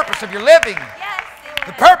 the purpose of your living,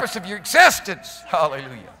 the purpose of your existence.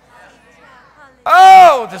 Hallelujah.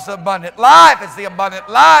 Oh, this abundant life. It's the abundant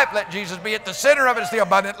life. Let Jesus be at the center of it. It's the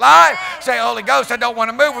abundant life. Say, Holy Ghost, I don't want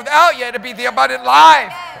to move without you. It'll be the abundant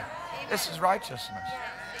life. This is righteousness.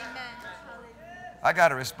 I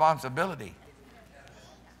got a responsibility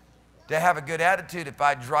to have a good attitude if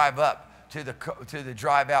I drive up to the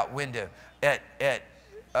drive-out window at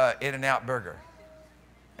In-N-Out Burger.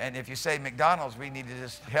 And if you say McDonald's, we need to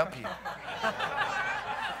just help you.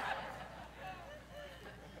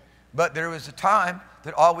 But there was a time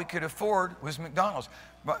that all we could afford was McDonald's.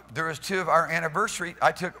 But there was 2 of our anniversary.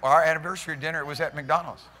 I took our anniversary dinner. It was at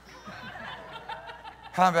McDonald's.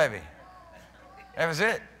 Huh, baby? That was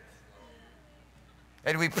it.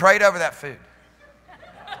 And we prayed over that food.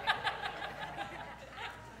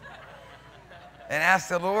 And asked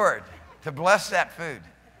the Lord to bless that food.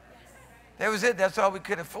 That was it. That's all we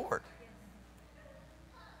could afford.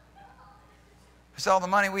 That's all the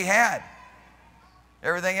money we had.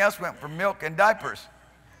 Everything else went for milk and diapers.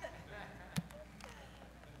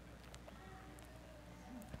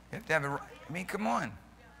 You have to have I mean, come on.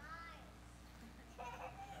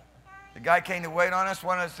 The guy came to wait on us,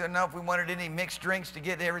 wanted us to know if we wanted any mixed drinks to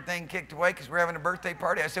get everything kicked away because we're having a birthday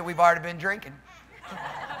party. I said, we've already been drinking.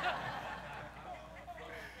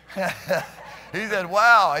 He said,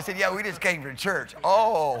 wow. I said, yeah, we just came from church.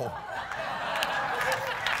 Oh.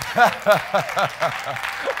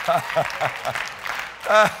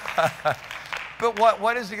 But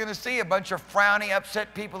what is he going to see? A bunch of frowny,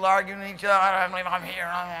 upset people arguing with each other. I don't believe I'm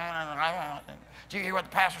here. Did you hear what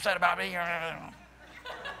the pastor said about me?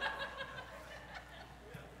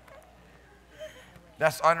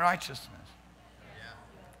 That's unrighteousness.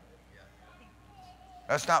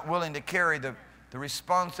 That's not willing to carry the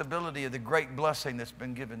responsibility of the great blessing that's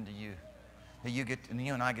been given to you. That you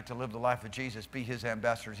and I get to live the life of Jesus, be His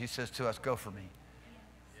ambassadors. He says to us, go for me.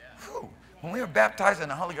 Whew. When we were baptized in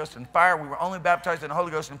the Holy Ghost and fire, we were only baptized in the Holy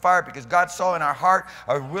Ghost and fire because God saw in our heart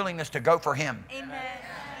a willingness to go for Him. Amen.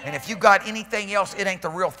 And if you got anything else, it ain't the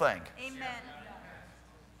real thing. Amen.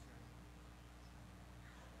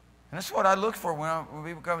 And that's what I look for when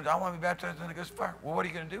people come. I want to be baptized in the Ghost and fire. Well, what are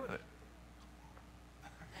you going to do with it?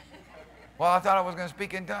 Well, I thought I was going to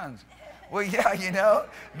speak in tongues. Well, yeah, you know,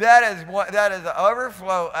 that is the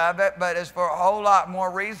overflow of it, but it's for a whole lot more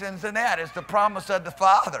reasons than that. It's the promise of the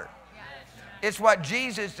Father. It's what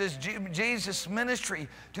Jesus' ministry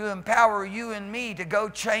to empower you and me to go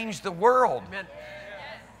change the world. Amen.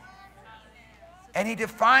 And He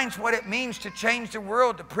defines what it means to change the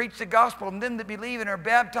world, to preach the gospel, and them that believe and are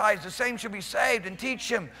baptized, the same shall be saved, and teach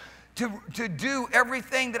them to do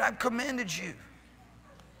everything that I've commanded you,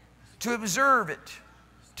 to observe it,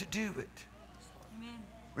 to do it. Amen.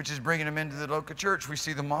 Which is bringing them into the local church. We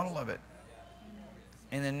see the model of it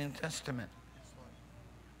in the New Testament.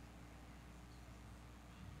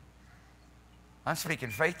 I'm speaking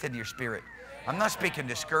faith into your spirit. I'm not speaking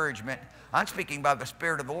discouragement. I'm speaking by the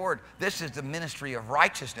Spirit of the Lord. This is the ministry of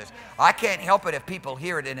righteousness. I can't help it if people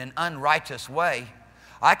hear it in an unrighteous way.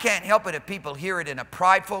 I can't help it if people hear it in a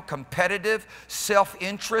prideful, competitive,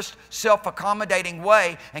 self-interest, self-accommodating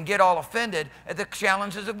way and get all offended at the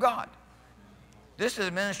challenges of God. This is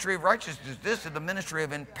the ministry of righteousness. This is the ministry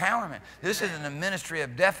of empowerment. This isn't the ministry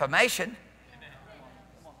of defamation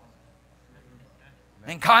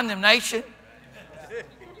and condemnation.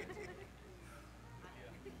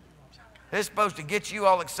 It's supposed to get you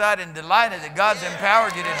all excited and delighted that God's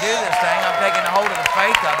empowered you to do this thing. I'm taking a hold of the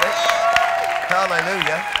faith of it.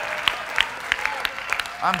 Hallelujah.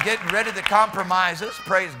 I'm getting rid of the compromises.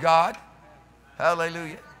 Praise God.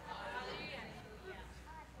 Hallelujah.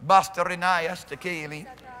 Bastarinaya stakili.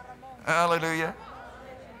 Hallelujah.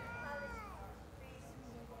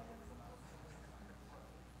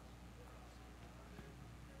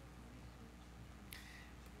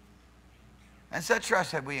 And such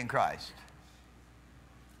trust have we in Christ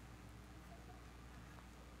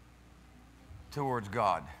towards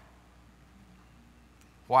God.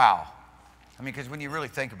 Wow. I mean, because when you really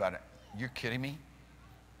think about it, you're kidding me?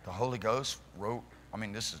 The Holy Ghost wrote, I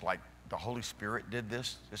mean, this is like the Holy Spirit did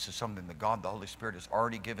this. This is something that God, the Holy Spirit, has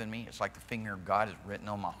already given me. It's like the finger of God is written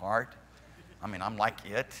on my heart. I mean, I'm like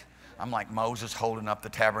it. I'm like Moses holding up the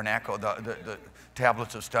tabernacle, the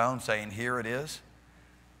tablets of stone, saying, here it is.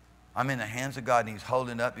 I'm in the hands of God, and He's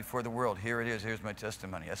holding it up before the world. Here it is. Here's my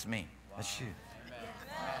testimony. That's me. That's you.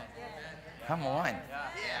 Come on.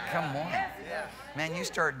 Come on. Man, you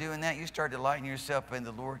start doing that, you start delighting yourself in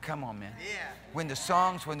the Lord. Come on, man. When the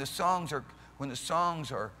songs are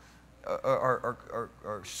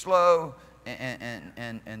slow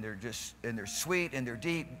and they're sweet and they're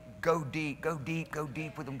deep, go deep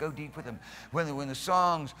with them, go deep with them. When the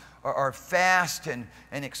songs are fast and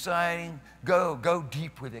exciting, go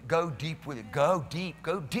deep with it, go deep with it, go deep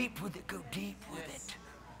with it, go deep with it.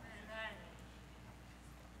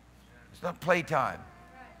 It's not playtime.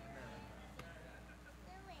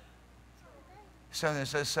 Something that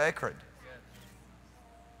says sacred.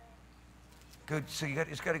 Good. So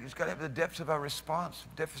it's got to have the depths of our response,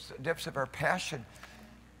 depths of our passion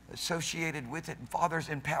associated with it. And Father's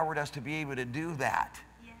empowered us to be able to do that.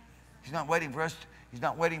 Yes. He's not waiting for us. He's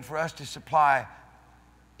not waiting for us to supply,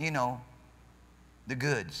 the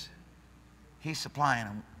goods. He's supplying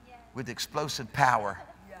them with explosive power,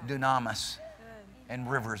 dunamis, and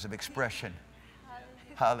rivers of expression.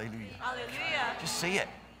 Hallelujah. Hallelujah. Just see it.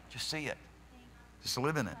 Just see it. Just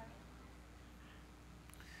live in it.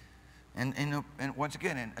 And once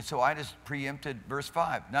again, and so I just preempted verse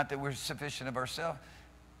 5. Not that we're sufficient of ourselves,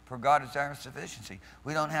 for God is our sufficiency.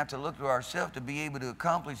 We don't have to look to ourselves to be able to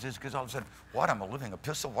accomplish this, because all of a sudden, what? I'm a living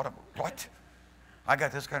epistle? What? I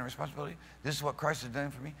got this kind of responsibility? This is what Christ has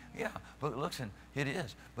done for me? Yeah, but listen, it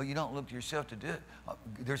is. But you don't look to yourself to do it.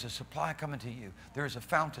 There's a supply coming to you. There's a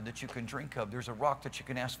fountain that you can drink of. There's a rock that you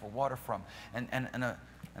can ask for water from.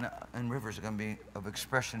 And rivers are going to be of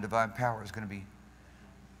expression. Divine power is going to be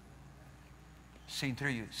seen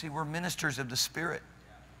through you. See, we're ministers of the Spirit.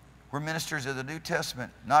 We're ministers of the New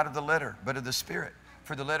Testament, not of the letter, but of the Spirit.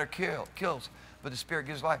 For the letter kills, but the Spirit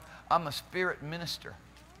gives life. I'm a Spirit minister.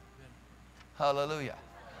 Hallelujah.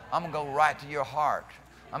 I'm going to go right to your heart.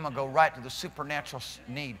 I'm going to go right to the supernatural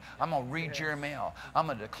need. I'm going to read your mail. I'm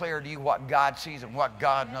going to declare to you what God sees and what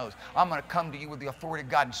God knows. I'm going to come to you with the authority of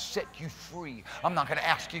God and set you free. I'm not going to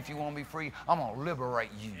ask you if you want to be free. I'm going to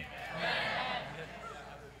liberate you.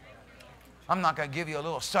 I'm not going to give you a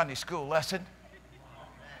little Sunday school lesson.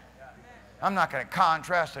 I'm not going to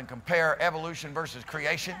contrast and compare evolution versus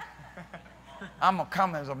creation. I'm going to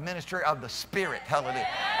come as a minister of the Spirit, hallelujah,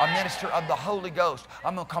 a minister of the Holy Ghost.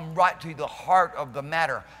 I'm going to come right to the heart of the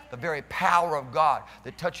matter, the very power of God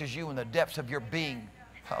that touches you in the depths of your being,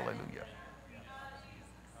 hallelujah.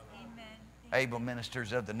 Amen. Able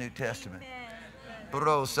ministers of the New Testament. Amen.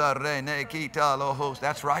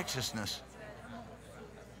 That's righteousness.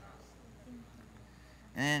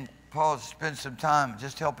 And Paul spends some time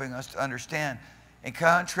just helping us to understand and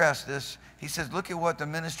contrast this. He says, look at what the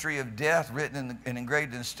ministry of death written and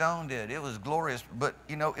engraved in stone did. It was glorious, but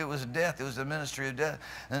it was death. It was the ministry of death.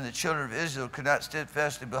 And the children of Israel could not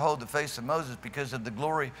steadfastly behold the face of Moses because of the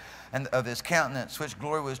glory and of his countenance, which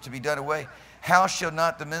glory was to be done away. How shall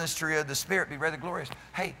not the ministry of the Spirit be rather glorious?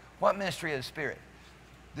 Hey, what ministry of the Spirit?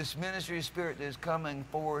 This ministry of the Spirit that is coming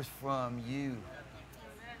forth from you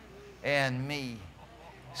and me,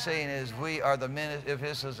 seeing as we are the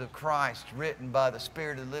epistles of Christ, written by the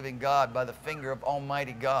Spirit of the living God, by the finger of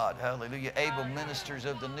Almighty God, hallelujah, able ministers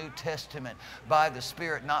of the New Testament, by the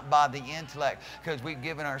Spirit, not by the intellect, because we've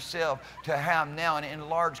given ourselves to Him now in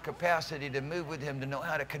enlarged capacity to move with Him, to know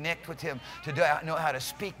how to connect with Him, to know how to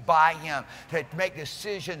speak by Him, to make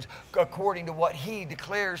decisions according to what He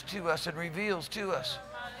declares to us and reveals to us.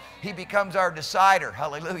 He becomes our decider,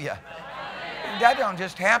 hallelujah. That don't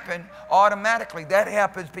just happen automatically. That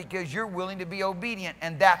happens because you're willing to be obedient,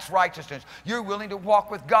 and that's righteousness. You're willing to walk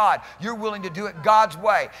with God. You're willing to do it God's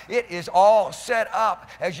way. It is all set up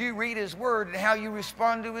as you read His Word and how you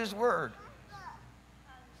respond to His Word.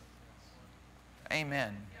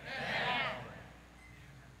 Amen. Amen.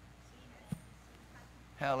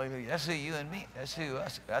 Hallelujah. That's who you and me. That's who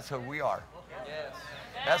us. That's who we are. Yes.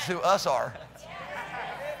 That's who us are.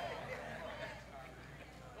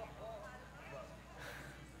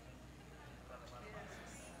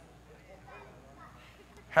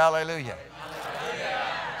 Hallelujah. Hallelujah.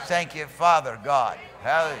 Thank you, Father God.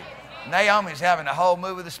 Hallelujah. Naomi's having a whole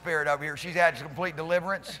move of the Spirit over here. She's had complete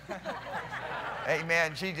deliverance.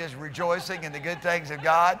 Amen. She's just rejoicing in the good things of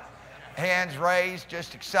God. Hands raised,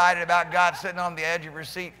 just excited about God, sitting on the edge of your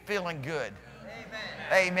seat, feeling good.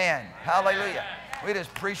 Amen. Amen. Hallelujah. We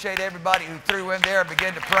just appreciate everybody who threw in there and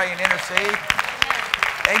began to pray and intercede.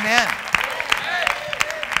 Amen.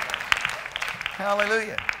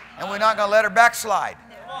 Hallelujah. And we're not going to let her backslide.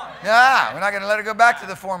 Nah, we're not going to let her go back to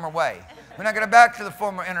the former way. We're not going to go back to the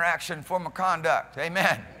former interaction, former conduct.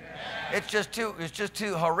 Amen. It's just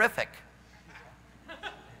too horrific.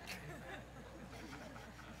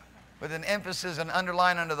 With an emphasis and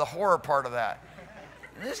underline under the horror part of that.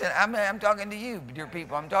 Listen, I'm talking to you, dear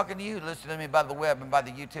people. I'm talking to you. Listen to me by the web and by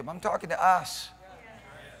the YouTube. I'm talking to us.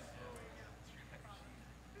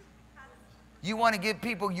 You want to give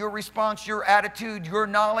people your response, your attitude, your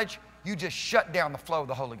knowledge, you just shut down the flow of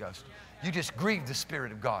the Holy Ghost. You just grieve the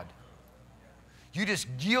Spirit of God. You just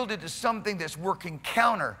yielded to something that's working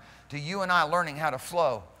counter to you and I learning how to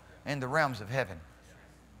flow in the realms of heaven.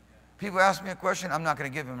 People ask me a question, I'm not going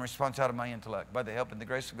to give them a response out of my intellect. By the help and the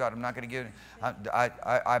grace of God, I'm not going to give it.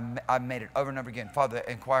 I've made it over and over again. Father,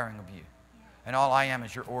 inquiring of you. And all I am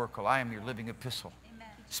is your oracle. I am your living epistle.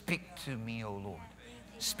 Speak to me, O Lord.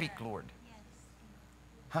 Speak, Lord.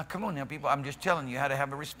 Huh, come on now, people. I'm just telling you how to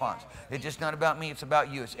have a response. It's just not about me. It's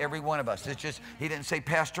about you. It's every one of us. It's just, he didn't say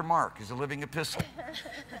Pastor Mark is a living epistle.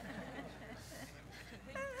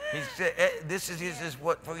 He said, this is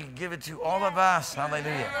what we give it to all of us.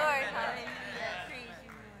 Hallelujah.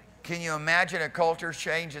 Can you imagine a culture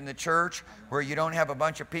change in the church where you don't have a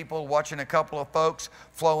bunch of people watching a couple of folks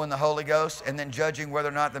flow in the Holy Ghost and then judging whether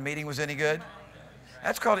or not the meeting was any good?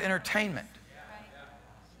 That's called entertainment.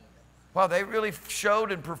 Well, they really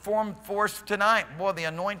showed and performed for us tonight. Boy, the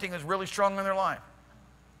anointing is really strong in their life.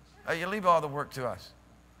 You leave all the work to us.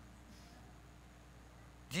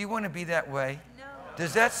 Do you want to be that way? No.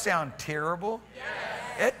 Does that sound terrible?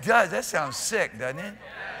 Yes. It does. That sounds sick, doesn't it?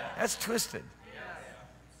 Yes. That's twisted.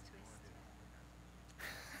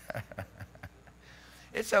 Yes.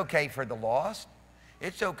 It's okay for the lost.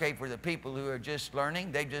 It's okay for the people who are just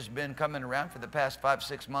learning. They've just been coming around for the past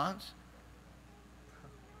 5-6 months.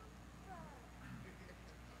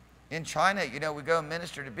 In China, you know, we go and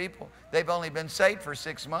minister to people. They've only been saved for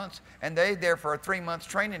 6 months, and they're there for a 3 months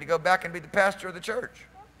training to go back and be the pastor of the church.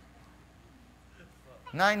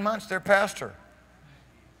 9 months, they're pastor.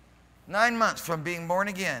 9 months from being born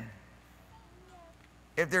again.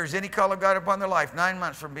 If there's any call of God upon their life, 9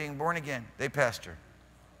 months from being born again, they pastor.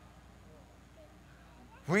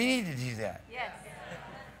 We need to do that. Yes.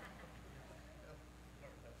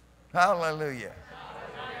 Hallelujah.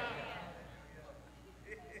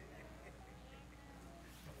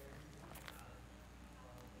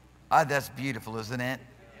 Ah, that's beautiful, isn't it?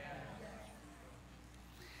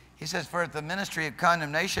 He says, for if the ministry of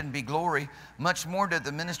condemnation be glory, much more did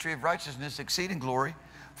the ministry of righteousness exceed in glory.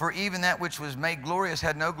 For even that which was made glorious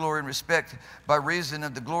had no glory in respect by reason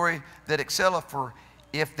of the glory that excelleth. For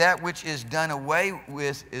if that which is done away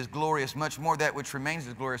with is glorious, much more that which remains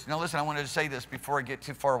is glorious. Now listen, I wanted to say this before I get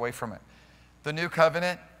too far away from it. The new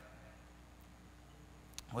covenant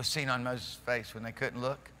was seen on Moses' face when they couldn't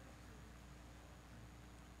look.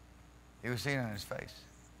 It was seen on his face.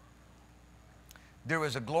 There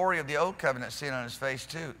was a glory of the old covenant seen on his face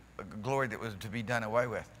too, a glory that was to be done away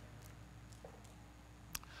with.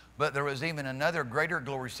 But there was even another greater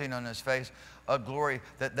glory seen on his face, a glory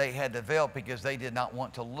that they had to veil because they did not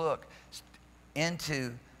want to look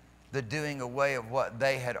into the doing away of what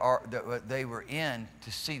they were in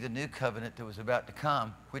to see the new covenant that was about to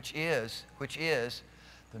come, which is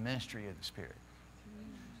the ministry of the Spirit,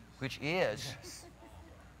 which is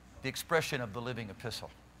the expression of the living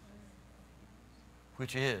epistle,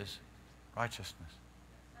 which is righteousness.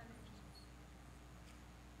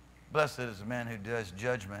 Blessed is the man who does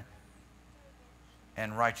judgment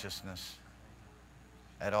and righteousness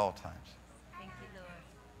at all times. Thank you, Lord.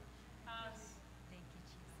 Thank you,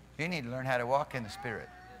 Jesus. You need to learn how to walk in the Spirit.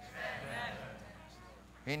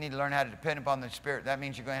 You need to learn how to depend upon the Spirit. That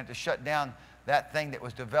means you're going to have to shut down that thing that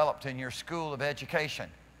was developed in your school of education.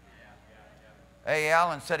 A.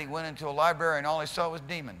 Allen said he went into a library and all he saw was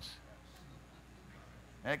demons.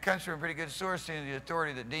 And it comes from a pretty good source in the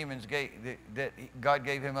authority that demons that God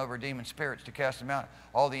gave him over demon spirits to cast them out.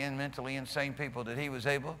 All the mentally insane people that he was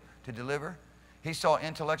able to deliver. He saw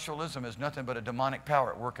intellectualism as nothing but a demonic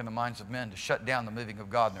power at work in the minds of men to shut down the moving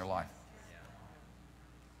of God in their life.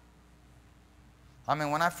 I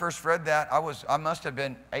mean, when I first read that, I must have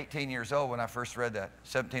been 18 years old when I first read that,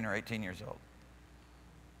 17 or 18 years old.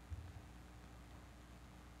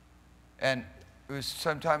 And it was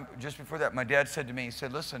sometime just before that, my dad said to me, he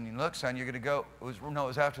said, listen, look, son, you're going to go. It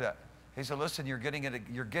was after that. He said, listen, you're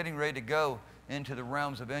getting ready to go into the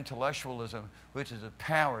realms of intellectualism, which is a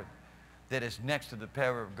power that is next to the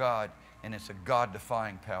power of God, and it's a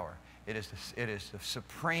God-defying power. It is the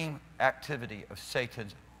supreme activity of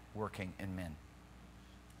Satan's working in men.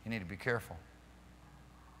 You need to be careful.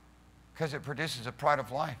 Because it produces a pride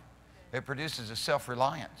of life. It produces a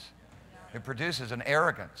self-reliance. It produces an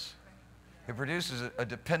arrogance. It produces a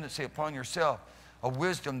dependency upon yourself, a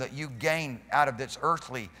wisdom that you gain out of that's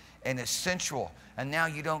earthly and is sensual. And now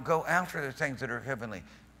you don't go after the things that are heavenly.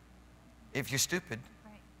 If you're stupid.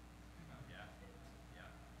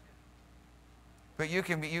 But you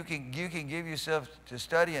can give yourself to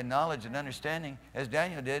study and knowledge and understanding, as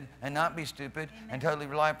Daniel did, and not be stupid. Amen. And totally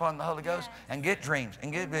rely upon the Holy Ghost and get dreams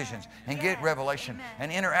and get visions and get revelation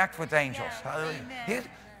and interact with angels. Hallelujah.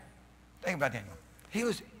 Think about Daniel. He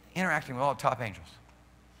was interacting with all the top angels.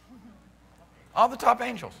 All the top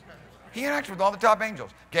angels. He interacted with all the top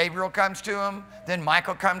angels. Gabriel comes to him. Then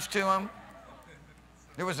Michael comes to him.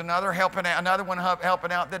 There was another one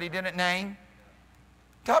helping out that he didn't name.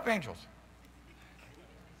 Top angels.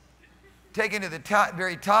 Taken to the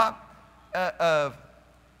very top of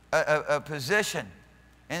a position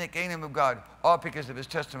in the kingdom of God, all because of his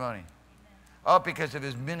testimony, all because of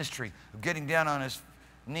his ministry of getting down on his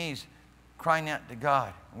knees, crying out to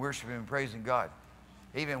God, worshiping and praising God,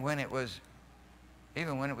 even when it was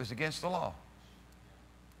against the law.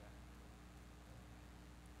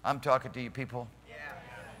 I'm talking to you people.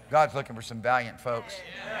 God's looking for some valiant folks.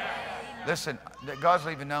 Listen, God's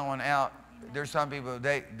leaving no one out. There's some people,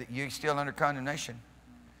 you're still under condemnation.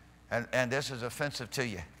 And this is offensive to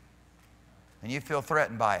you. And you feel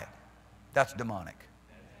threatened by it. That's demonic.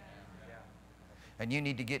 And you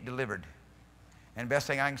need to get delivered. And the best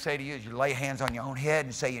thing I can say to you is you lay hands on your own head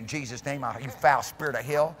and say, in Jesus' name, you foul spirit of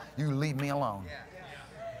hell, you leave me alone.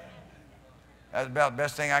 That's about the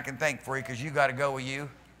best thing I can think for you, because you got to go with you.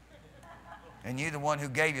 And you're the one who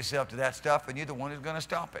gave yourself to that stuff, and you're the one who's going to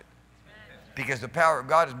stop it. Because the power of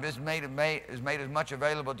God is made as much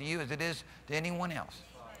available to you as it is to anyone else.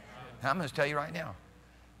 And I'm going to tell you right now,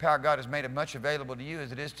 the power of God is made as much available to you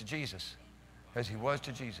as it is to Jesus, as he was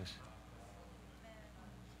to Jesus.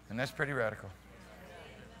 And that's pretty radical.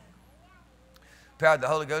 The power of the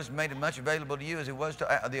Holy Ghost is made as much available to you as it was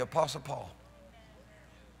to the Apostle Paul.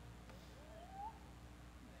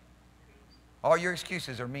 All your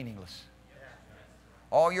excuses are meaningless.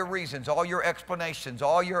 All your reasons, all your explanations,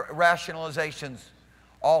 all your rationalizations,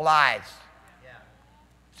 all lies.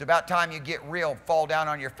 It's about time you get real, fall down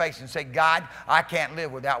on your face and say, God, I can't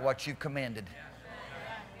live without what you commanded.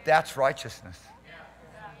 That's righteousness.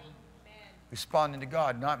 Responding to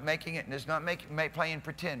God, not making it, and it's not playing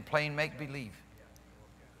pretend, playing make-believe.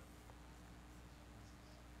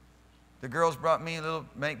 The girls brought me a little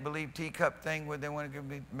make-believe teacup thing where they want to give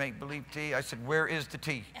me make-believe tea. I said, where is the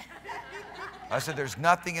tea? I said, there's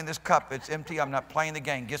nothing in this cup. It's empty. I'm not playing the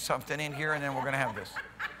game. Get something in here, and then we're going to have this.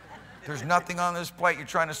 There's nothing on this plate. You're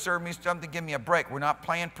trying to serve me something. Give me a break. We're not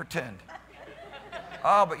playing pretend.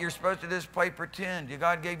 Oh, but you're supposed to just play pretend.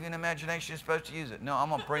 God gave you an imagination. You're supposed to use it. No, I'm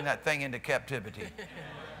going to bring that thing into captivity.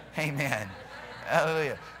 Amen.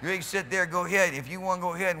 Hallelujah. You can sit there, go ahead. If you want to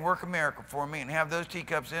go ahead and work a miracle for me and have those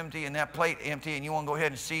teacups empty and that plate empty, and you want to go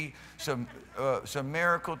ahead and see some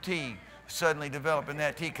miracle tea suddenly develop in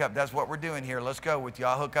that teacup, that's what we're doing here. Let's go with you.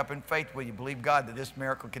 I'll hook up in faith with you. Believe God that this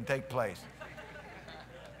miracle can take place.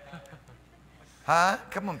 Huh?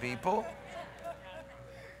 Come on, people.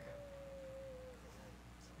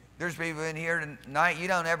 There's people in here tonight, you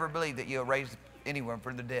don't ever believe that you'll raise anyone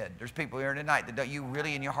from the dead. There's people here tonight that you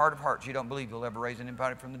really, in your heart of hearts, you don't believe you'll ever raise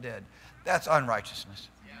anybody from the dead. That's unrighteousness.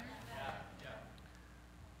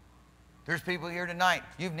 There's people here tonight,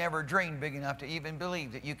 you've never dreamed big enough to even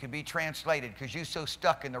believe that you could be translated because you're so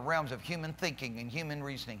stuck in the realms of human thinking and human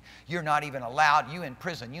reasoning. You're not even allowed, you in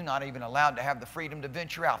prison, you're not even allowed to have the freedom to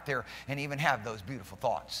venture out there and even have those beautiful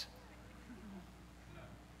thoughts.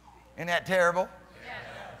 Isn't that terrible?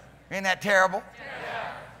 Isn't that terrible?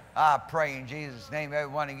 I pray in Jesus' name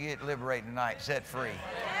everyone to get liberated tonight, set free.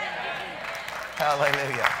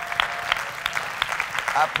 Hallelujah.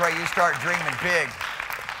 I pray you start dreaming big.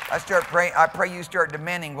 I pray you start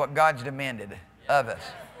demanding what God's demanded of us.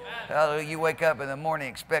 Hallelujah. You wake up in the morning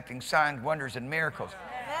expecting signs, wonders, and miracles.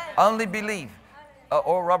 Only believe.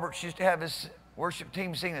 Oral Roberts used to have his worship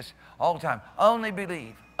team sing this all the time. Only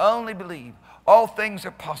believe. Only believe. All things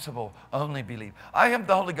are possible. Only believe. I have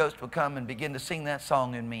the Holy Ghost will come and begin to sing that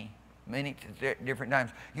song in me many different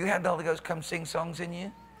times. You have the Holy Ghost come sing songs in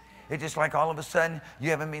you? It's just like all of a sudden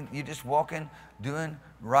you're just walking, doing,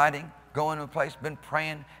 writing, going to a place, been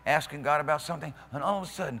praying, asking God about something, and all of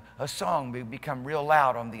a sudden a song will become real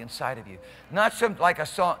loud on the inside of you. Not like a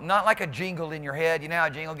song, not like a jingle in your head. You know how a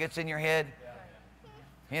jingle gets in your head?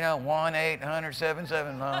 You know,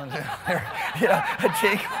 1-800-771. You know, a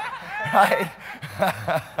jingle, right?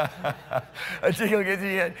 A jingle gets in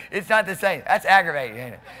your head. It's not the same. That's aggravating,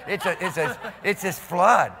 ain't it? It's this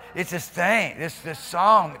flood. It's this thing. This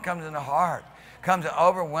song that comes in the heart, comes and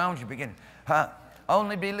overwhelms you. Begin,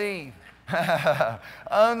 only believe.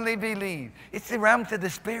 Only believe. It's the realm to the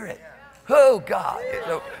Spirit. Oh, God.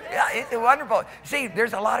 It's wonderful. See,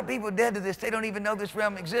 there's a lot of people dead to this. They don't even know this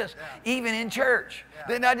realm exists, even in church.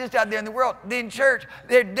 They're not just out there in the world. They're in church.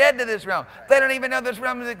 They're dead to this realm. They don't even know this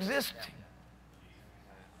realm exists.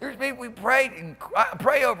 There's people we pray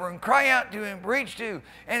over and cry out to and preach to.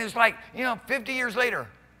 And it's like, 50 years later,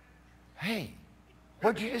 hey,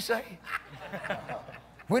 what'd you just say?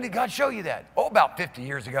 When did God show you that? Oh, about 50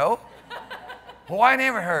 years ago. Well, I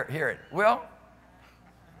never hear it. Well,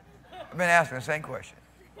 I've been asking the same question.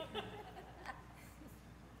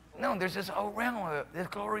 No, there's this whole realm, this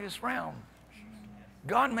glorious realm.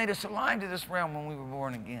 God made us alive to this realm when we were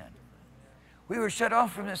born again. We were shut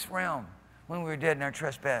off from this realm when we were dead in our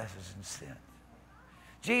trespasses and sins.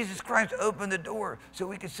 Jesus Christ opened the door so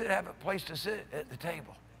we could have a place to sit at the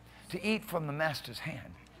table, to eat from the Master's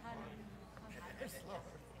hand,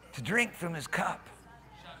 to drink from His cup,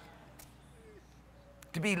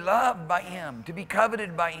 to be loved by Him, to be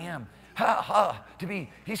coveted by Him.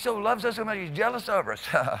 He so loves us so much, He's jealous of us.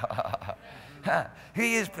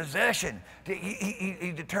 He is possession.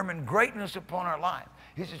 He determined greatness upon our life.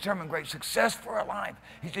 He's determined great success for our life.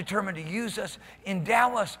 He's determined to use us,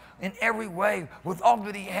 endow us in every way with all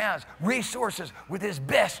that He has, resources, with His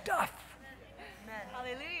best stuff. Amen.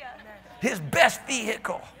 Hallelujah. His best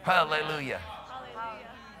vehicle. Hallelujah.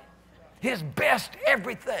 Hallelujah. His best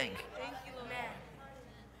everything. Thank you, Lord.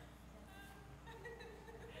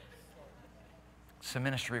 It's the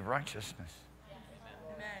ministry of righteousness.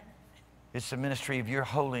 Amen. It's the ministry of you're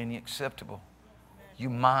holy and you're acceptable. You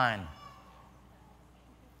mine.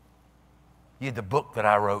 You're the book that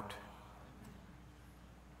I wrote.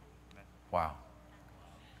 Wow.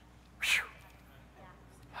 Whew.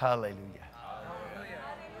 Hallelujah.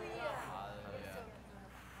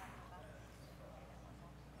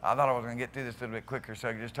 I thought I was going to get through this a little bit quicker so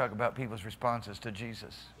I could just talk about people's responses to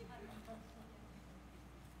Jesus.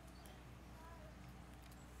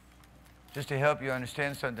 Just to help you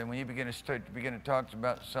understand something, when you begin to talk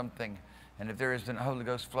about something, and if there isn't a Holy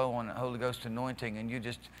Ghost flow on it, Holy Ghost anointing, and you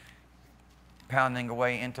just pounding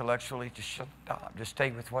away intellectually, just shut up. Just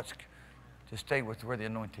stay with where the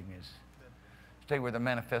anointing is. Stay where the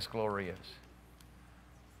manifest glory is.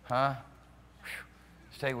 Huh?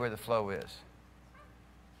 Stay where the flow is.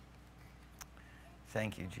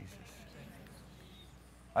 Thank you, Jesus.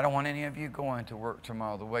 I don't want any of you going to work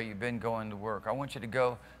tomorrow the way you've been going to work. I want you to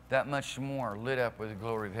go that much more lit up with the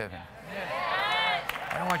glory of heaven.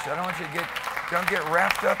 I don't want you to don't get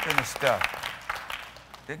wrapped up in the stuff.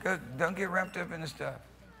 Don't get wrapped up in the stuff.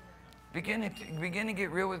 Begin to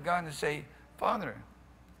get real with God and say, Father,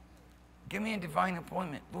 give me a divine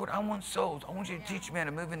appointment. Lord, I want souls. I want you to teach me how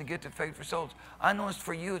to move in to get to faith for souls. I know it's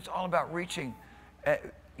for you. It's all about reaching,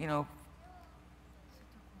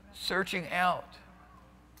 searching out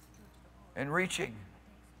and reaching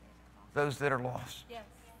those that are lost. Yes.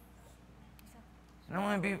 And I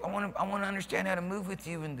want to understand how to move with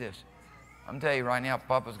you in this. I'm telling you right now,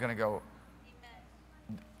 Papa's going to go.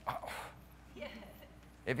 Oh.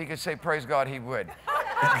 If he could say praise God, he would.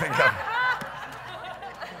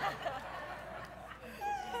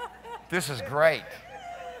 This is great.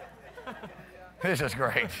 This is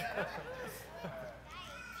great.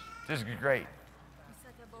 This is great.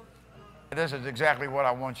 This is exactly what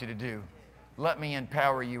I want you to do. Let me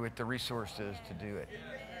empower you with the resources to do it.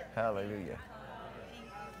 Hallelujah.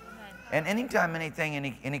 And anytime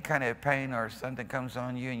any kind of pain or something comes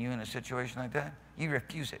on you and you're in a situation like that, you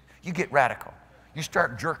refuse it. You get radical. You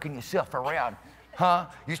start jerking yourself around. Huh?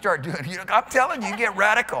 You start doing, I'm telling you, you get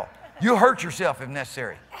radical. You hurt yourself if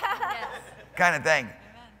necessary. Kind of thing.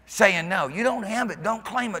 Saying no. You don't have it. Don't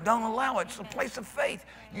claim it. Don't allow it. It's a place of faith.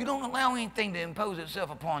 You don't allow anything to impose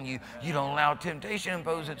itself upon you. You don't allow temptation to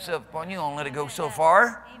impose itself upon you. You don't let it go so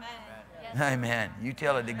far. Amen. Amen. You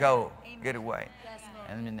tell it to go. Get away.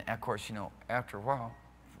 And then, of course, after a while,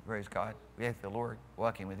 praise God, we have the Lord,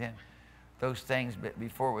 walking with Him. Those things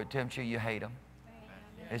before would tempt you, you hate them.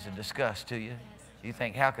 It's a disgust to you. You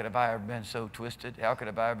think, how could I have been so twisted? How could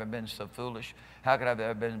I have been so foolish? How could I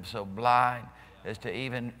have been so blind as to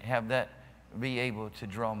even have that be able to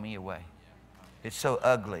draw me away? It's so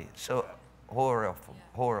ugly. It's so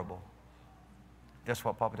horrible. That's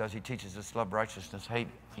what Papa does. He teaches us love, righteousness, hate,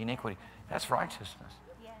 iniquity. That's righteousness.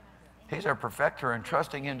 He's our perfecter, and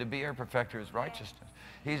trusting him to be our perfecter is righteousness.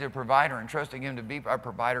 He's a provider, and trusting him to be our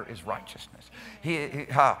provider is righteousness. He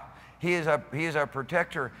is our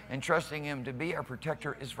protector, and trusting him to be our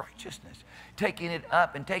protector is righteousness. Taking it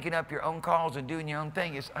up and taking up your own cause and doing your own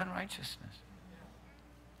thing is unrighteousness.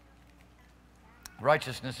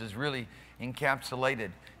 Righteousness is really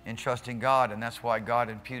encapsulated in trusting God, and that's why God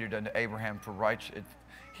imputed unto Abraham for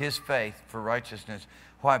his faith for righteousness.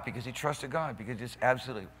 Why? Because he trusted God. Because it's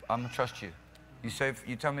absolutely, I'm going to trust you.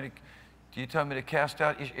 You tell me to cast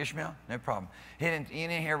out Ishmael? No problem. He didn't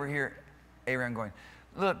ever hear Abraham going,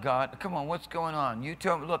 look, God, come on, what's going on? You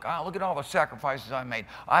tell me, look at all the sacrifices I made.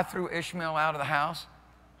 I threw Ishmael out of the house.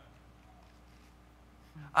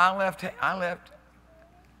 I left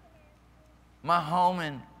my home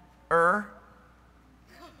in Ur.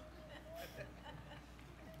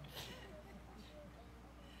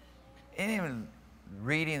 And even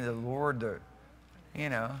reading the Lord,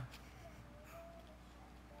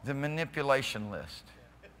 the manipulation list.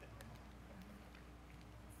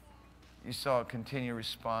 You saw a continued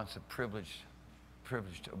response of privilege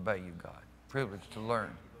to obey you, God. Privilege to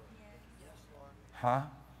learn. Huh?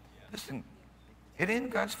 Listen, it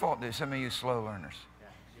isn't God's fault that some of you slow learners.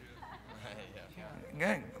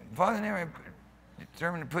 Father never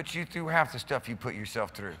determined to put you through half the stuff you put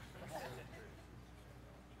yourself through.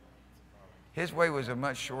 His way was a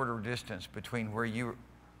much shorter distance between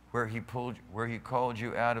where he called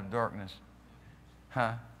you out of darkness,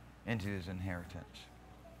 into his inheritance.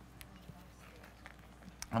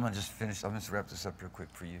 I'm going to just finish. I'm going to wrap this up real quick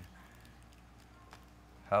for you.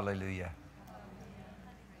 Hallelujah.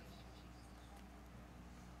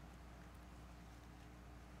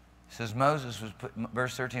 It says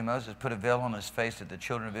verse 13, Moses put a veil on his face that the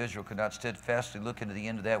children of Israel could not steadfastly look into the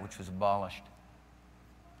end of that which was abolished.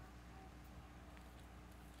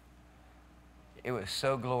 It was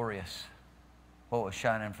so glorious what was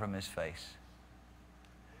shining from his face.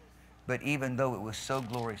 But even though it was so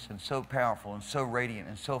glorious and so powerful and so radiant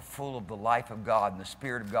and so full of the life of God and the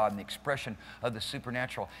Spirit of God and the expression of the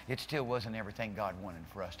supernatural, it still wasn't everything God wanted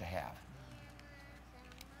for us to have.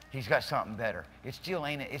 He's got something better. It still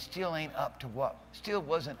ain't up to what? Still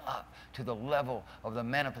wasn't up to the level of the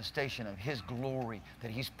manifestation of his glory that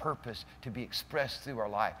he's purposed to be expressed through our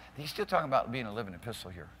life. He's still talking about being a living epistle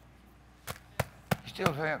here. He's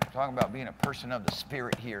still talking about being a person of the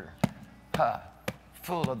Spirit here.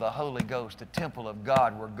 Full of the Holy Ghost, the temple of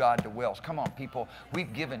God where God dwells. Come on, people.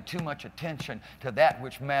 We've given too much attention to that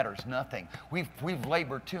which matters nothing. We've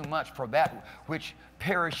labored too much for that which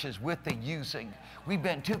perishes with the using. We've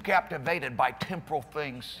been too captivated by temporal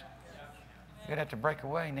things. You're going to have to break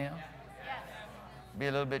away now. Be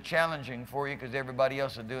a little bit challenging for you because everybody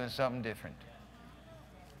else is doing something different.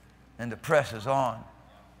 And the press is on.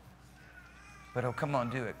 But oh, come on,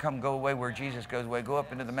 do it. Come, go away where Jesus goes away. Go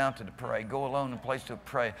up into the mountain to pray. Go alone in a place to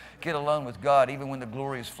pray. Get alone with God even when the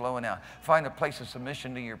glory is flowing out. Find a place of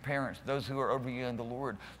submission to your parents, those who are over you in the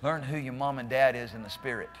Lord. Learn who your mom and dad is in the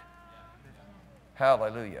Spirit.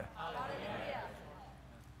 Hallelujah.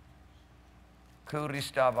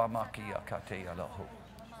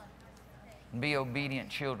 Be obedient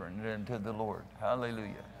children to the Lord.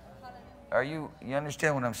 Hallelujah. You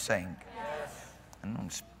understand what I'm saying? And I'm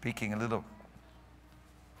speaking a little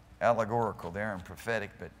allegorical there and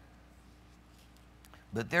prophetic,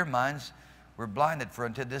 but their minds were blinded, for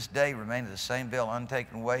unto this day remaineth the same veil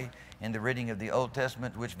untaken away in the reading of the Old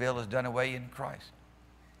Testament, which veil is done away in Christ.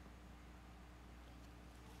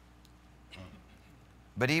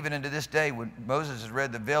 But even unto this day, when Moses has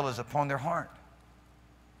read, the veil is upon their heart.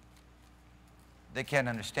 They can't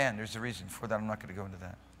understand. There's a reason for that. I'm not going to go into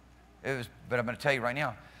that. But I'm going to tell you right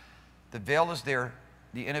now, the veil is there.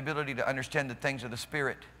 The inability to understand the things of the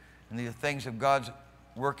Spirit and the things of God's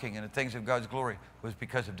working and the things of God's glory was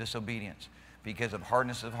because of disobedience, because of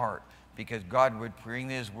hardness of heart, because God would bring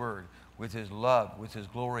his word with his love, with his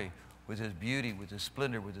glory, with his beauty, with his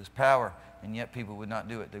splendor, with his power, and yet people would not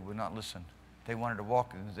do it. They would not listen. They wanted to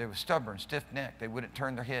walk. They were stubborn, stiff-necked. They wouldn't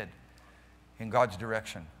turn their head in God's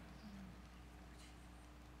direction.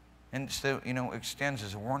 And still, extends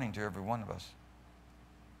as a warning to every one of us.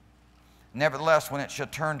 Nevertheless, when it shall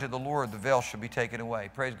turn to the Lord, the veil shall be taken away.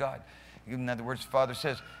 Praise God. In other words, the Father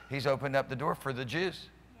says he's opened up the door for the Jews.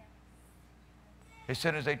 As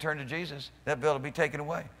soon as they turn to Jesus, that veil will be taken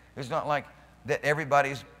away. It's not like that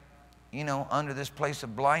everybody's, under this place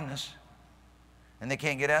of blindness and they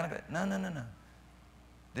can't get out of it. No.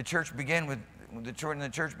 The church began when the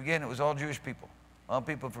church began, it was all Jewish people. All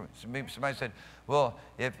people somebody said, well,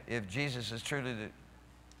 if Jesus is truly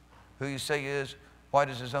who you say he is, why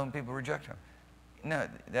does his own people reject him? No,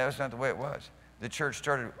 that was not the way it was. The church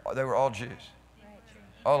started, they were all Jews.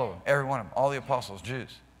 All of them, every one of them, all the apostles, Jews.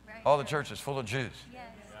 All the churches full of Jews.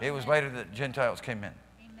 It was later that Gentiles came in.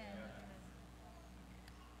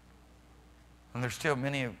 And there's still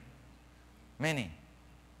many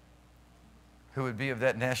who would be of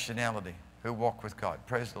that nationality who walk with God.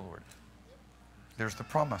 Praise the Lord. There's the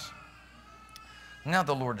promise. Now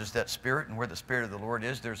the Lord is that Spirit, and where the Spirit of the Lord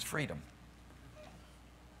is, there's freedom.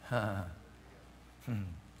 Now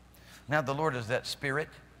the Lord is that Spirit.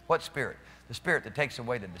 What Spirit? The Spirit that takes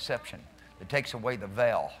away the deception, that takes away the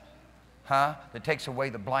veil, that takes away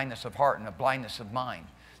the blindness of heart and the blindness of mind,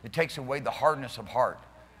 that takes away the hardness of heart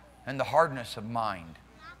and the hardness of mind.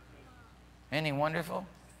 Ain't He wonderful?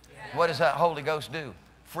 What does that Holy Ghost do?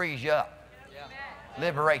 Frees you up.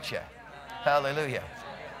 Liberate you. Hallelujah.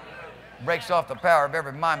 Breaks off the power of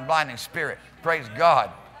every mind-blinding spirit. Praise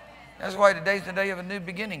God. That's why today's the day of a new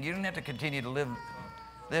beginning. You don't have to continue to live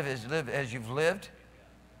as you've lived.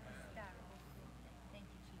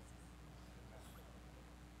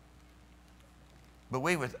 But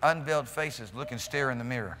we with unveiled faces look and stare in the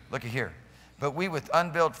mirror. Look at here. But we with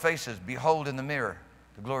unveiled faces behold in the mirror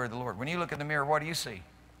the glory of the Lord. When you look in the mirror, what do you see?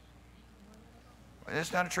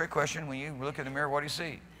 It's not a trick question. When you look in the mirror, what do you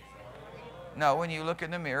see? No, when you look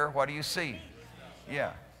in the mirror, what do you see?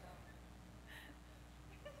 Yeah.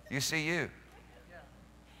 You see you.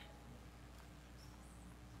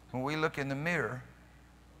 When we look in the mirror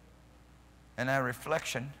and our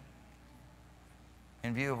reflection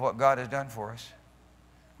in view of what God has done for us,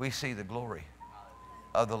 we see the glory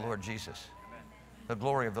of the Lord Jesus, the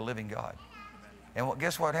glory of the living God. And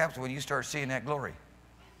guess what happens when you start seeing that glory?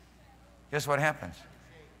 Guess what happens?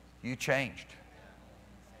 You changed.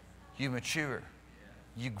 You mature.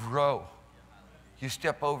 You grow. You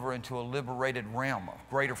step over into a liberated realm of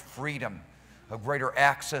greater freedom, of greater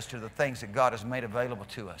access to the things that God has made available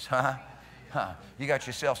to us. You got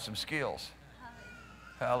yourself some skills.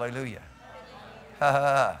 Hallelujah.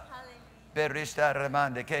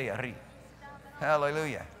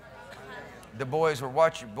 Hallelujah. The boys would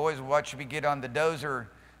watch me get on the dozer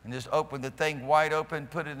and just open the thing wide open,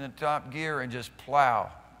 put it in the top gear, and just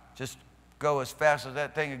plow. Just go as fast as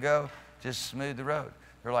that thing would go, just smooth the road.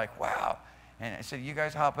 They're like, wow. And I said, you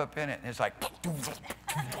guys hop up in it. And it's like,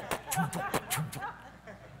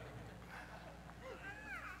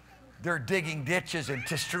 they're digging ditches and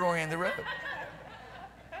destroying the road.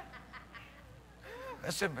 I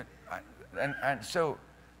said, and so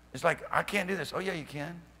it's like, I can't do this. Oh, yeah, you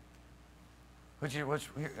can. Here,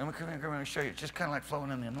 I'm going to show you. It's just kind of like flowing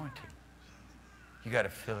in the anointing. You got to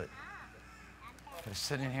feel it. You got to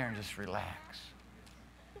sit in here and just relax.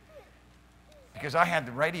 Because I had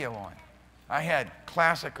the radio on. I had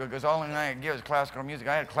classical, because all I could give was classical music.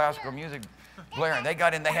 I had classical music blaring. They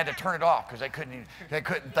got in, they had to turn it off because they couldn't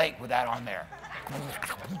think with that on there.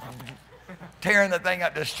 Tearing the thing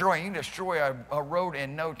up, destroying. You can destroy a road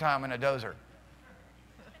in no time in a dozer.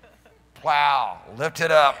 Plow, lift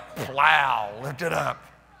it up, plow, lift it up.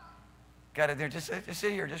 Got it there, just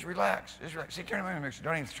sit here, just relax. Just relax. See, turn around,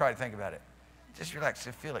 don't even try to think about it. Just relax,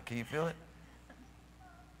 just feel it. Can you feel it?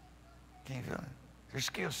 Can you feel it? Your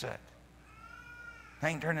skill set.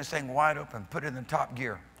 I can turn this thing wide open, put it in the top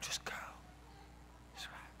gear. Just go. Just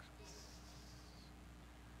relax.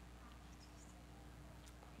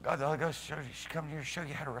 God, the Holy Ghost should come here to show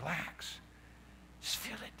you how to relax. Just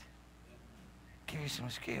feel it. Give you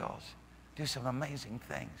some skills. Do some amazing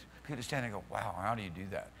things. People stand and go, wow, how do you do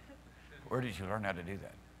that? Where did you learn how to do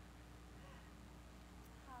that?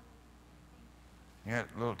 You got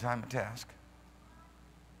a little time to task.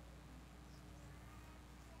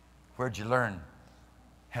 Where'd you learn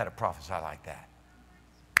how to prophesy like that?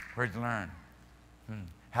 Where'd you learn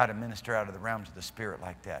how to minister out of the realms of the Spirit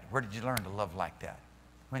like that? Where did you learn to love like that?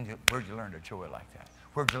 Where'd you learn to joy like that?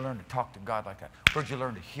 Where'd you learn to talk to God like that? Where'd you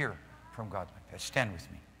learn to hear from God like that? Stand with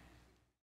me.